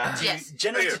beginning of that. Yes. You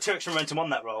generated 2 extra momentum on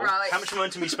that roll. Right. How much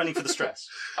momentum are you spending for the stress?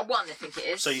 a 1, I think it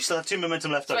is. So you still have 2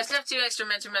 momentum left So I over, still have 2 extra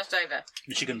momentum left over.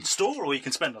 which you can store or you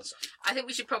can spend on stuff. I think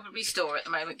we should probably store at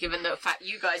the moment, given the fact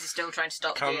you guys are still trying to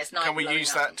stop DS9. Can we blowing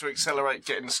use up. that to accelerate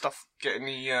getting the stuff, getting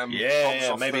the bombs yeah,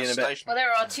 off maybe the in a bit. station? Well,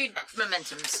 there are 2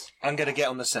 momentums. I'm going to get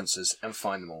on the sensors and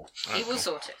find them all. He will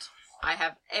sort it. I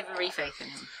have every faith in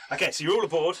him. Okay, so you're all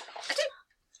aboard.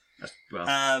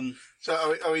 Well,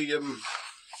 So are we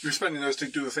you're spending those to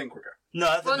do the thing quicker?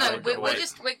 No, Well, no, we've we've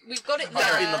got it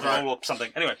got in the there. roll or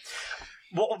something. Anyway,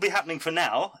 what will be happening for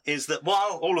now is that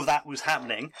while all of that was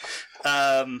happening,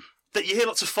 that you hear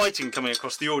lots of fighting coming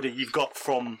across the order you've got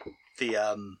from the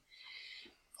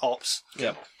ops.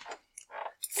 yeah.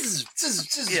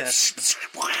 Yeah.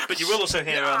 But you will also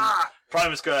hear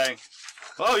Primus going,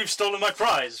 "Oh, you've stolen my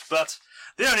prize, but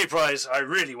the only prize I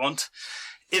really want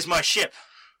is my ship.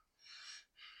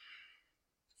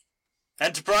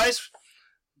 Enterprise?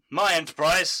 My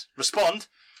Enterprise. Respond."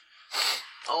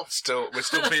 Oh, We're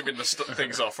still beaming the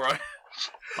things off, right?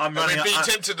 I'm Are we running up.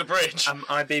 beat him to the bridge? Am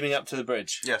I beaming up to the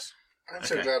bridge? Yes. I'm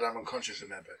so Okay. glad I'm unconscious in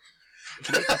that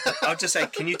bit. I'll just say,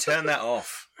 can you turn that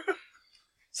off?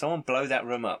 Someone blow that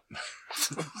room up.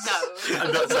 no.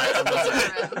 I'm not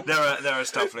saying. There are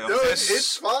Starfleet No, officers.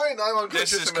 it's fine. I'm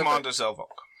unconscious. This is in that Commander Zelvok.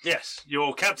 Yes,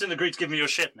 your captain agreed to give me your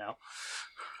ship now.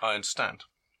 I understand.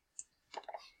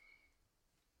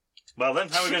 Well then,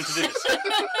 how are we going to do this?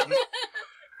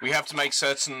 We have to make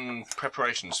certain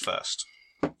preparations first.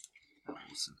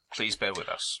 Please bear with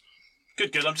us.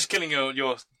 Good. I'm just killing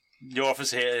your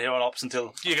officer here on ops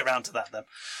until you get round to that then.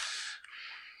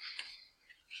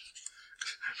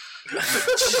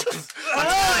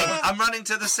 I'm running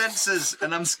to the sensors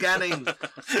and I'm scanning.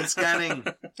 I'm scanning.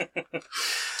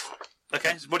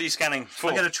 Okay, so what are you scanning for?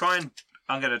 I'm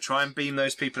gonna try and beam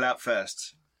those people out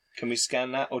first. Can we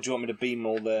scan that, or do you want me to beam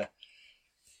all the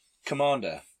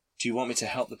commander? Do you want me to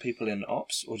help the people in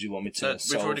ops, or do you want me to We've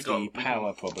solve already the got-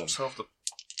 power problem? Solve the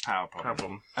Power power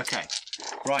problem. Okay,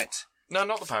 right. No,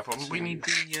 not the power problem. We need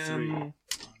the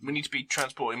we need to be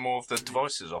transporting more of the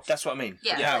devices off. That's what I mean.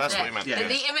 Yeah, Yeah, that's yeah. what we meant. Yeah.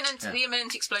 The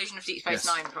imminent explosion of Deep Space Yes.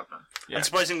 Nine problem. Yeah.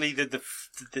 Unsurprisingly, the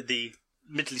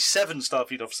admittedly 7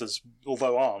 Starfleet officers,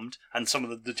 although armed, and some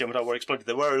of the Jem'Hadar were exploded.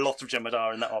 There were a lot of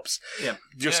Jem'Hadar in that ops. Yeah,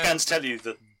 Your Yeah. scans tell you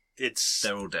that it's...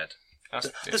 they're all dead.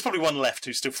 There's probably one left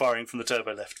who's still firing from the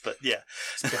turbo left, but yeah.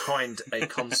 It's behind a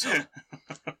console,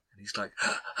 and he's like,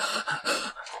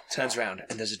 turns around,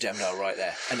 and there's a Jem'Hadar right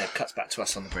there, and then cuts back to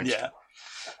us on the bridge. Yeah.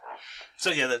 So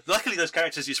yeah, luckily those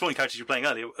characters, your spawning characters you were playing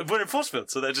earlier, were in force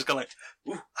field, so they're just kind of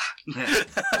like, ooh,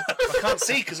 I can't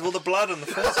see because of all the blood on the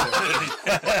force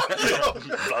field.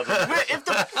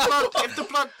 If the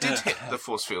blood did hit the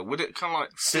force field, would it kind of like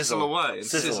sizzle Sizzle. away and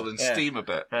Sizzle, sizzle and yeah. steam a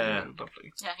bit? Yeah.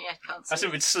 Lovely. Yeah, can't I see. think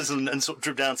it would sizzle and sort of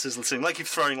drip down, sizzle, sing, like you're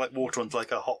throwing like water onto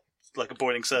like a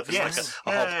boiling surface, Yes,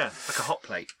 like a hob. yeah, like a hot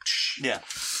plate. Yeah.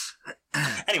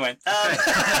 Anyway,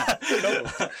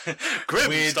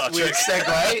 grim Star Weird Trek.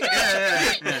 segue.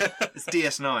 Yeah. It's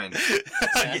DS9.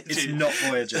 It's not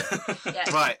Voyager. Yeah.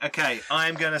 Right, okay.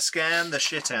 I'm going to scan the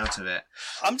shit out of it.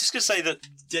 I'm just going to say that,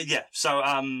 yeah. So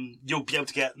you'll be able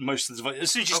to get most of the devices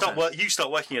as soon as you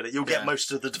start working at it. You'll get Yeah.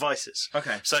 most of the devices.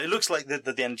 Okay. So it looks like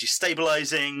the energy's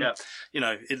stabilizing. Yep. You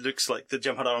know, it looks like the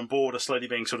Jem'Hadar on board are slowly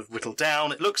being sort of whittled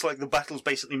down. It looks like the battle's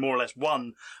basically more or less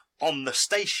won on the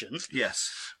station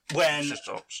Yes. when Just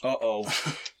ops. Uh-oh.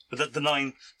 the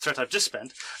 9 threat I've just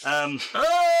spent.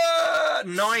 got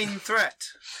 9 threat.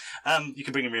 You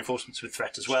can bring in reinforcements with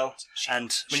threat as well.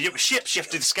 And when you get with ships, you have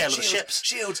to do the scale of the ships.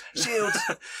 Shields.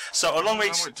 So on long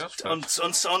range, it does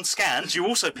on scans, you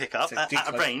also pick up It's a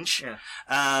at a range Yeah.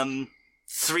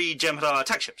 3 Jem'Hadar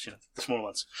attack ships. The smaller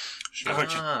ones.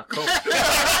 Ah, cool.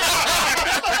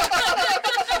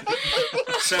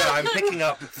 So I'm picking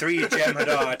up 3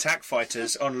 Jem'Hadar attack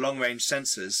fighters on long-range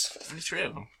sensors. Only 3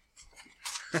 of them.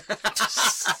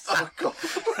 Oh god!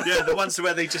 Yeah, the ones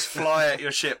where they just fly at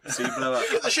your ship so you blow up.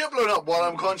 Get the ship blown up while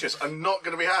I'm conscious. I'm not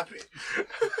going to be happy.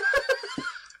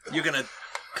 You're going to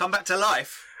come back to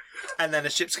life, and then the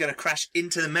ship's going to crash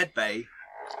into the med bay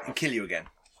and kill you again.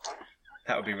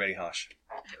 That would be really harsh.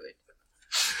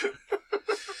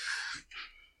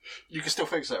 You can still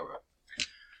fix that, right?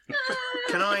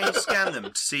 Can I scan them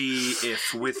to see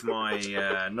if, with my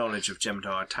knowledge of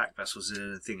Jem'Hadar attack vessels, is there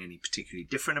anything any particularly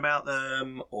different about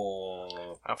them,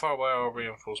 or... How far away are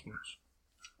reinforcements?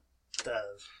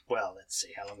 Well, let's see.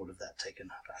 How long would have that taken?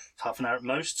 About half an hour at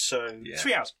most. So Yeah.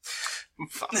 3 hours.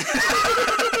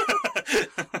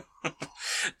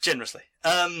 Generously.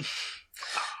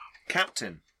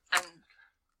 Captain,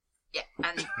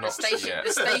 And the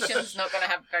station's not going to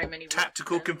have very many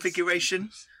tactical weapons. configuration,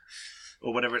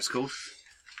 or whatever it's called.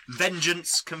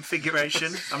 Vengeance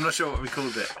configuration. I'm not sure what we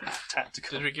called it.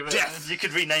 Tactical. Did we give it Death. You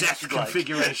could rename it Death if you'd like.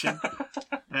 configuration.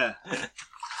 Yeah.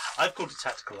 I've called it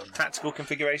tactical. Tactical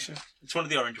configuration. It's one of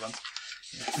the orange ones.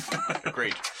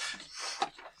 Agreed.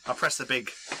 I'll press the big...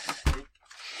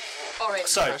 Orange.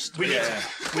 So we Yeah.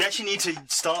 actually need to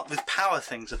start with power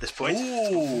things at this point.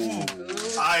 Ooh.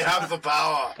 I have the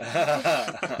power.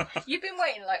 You've been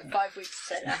waiting like 5 weeks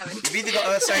to say that, haven't you? You've either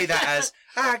got to say that as,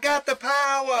 I got the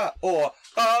power, or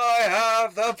I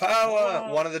have the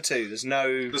power. One of the two. There's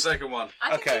no... The second one.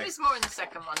 I think Okay. it was more in the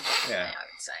second one, definitely, Yeah.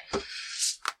 I would say.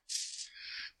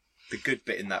 The good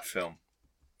bit in that film.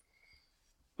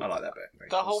 I like that bit. Very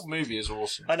That cool. whole movie is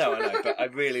awesome. I know, but I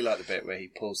really like the bit where he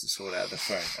pulls the sword out of the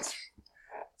throne.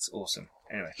 It's awesome.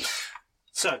 Anyway.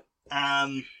 So,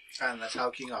 And that's how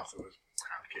King Arthur was.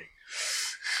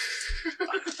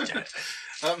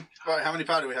 Right, how many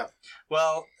power do we have?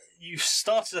 well, you've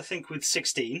started, I think, with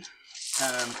 16.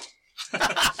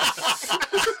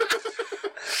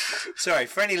 Sorry,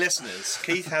 for any listeners,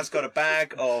 Keith has got a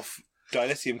bag of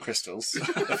dilithium crystals,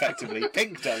 effectively.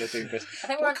 Pink dilithium crystals. I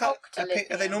think we're on What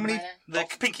octolithium. are they normally... They're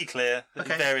pinky clear.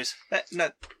 Okay. It varies. No.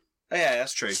 Oh, yeah,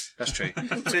 that's true. That's true.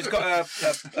 So he's got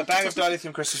a bag of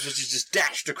dilithium crystals which is just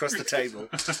dashed across the table.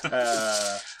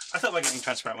 I thought about getting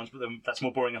transparent ones, but then that's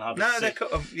more boring and hard No, to they're see.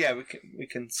 cool. Yeah, we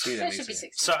can see them There should be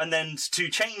easily. 6. So, and then to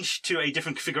change to a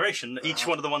different configuration, each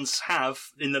one of the ones have,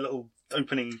 in the little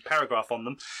opening paragraph on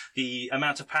them, the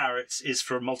amount of power it is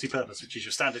for multi-purpose, which is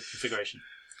your standard configuration.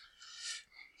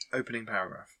 Opening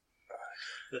paragraph.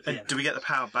 At the And end. do we get the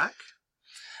power back?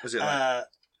 Was it like...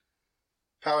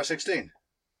 Power 16.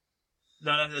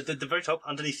 No, the very top,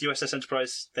 underneath the USS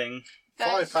Enterprise thing.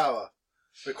 5 power.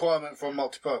 Requirement for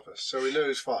multi-purpose. So we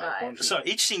lose 5. Right. 1, 2, So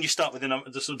each scene you start with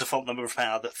the sort of default number of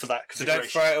power for that So don't configuration.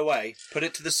 throw it away. Put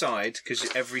it to the side,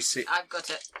 because every... I've got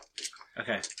it.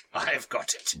 Okay. I've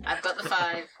got it. I've got the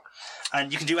 5.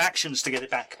 And you can do actions to get it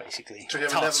back, basically. So we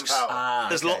have 11 Tasks. power.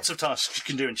 There's lots of tasks you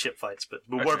can do in ship fights, but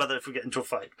we'll worry about that if we get into a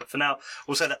fight. But for now,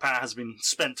 we'll say that power has been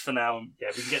spent for now. And, yeah,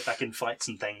 we can get back in fights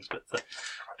and things, but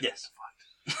yes.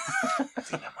 I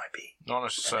think that might be Not the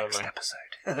necessarily. next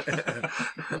episode.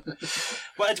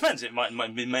 Well, it depends. It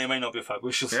may or may not be a fight.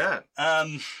 We shall see. Yeah.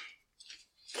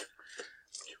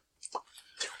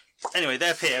 Anyway, they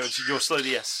appear as you're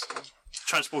slowly,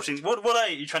 transporting. What are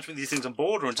you transporting these things on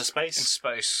board or into In space?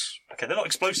 space. Okay, they're not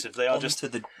explosive. They are just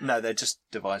No, they're just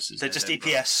devices. they're just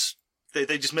EPS.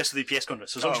 They just mess with EPS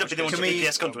conduits. As long as you don't put them Can onto we-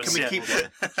 EPS conduits. Can we yeah. keep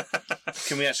one?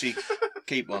 Can we actually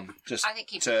keep one? Just I think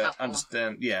keep a to couple.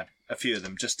 understand, a few of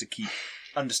them, just to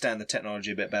understand the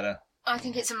technology a bit better. I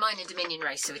think it's a minor Dominion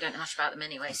race, so we don't know much about them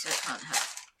anyway, so it can't hurt.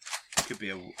 It could be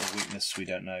a weakness we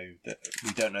don't know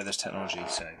this technology,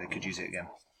 so they could use it again.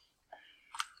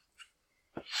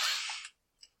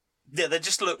 Yeah, they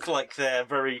just look like they're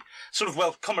very sort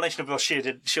of combination of well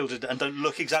shielded, and don't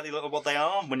look exactly like what they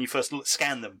are when you first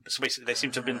scan them. So basically, they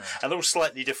seem to have been a little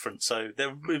slightly different. So they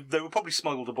were probably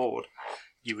smuggled aboard,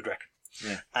 you would reckon.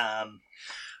 Yeah. How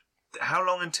How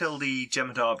long until the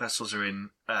Jem'Hadar vessels are in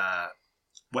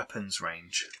weapons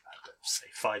range? say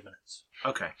 5 minutes.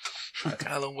 Okay.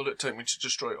 How long will it take me to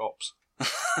destroy ops?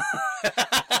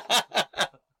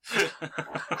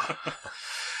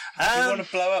 Do you want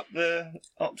to blow up the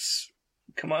ops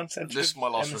Command Center. This is my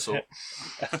last resort.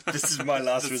 This is my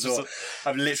last resort.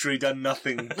 I've literally done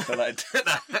nothing for like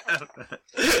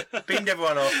beamed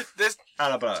everyone off. This,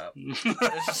 And I blow it up.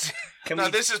 Can no,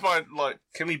 we this is my like.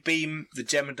 can we beam the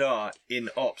Jem'Hadar in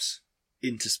Ops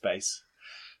into space?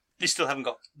 You still haven't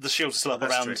got the shields still up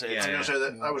That's around true, it. I'm yeah. going to say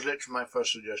that was literally my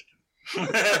first suggestion.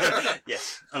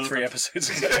 Yes. 3 episodes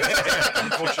ago.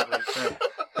 Unfortunately.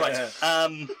 Right. Yeah.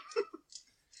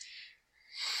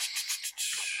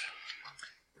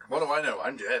 What do I know?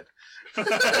 I'm dead.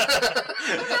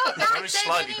 Very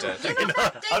slightly dead.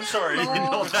 I'm sorry, you're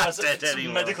not that dead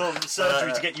anymore. medical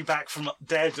surgery to get you back from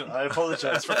dead. I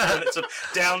apologise for 4 minutes of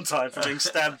downtime for being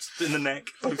stabbed in the neck,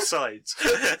 both sides.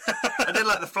 I did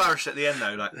like the flourish at the end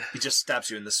though. Like he just stabs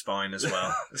you in the spine as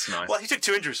well. That's nice. Well, he took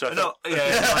 2 injuries, so I No, thought,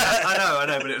 I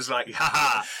know, but it was like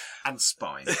haha and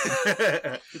spine.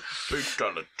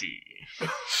 Fatality.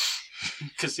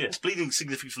 because yes, bleeding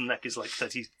significantly from the neck is like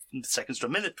 30 seconds to a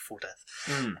minute before death.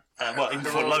 Mm. Well, even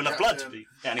before low enough blood to be.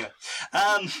 Yeah, anyway,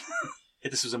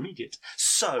 this was immediate.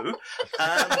 So, In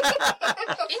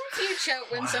future,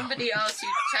 when somebody asks you,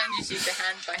 challenges you to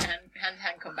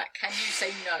hand combat, can you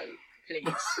say no,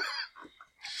 please?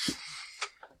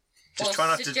 Just Or try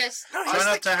not to suggest,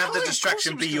 have the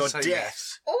distraction be your gonna say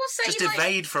death. or say Just like,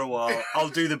 evade for a while. I'll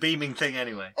do the beaming thing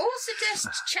anyway. or suggest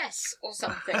chess or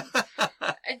something.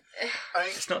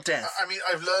 It's not death. I mean,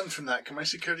 I've learned from that. Can my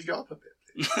security go up a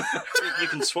bit? you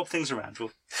can swap things around,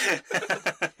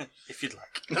 if you'd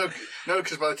like. No,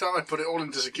 because by the time I put it all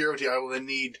into security, I will then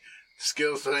need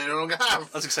skills that I no longer have. I was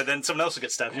going to say, then someone else will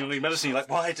get stabbed. You'll need medicine. You're like,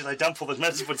 why did I dump all those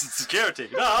medicine points in security?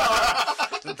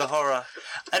 The horror.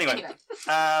 Anyway.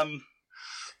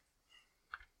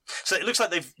 So it looks like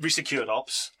they've resecured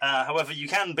Ops. However, you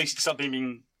can basically start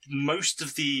beaming most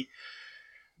of the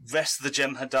rest of the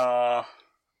Jem'Hadar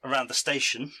around the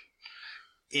station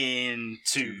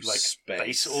into like space.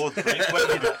 base or the brig,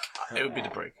 whatever you like. It would be the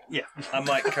break. Yeah. I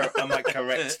might correct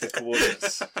the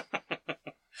coordinates.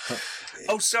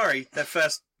 Oh, sorry. The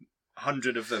first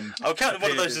 100 of them. I'll count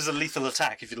one of those as a lethal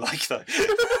attack if you like, though.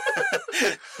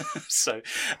 So,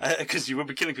 because you will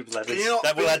be killing people that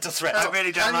will add to threat. I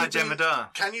really don't Can like you beam-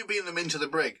 Jem'Hadar. Can you beam them into the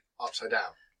brig upside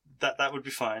down? That would be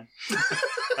fine.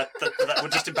 that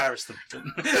would just embarrass them.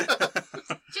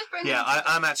 Just bring Yeah, them-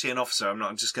 I'm actually an officer. I'm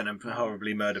not just going to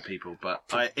horribly murder people, but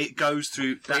it goes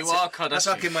through. That's are it. Kardashian. That's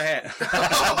like in my head.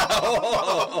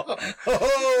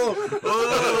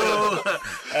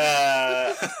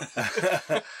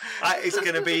 It's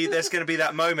going to be. There's going to be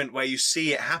that moment where you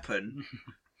see it happen,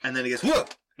 and then it goes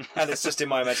whoop, and it's just in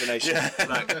my imagination.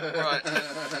 Like, Right.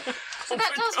 So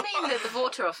that does mean that the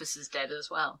water officer's dead as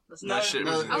well, doesn't No, it? shit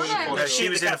No, was Oh, no. no, she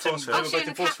was in a captain. force They field. were Oh, both she in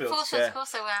in force the fields. force, yeah. of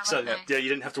course they were. So weren't they? yeah, you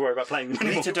didn't have to worry about playing them we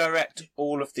anymore. need to direct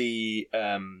all of the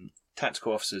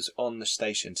tactical officers on the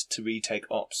station to retake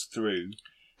ops through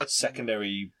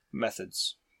secondary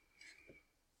methods.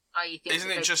 Oh, you think Isn't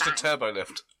that it they just a bang? turbo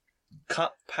lift?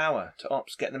 Cut power to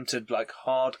ops. Get them to like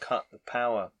hard cut the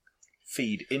power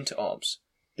feed into ops.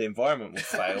 The environment will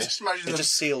fail. Just imagine They're them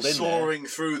just sealed in there. soaring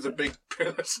through the big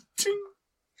pillars. Ting.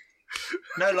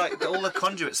 No, like all the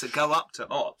conduits that go up to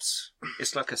ops.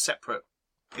 It's like a separate.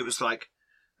 It was like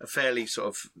a fairly sort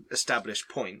of established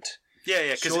point.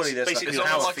 Yeah, because Surely it's there's like basically It's Power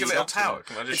almost like a feeds little up to them. tower.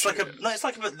 Can I just it's shoot like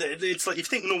it? it's like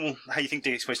if you think normal how you think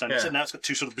Deep Space Nine. Yeah. So now it's got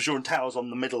 2 sort of Bajoran towers on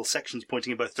the middle sections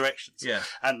pointing in both directions. Yeah.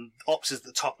 And Ops is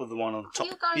the top of the one on top.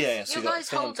 You guys, Yeah, so you you got guys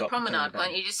thing on hold the top, thing on promenade, down.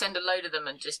 can't you? Just send a load of them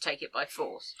and just take it by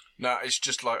force. No, it's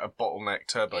just like a bottleneck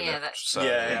turbo Yeah, lift. that's- So,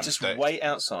 Yeah, Just they- wait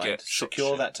outside, get shot secure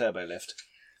shit. that turbo lift,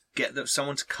 get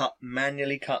someone to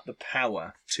manually cut the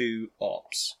power to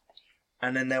ops,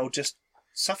 and then they'll just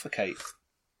suffocate.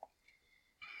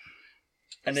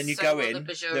 And then you So go will in,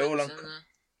 the they're all Bajorans on. and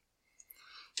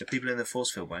The people in the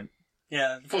force field won't.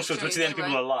 Yeah, the force fields, Actually, which are the only they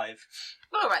people won't. alive.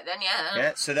 Well, all right then, yeah.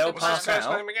 Yeah, so they'll What's pass that guy's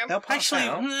out. name again? They'll pass Actually,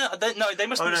 out. they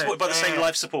must Oh, be no, supported by the same yeah.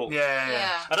 life support.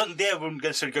 Yeah. I don't. They wouldn't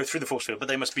necessarily go through the force field, but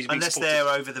they must be being Unless supported. they're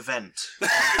over the vent.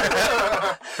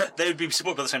 They would be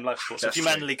supported by the same life support. So That's if you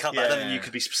true. manually cut that, then Yeah. you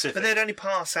could be specific. But they'd only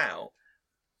pass out.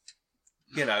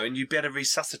 You know, and you'd better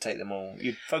resuscitate them all.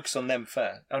 You'd focus on them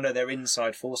first. Oh no, they're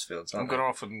inside force fields, I'm aren't going they? to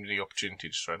offer them the opportunity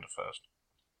to surrender first.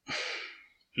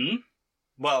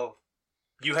 Well,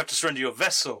 you have to surrender your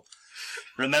vessel.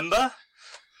 Remember?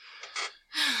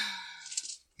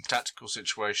 The tactical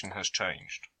situation has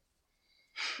changed.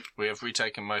 We have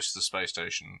retaken most of the space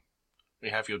station. We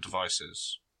have your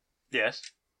devices. Yes.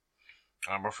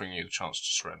 I'm offering you the chance to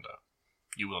surrender.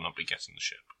 You will not be getting the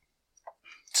ship.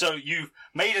 So you've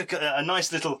made a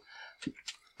nice little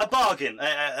a bargain,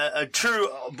 a true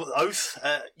oath.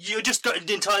 You're just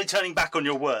entirely turning back on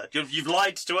your word. You've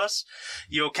lied to us.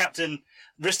 Your captain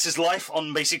risked his life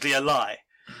on basically a lie.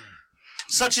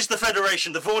 Such is the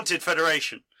Federation, the vaunted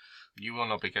Federation. You will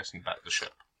not be getting back the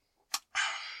ship.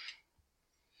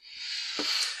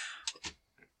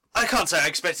 I can't say I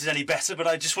expected any better, but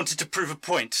I just wanted to prove a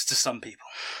point to some people.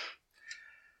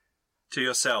 To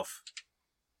yourself.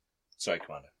 Sorry,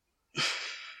 Commander.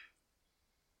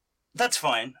 That's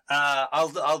fine.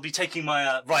 I'll be taking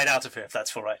my ride out of here if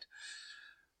that's all right.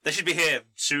 They should be here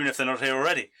soon if they're not here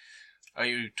already. Are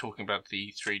you talking about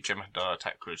the 3 Jem'Hadar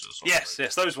attack cruisers? Yes,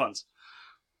 those ones.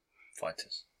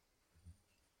 Fighters.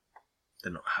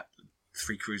 They're not...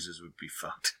 3 cruisers would be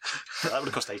fucked. That would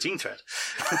have cost 18 thread.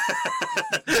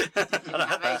 I don't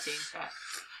have 18 threat.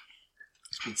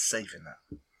 It's been saving that.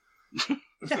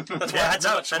 That's why I had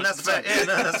so much. And that's fair. Yeah,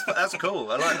 no, that's cool.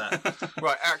 I like that.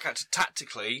 Right, Outcatcher,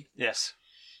 tactically, Yes.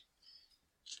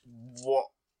 what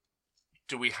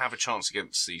do we have a chance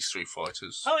against these 3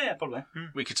 fighters? Oh yeah, probably.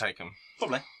 We could take them.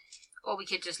 Probably. Or we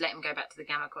could just let him go back to the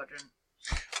Gamma Quadrant.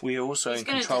 We are also He's in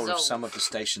gonna control of dissolve. some of the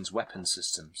station's weapon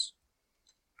systems.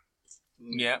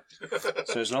 Yeah.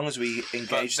 So as long as we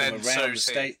engage them then around the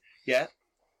so state... Yeah?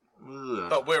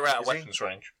 But we're out of Is he? weapons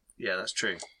range. Yeah, that's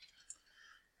true.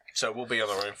 So we'll be on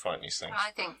our own fighting these things. I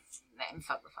think let him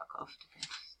fuck the fuck off. To be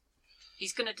honest.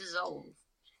 He's going to dissolve.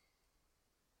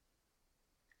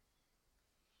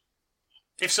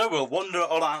 If so, we'll wander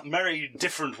on our merry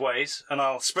different ways, and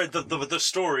I'll spread the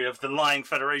story of the lying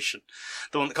Federation,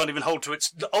 the one that can't even hold to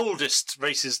its oldest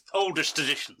race's oldest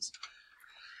traditions.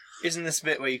 Isn't this the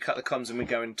bit where you cut the comms and we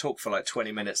go and talk for like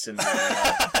 20 minutes in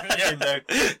the,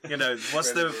 you know,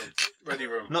 what's the... Ready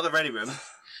room. Not the ready room.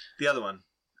 The other one.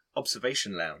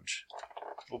 Observation lounge.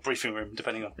 Or briefing room,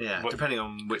 depending on... Yeah, what- depending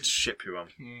on which ship you're on.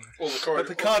 All the But corridor.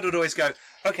 Picard would always go,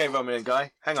 okay, Romulan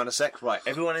guy, hang on a sec. Right,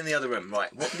 everyone in the other room.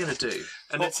 Right, what are we going to do?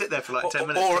 And they'd sit there for like 10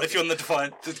 minutes. Or if you're on the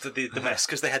Defiant, the mess,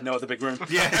 because they had no other big room.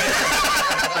 Yeah.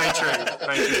 Very true.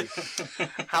 Very true.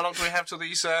 How long do we have till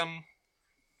these?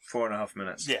 4.5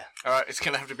 minutes. Yeah. All right, it's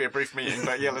going to have to be a brief meeting,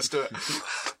 but yeah, let's do it.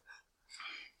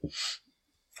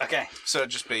 Okay. So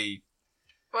it'd just be...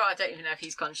 Well, I don't even know if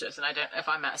he's conscious, and I don't know if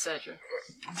I'm out of surgery.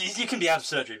 You can be out of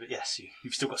surgery, but yes,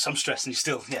 you've still got some stress, and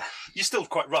you're still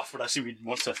quite rough, but I assume you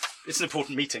want to... It's an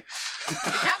important meeting.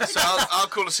 So I'll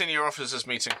call a senior officers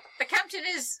meeting. The captain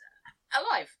is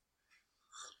alive.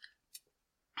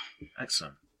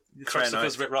 Excellent. Crane,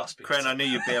 feels a bit raspy. Crane, I knew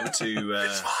you'd be able to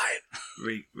It's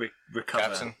fine. recover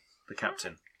Captain. the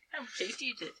captain. I'm pleased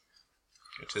you did.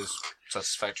 It is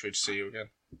satisfactory to see you again.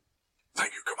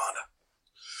 Thank you, Commander.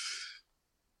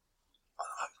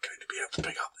 I'm going to be able to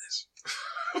pick up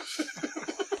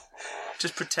this.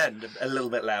 Just pretend a little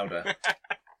bit louder.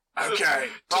 Okay.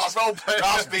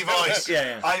 Raspy voice.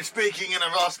 Yeah. I'm speaking in a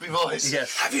raspy voice.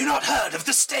 Yes. Have you not heard of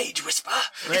the stage whisper?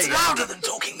 It's louder than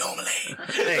talking normally.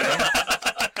 There you go.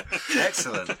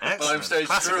 Excellent. Excellent. Well, I'm stage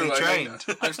Classically crew. trained.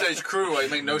 I'm stage crew. I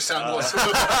make no sound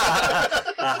whatsoever.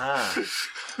 Aha.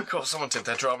 Of course, someone did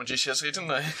their drama GCSE, didn't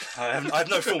they? I have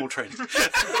no formal training.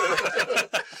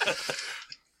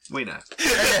 We know.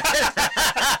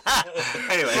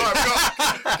 Anyway. Right,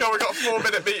 we've got a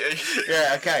 4-minute meeting.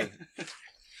 Yeah, okay.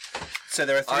 So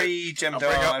there are 3 I'll bring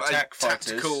Jem'Hadar up attack a fighters.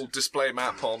 tactical display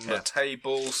map on Yeah. the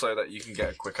table so that you can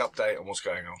get a quick update on what's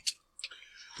going on.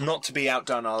 Not to be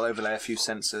outdone, I'll overlay a few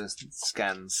sensor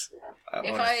scans.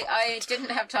 If I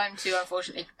didn't have time to,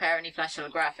 unfortunately, prepare any flash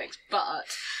holographics, but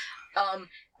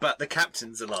But the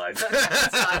captain's alive.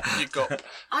 You've got...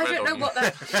 I Red don't know on what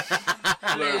that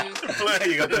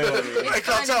blue. You got blue on you. It's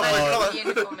kind of like the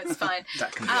uniform. It's fine.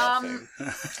 That can be our thing.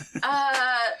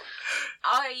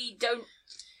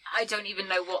 I don't even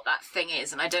know what that thing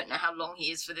is, and I don't know how long he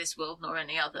is for this world nor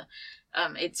any other. I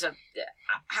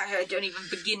don't even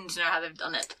begin to know how they've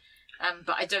done it.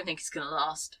 But I don't think it's going to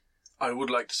last I would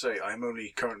like to say I'm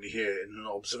only currently here in an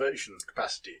observation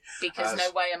capacity. because As-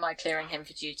 no way am I clearing him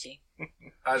for duty.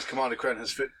 As Commander Kren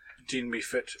has deemed me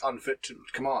unfit to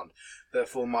command.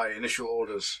 Therefore, my initial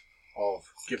orders of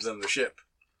give them the ship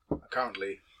are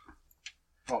currently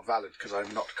not valid because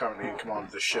I'm not currently in command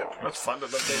of the ship. That's fun,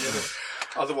 but that's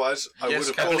Otherwise, I Yes, would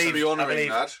of Captain. course be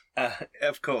honouring I believe- that.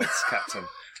 Of course, Captain.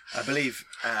 I believe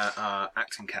our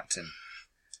acting captain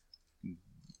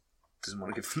doesn't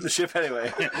want to give them the ship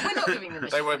anyway. We're not giving them the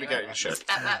They ship won't be anyway. getting the ship.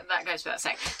 That goes without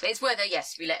saying. But it's whether,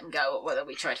 yes, we let them go or whether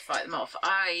we try to fight them off.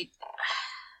 I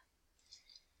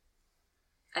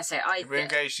say, If we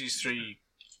engage these 3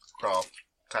 craft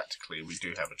tactically, we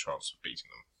do have a chance of beating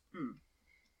them.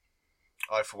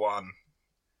 I, for one...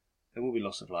 There will be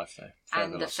loss of life, though. and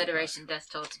Further the loss of Federation death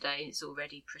toll today is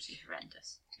already pretty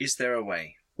horrendous. life. Is there a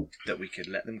way that we could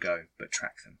let them go but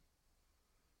track them?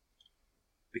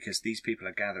 Because these people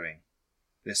are gathering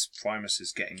this Primus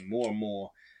is getting more and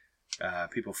more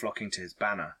people flocking to his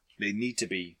banner. They need to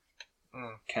be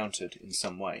countered in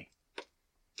some way.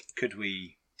 Could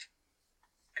we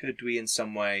in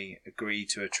some way agree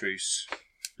to a truce,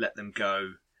 let them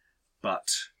go, but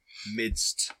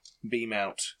midst beam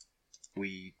out,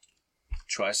 we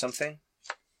try something?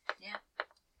 Yeah.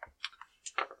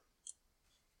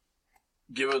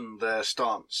 Given their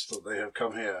stance that they have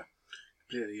come here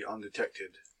completely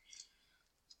undetected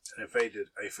and invaded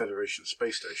a Federation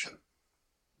space station,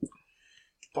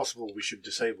 it's possible we should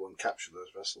disable and capture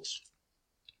those vessels.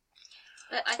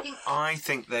 But I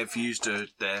think they've used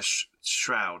their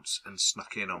shrouds and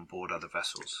snuck in on board other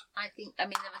vessels. I mean, there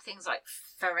were things like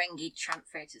Ferengi tramp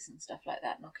freighters and stuff like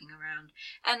that knocking around.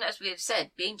 And as we have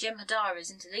said, being Jem'Hadar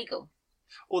isn't illegal.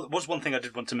 Oh, there was one thing I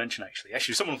did want to mention, actually.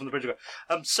 Actually, someone from the bridge.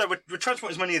 So we're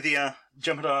transporting as many of the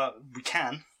Jem'Hadar we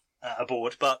can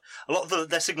aboard, but a lot of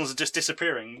their signals are just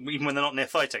disappearing, even when they're not near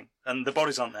fighting, and the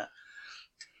bodies aren't there.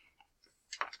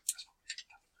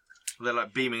 They're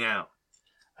like beaming out.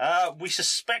 We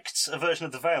suspect a version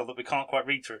of the Veil that we can't quite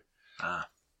read through.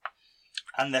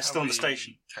 And they're still on the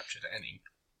station. Captured any?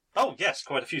 Oh, yes,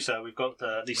 quite a few, sir. We've got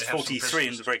at least 43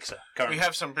 in the brig, sir, currently. We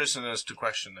have some prisoners to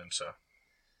question then, sir.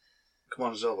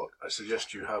 Commander Zelvok, I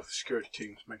suggest you have the security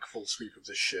teams make a full sweep of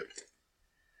this ship.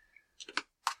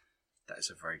 That is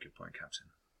a very good point, Captain.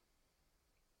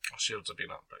 Our shields have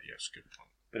been up, but yes, good point.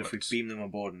 But if we beam them on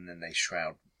board and then they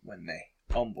shroud when they're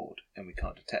on board and we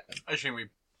can't detect them. Actually, we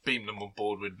beam them on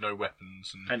board with no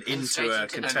weapons and into straight a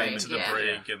into the containment. into the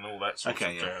brig and all that sort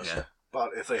of jazz. Yeah. But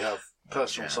if they have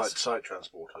personal Yes. site-to-site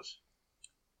transporters,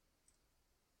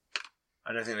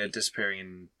 I don't think they're disappearing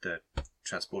in the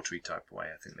transportery type way.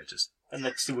 I think they're just... And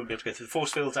they still wouldn't be able to go through the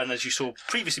force fields, and as you saw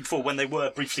previously before, when they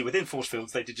were briefly within force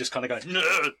fields, they did just kind of go,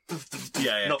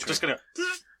 Yeah, not true. just going to...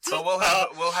 But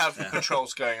we'll have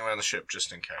patrols going around the ship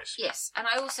just in case. Yes, and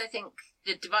I also think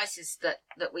the devices that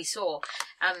we saw,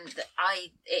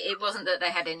 it wasn't that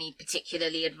they had any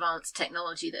particularly advanced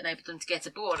technology that enabled them to get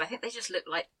aboard. I think they just looked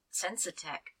like sensor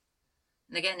tech.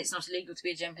 And again, it's not illegal to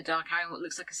be a Jem'Hadar carrying what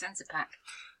looks like a sensor pack.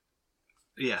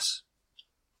 Yes.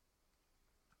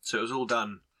 So it was all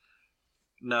done.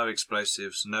 No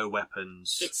explosives, no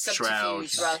weapons, It's subterfuge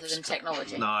shrouds, rather than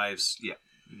technology. knives. Yeah,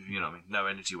 you know what I mean. No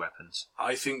energy weapons.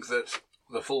 I think that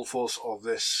the full force of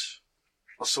this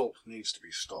assault needs to be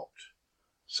stopped,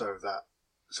 so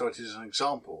it is an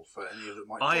example for any of that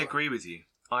might. I follow. agree with you.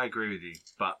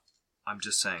 But I'm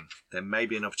just saying there may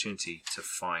be an opportunity to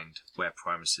find where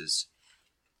Primus's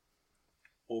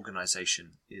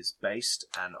organisation is based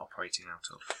and operating out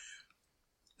of.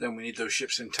 Then we need those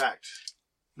ships intact.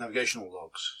 Navigational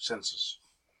logs, sensors.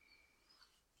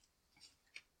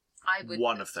 I would.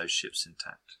 One of those ships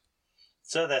intact.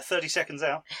 So they're 30 seconds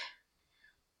out.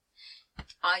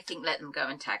 I think let them go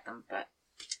and tag them, but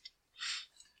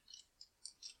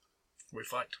We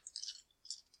fight.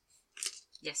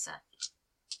 yes, sir.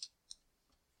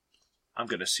 I'm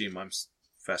going to assume I'm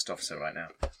first officer right now.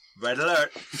 Red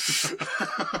alert!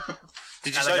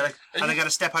 Did you And say... I'm going to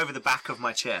step over the back of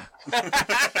my chair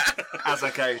as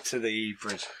I go to the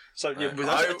bridge. So, yeah, which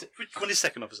one is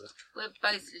second officer? We're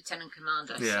both lieutenant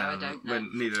commander, so I don't know.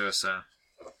 Neither of us are.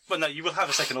 Well, no, you will have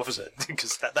a second officer,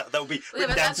 because that will be Well, written but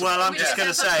down. that's- Well, I'm Yeah. just going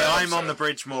to say Yeah. I'm on the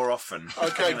bridge more often.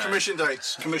 Okay, You know. commission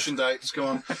dates. Go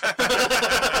on.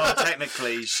 Well,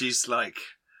 technically, she's like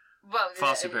Well,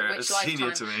 far superior, which senior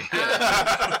lifetime?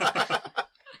 to me.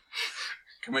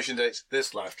 Commission dates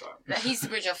this lifetime. But he's the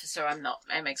bridge officer, I'm not.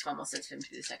 It makes far more sense for him to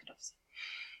be the second officer.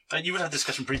 You would have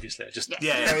discussion previously. Just Yes.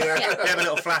 Yeah. Yeah. We have a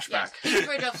little flashback. Yes. He's the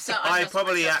bridge officer. I'm I not the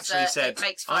probably bridge actually officer. said. It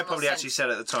makes far I more probably actually sense. said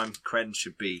at the time, Kren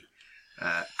should be.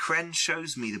 Kren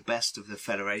shows me the best of the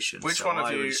Federation. Which so one of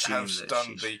I would you assume has that done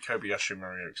she's- the Kobayashi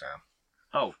Maria exam?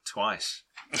 Oh, twice.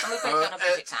 And we've both done our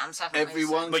bridge exams, haven't we?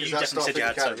 Everyone, Well, you because that's definitely said you Starfleet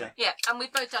had to, Academy. Yeah, and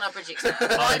we've both done our bridge exams.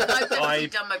 I've definitely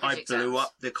done my bridge I exams. blew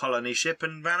up the colony ship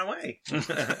and ran away.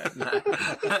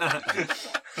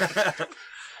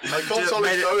 I caught Solid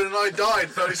made it- Stone and I died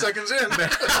 30 seconds in.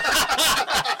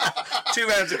 2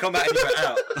 rounds of combat and you were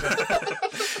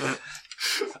out.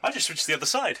 I just switched to the other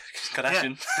side.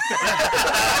 Kardashian.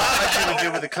 I had to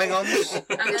deal with the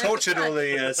Klingons, tortured all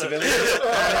the civilians. It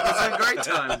was a great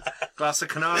time. Glass of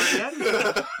Canara at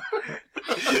the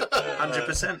end.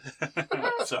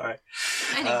 100%. Sorry.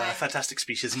 Anyway, Fantastic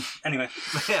speciesism. Anyway.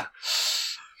 Yeah.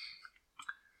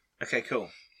 Okay, cool.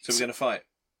 So we're going to fight.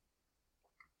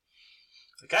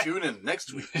 Okay. Tune in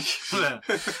next week.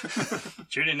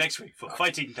 Tune in next week for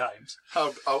Fighting Times.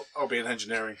 I'll be in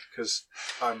engineering because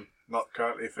I'm not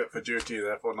currently fit for duty,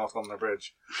 therefore not on the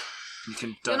bridge. You can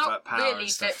You're divert not power really and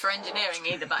fit stuff. for engineering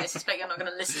either, but I suspect you're not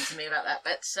going to listen to me about that.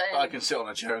 But I can sit on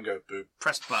a chair and go boop.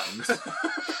 Press buttons.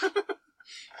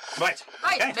 Right.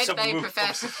 right, Okay, maybe so they we will prefer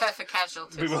for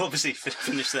casualties. we will obviously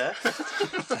finish there.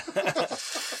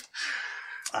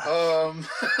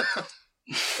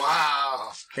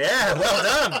 Wow. Yeah, well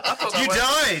done. You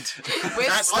died. With-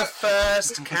 That's the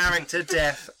first character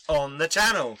death on the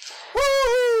channel.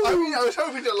 I mean, I was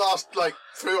hoping to last like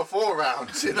 3 or 4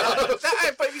 rounds, you know?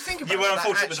 But if you think about You it, were that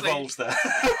unfortunate with the actually- rolls there.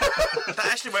 That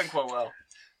actually went quite well.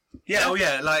 Yeah, oh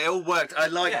yeah, like it all worked. I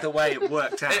like Yeah. the way it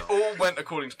worked out. It all went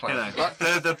according to You plan. know,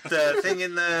 the thing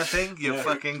in the thing. You're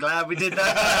fucking glad we did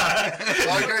that.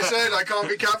 Like I said, I can't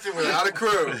be captain without a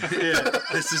crew. Yeah,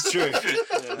 this is true.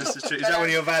 This is true. Is that one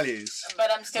of your values? But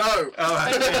I'm still. No, Oh,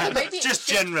 right. Maybe it Just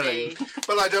should generally. be.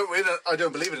 but I don't win. I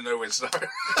don't believe in a no-win scenario.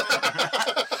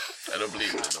 I don't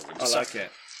believe it. I like it.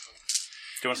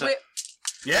 Do you want to We're-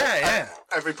 Yeah,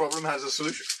 Every problem has a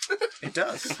solution. it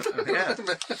does. Yeah,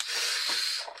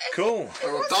 cool. I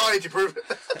will die to prove it.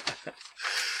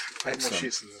 Excellent.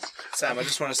 Sheets than this. Sam, I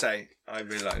just want to say I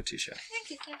really like your t-shirt. Thank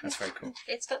you. That's very cool.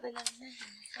 It's got the little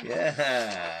name.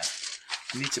 Yeah.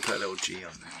 You need to put a little G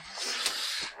on there.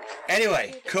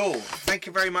 Anyway, cool. Thank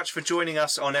you very much for joining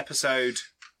us on episode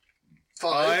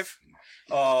 5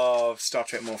 of Star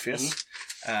Trek Morpheus.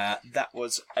 That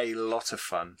was a lot of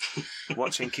fun.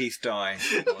 Watching Keith die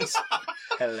was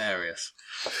hilarious.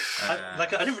 I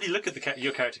didn't really look at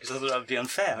your character because I thought that would be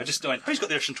unfair. I just went, oh, he's got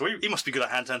the Ocean Tour. He must be good at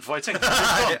hand-to-hand fighting.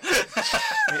 Yeah.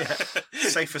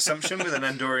 Safe assumption with an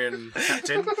Andorian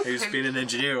captain who's been an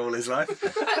engineer all his life. Who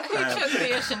took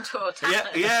the Ocean Tour talent?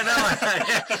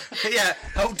 Yeah.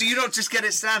 Oh, do you not just get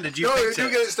it standard? You No, you picked do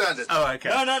it. get it standard. Oh, okay.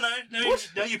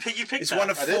 No, you picked It's that. one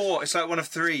of I did? 4. It's like one of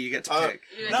 3 you get to Oh. pick.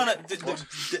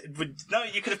 No,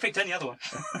 you could have picked any other one.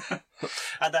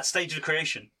 At that stage of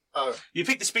creation. Oh, You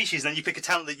pick the species, then you pick a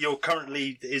talent that you're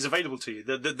currently is available to you.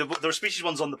 There are species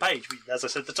ones on the page. As I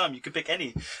said at the time, you could pick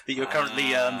any that you're currently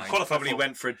You qualified probably for.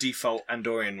 went for a default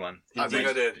Andorian one. I think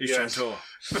I did. Yes. Tour.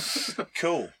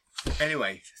 Cool.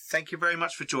 Anyway, thank you very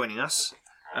much for joining us.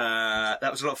 That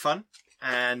was a lot of fun.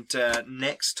 And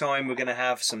next time we're going to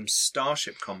have some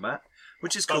starship combat,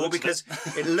 which is cool looks because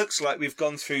it looks like we've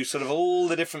gone through sort of all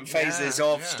the different phases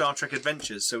of Star Trek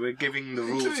Adventures. So we're giving the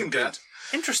rules Including a good. that.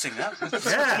 Interesting, that.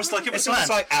 Yeah, Almost like it was it's almost planned.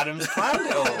 like Adam's planned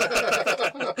it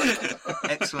all.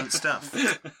 Excellent stuff.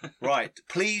 Right,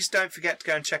 please don't forget to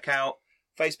go and check out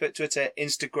Facebook, Twitter,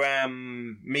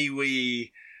 Instagram,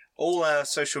 MeWe, all our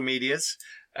social medias.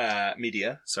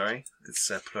 Sorry,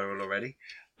 it's plural already.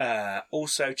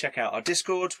 Also, check out our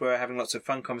Discord. We're having lots of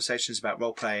fun conversations about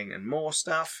role playing and more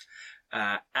stuff.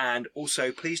 And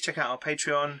also, please check out our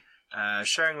Patreon.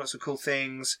 Sharing lots of cool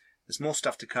things. There's more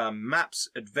stuff to come. Maps,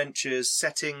 adventures,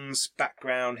 settings,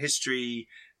 background, history,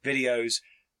 videos.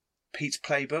 Pete's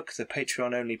Playbook, the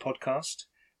Patreon-only podcast.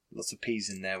 Lots of P's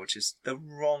in there, which is the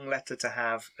wrong letter to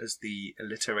have as the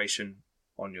alliteration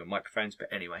on your microphones. But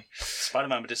anyway.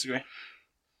 Spider-Man would disagree.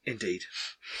 Indeed.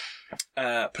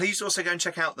 Please also go and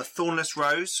check out the Thornless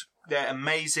Rose, their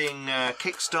amazing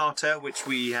Kickstarter, which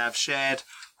we have shared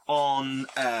on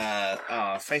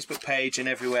our Facebook page and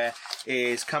everywhere,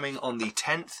 is coming on the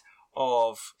 10th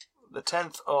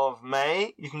of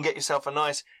May. You can get yourself a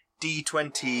nice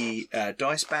D20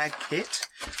 dice bag kit,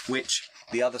 which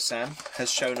the other Sam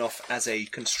has shown off as a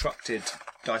constructed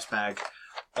dice bag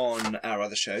on our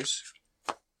other shows.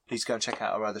 Please go and check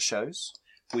out our other shows.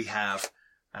 We have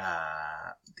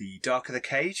the Dark of the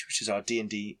Cage, which is our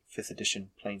D&D 5th edition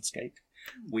Planescape.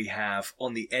 We have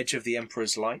On the Edge of the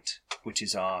Emperor's Light, which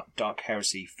is our Dark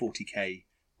Heresy 40k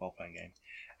role-playing game.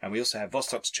 And we also have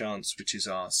Vostok's Chance, which is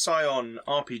our Scion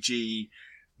RPG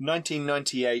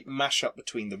 1998 mashup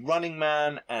between The Running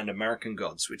Man and American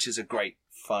Gods, which is a great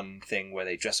fun thing where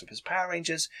they dress up as Power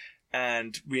Rangers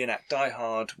and reenact Die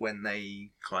Hard when they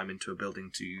climb into a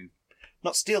building to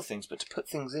not steal things, but to put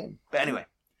things in. But anyway,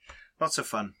 lots of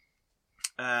fun.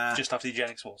 Just after the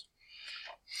Eugenics Wars.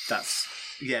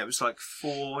 It was like 3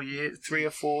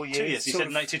 or 4 years. 2 years. You sort said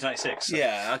of. 1996. So.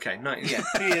 Yeah, okay.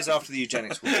 2 years after the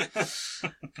Eugenics War.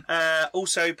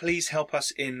 Also, please help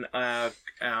us in our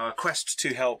quest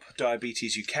to help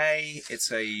Diabetes UK.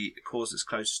 It's a cause that's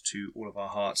close to all of our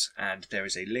hearts, and there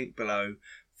is a link below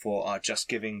for our Just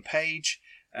Giving page.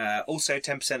 Also,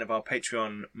 10% of our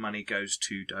Patreon money goes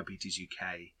to Diabetes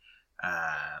UK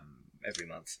every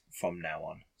month from now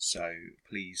on. So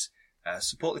please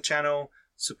support the channel,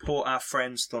 support our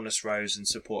friends Thornless Rose, and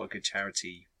support a good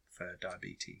charity for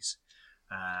diabetes.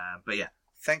 But yeah,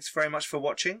 thanks very much for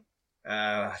watching.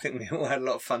 I think we all had a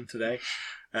lot of fun today.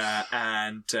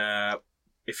 And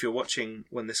if you're watching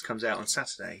when this comes out on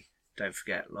Saturday, don't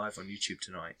forget, live on YouTube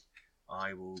tonight,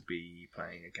 I will be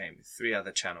playing a game with 3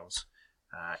 other channels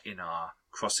in our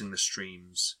Crossing the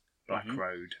Streams Black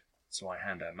Road So I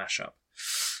Hand a mashup.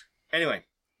 Anyway,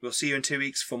 we'll see you in 2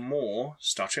 weeks for more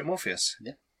Star Trek Morpheus.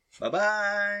 Yeah.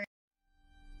 Bye-bye!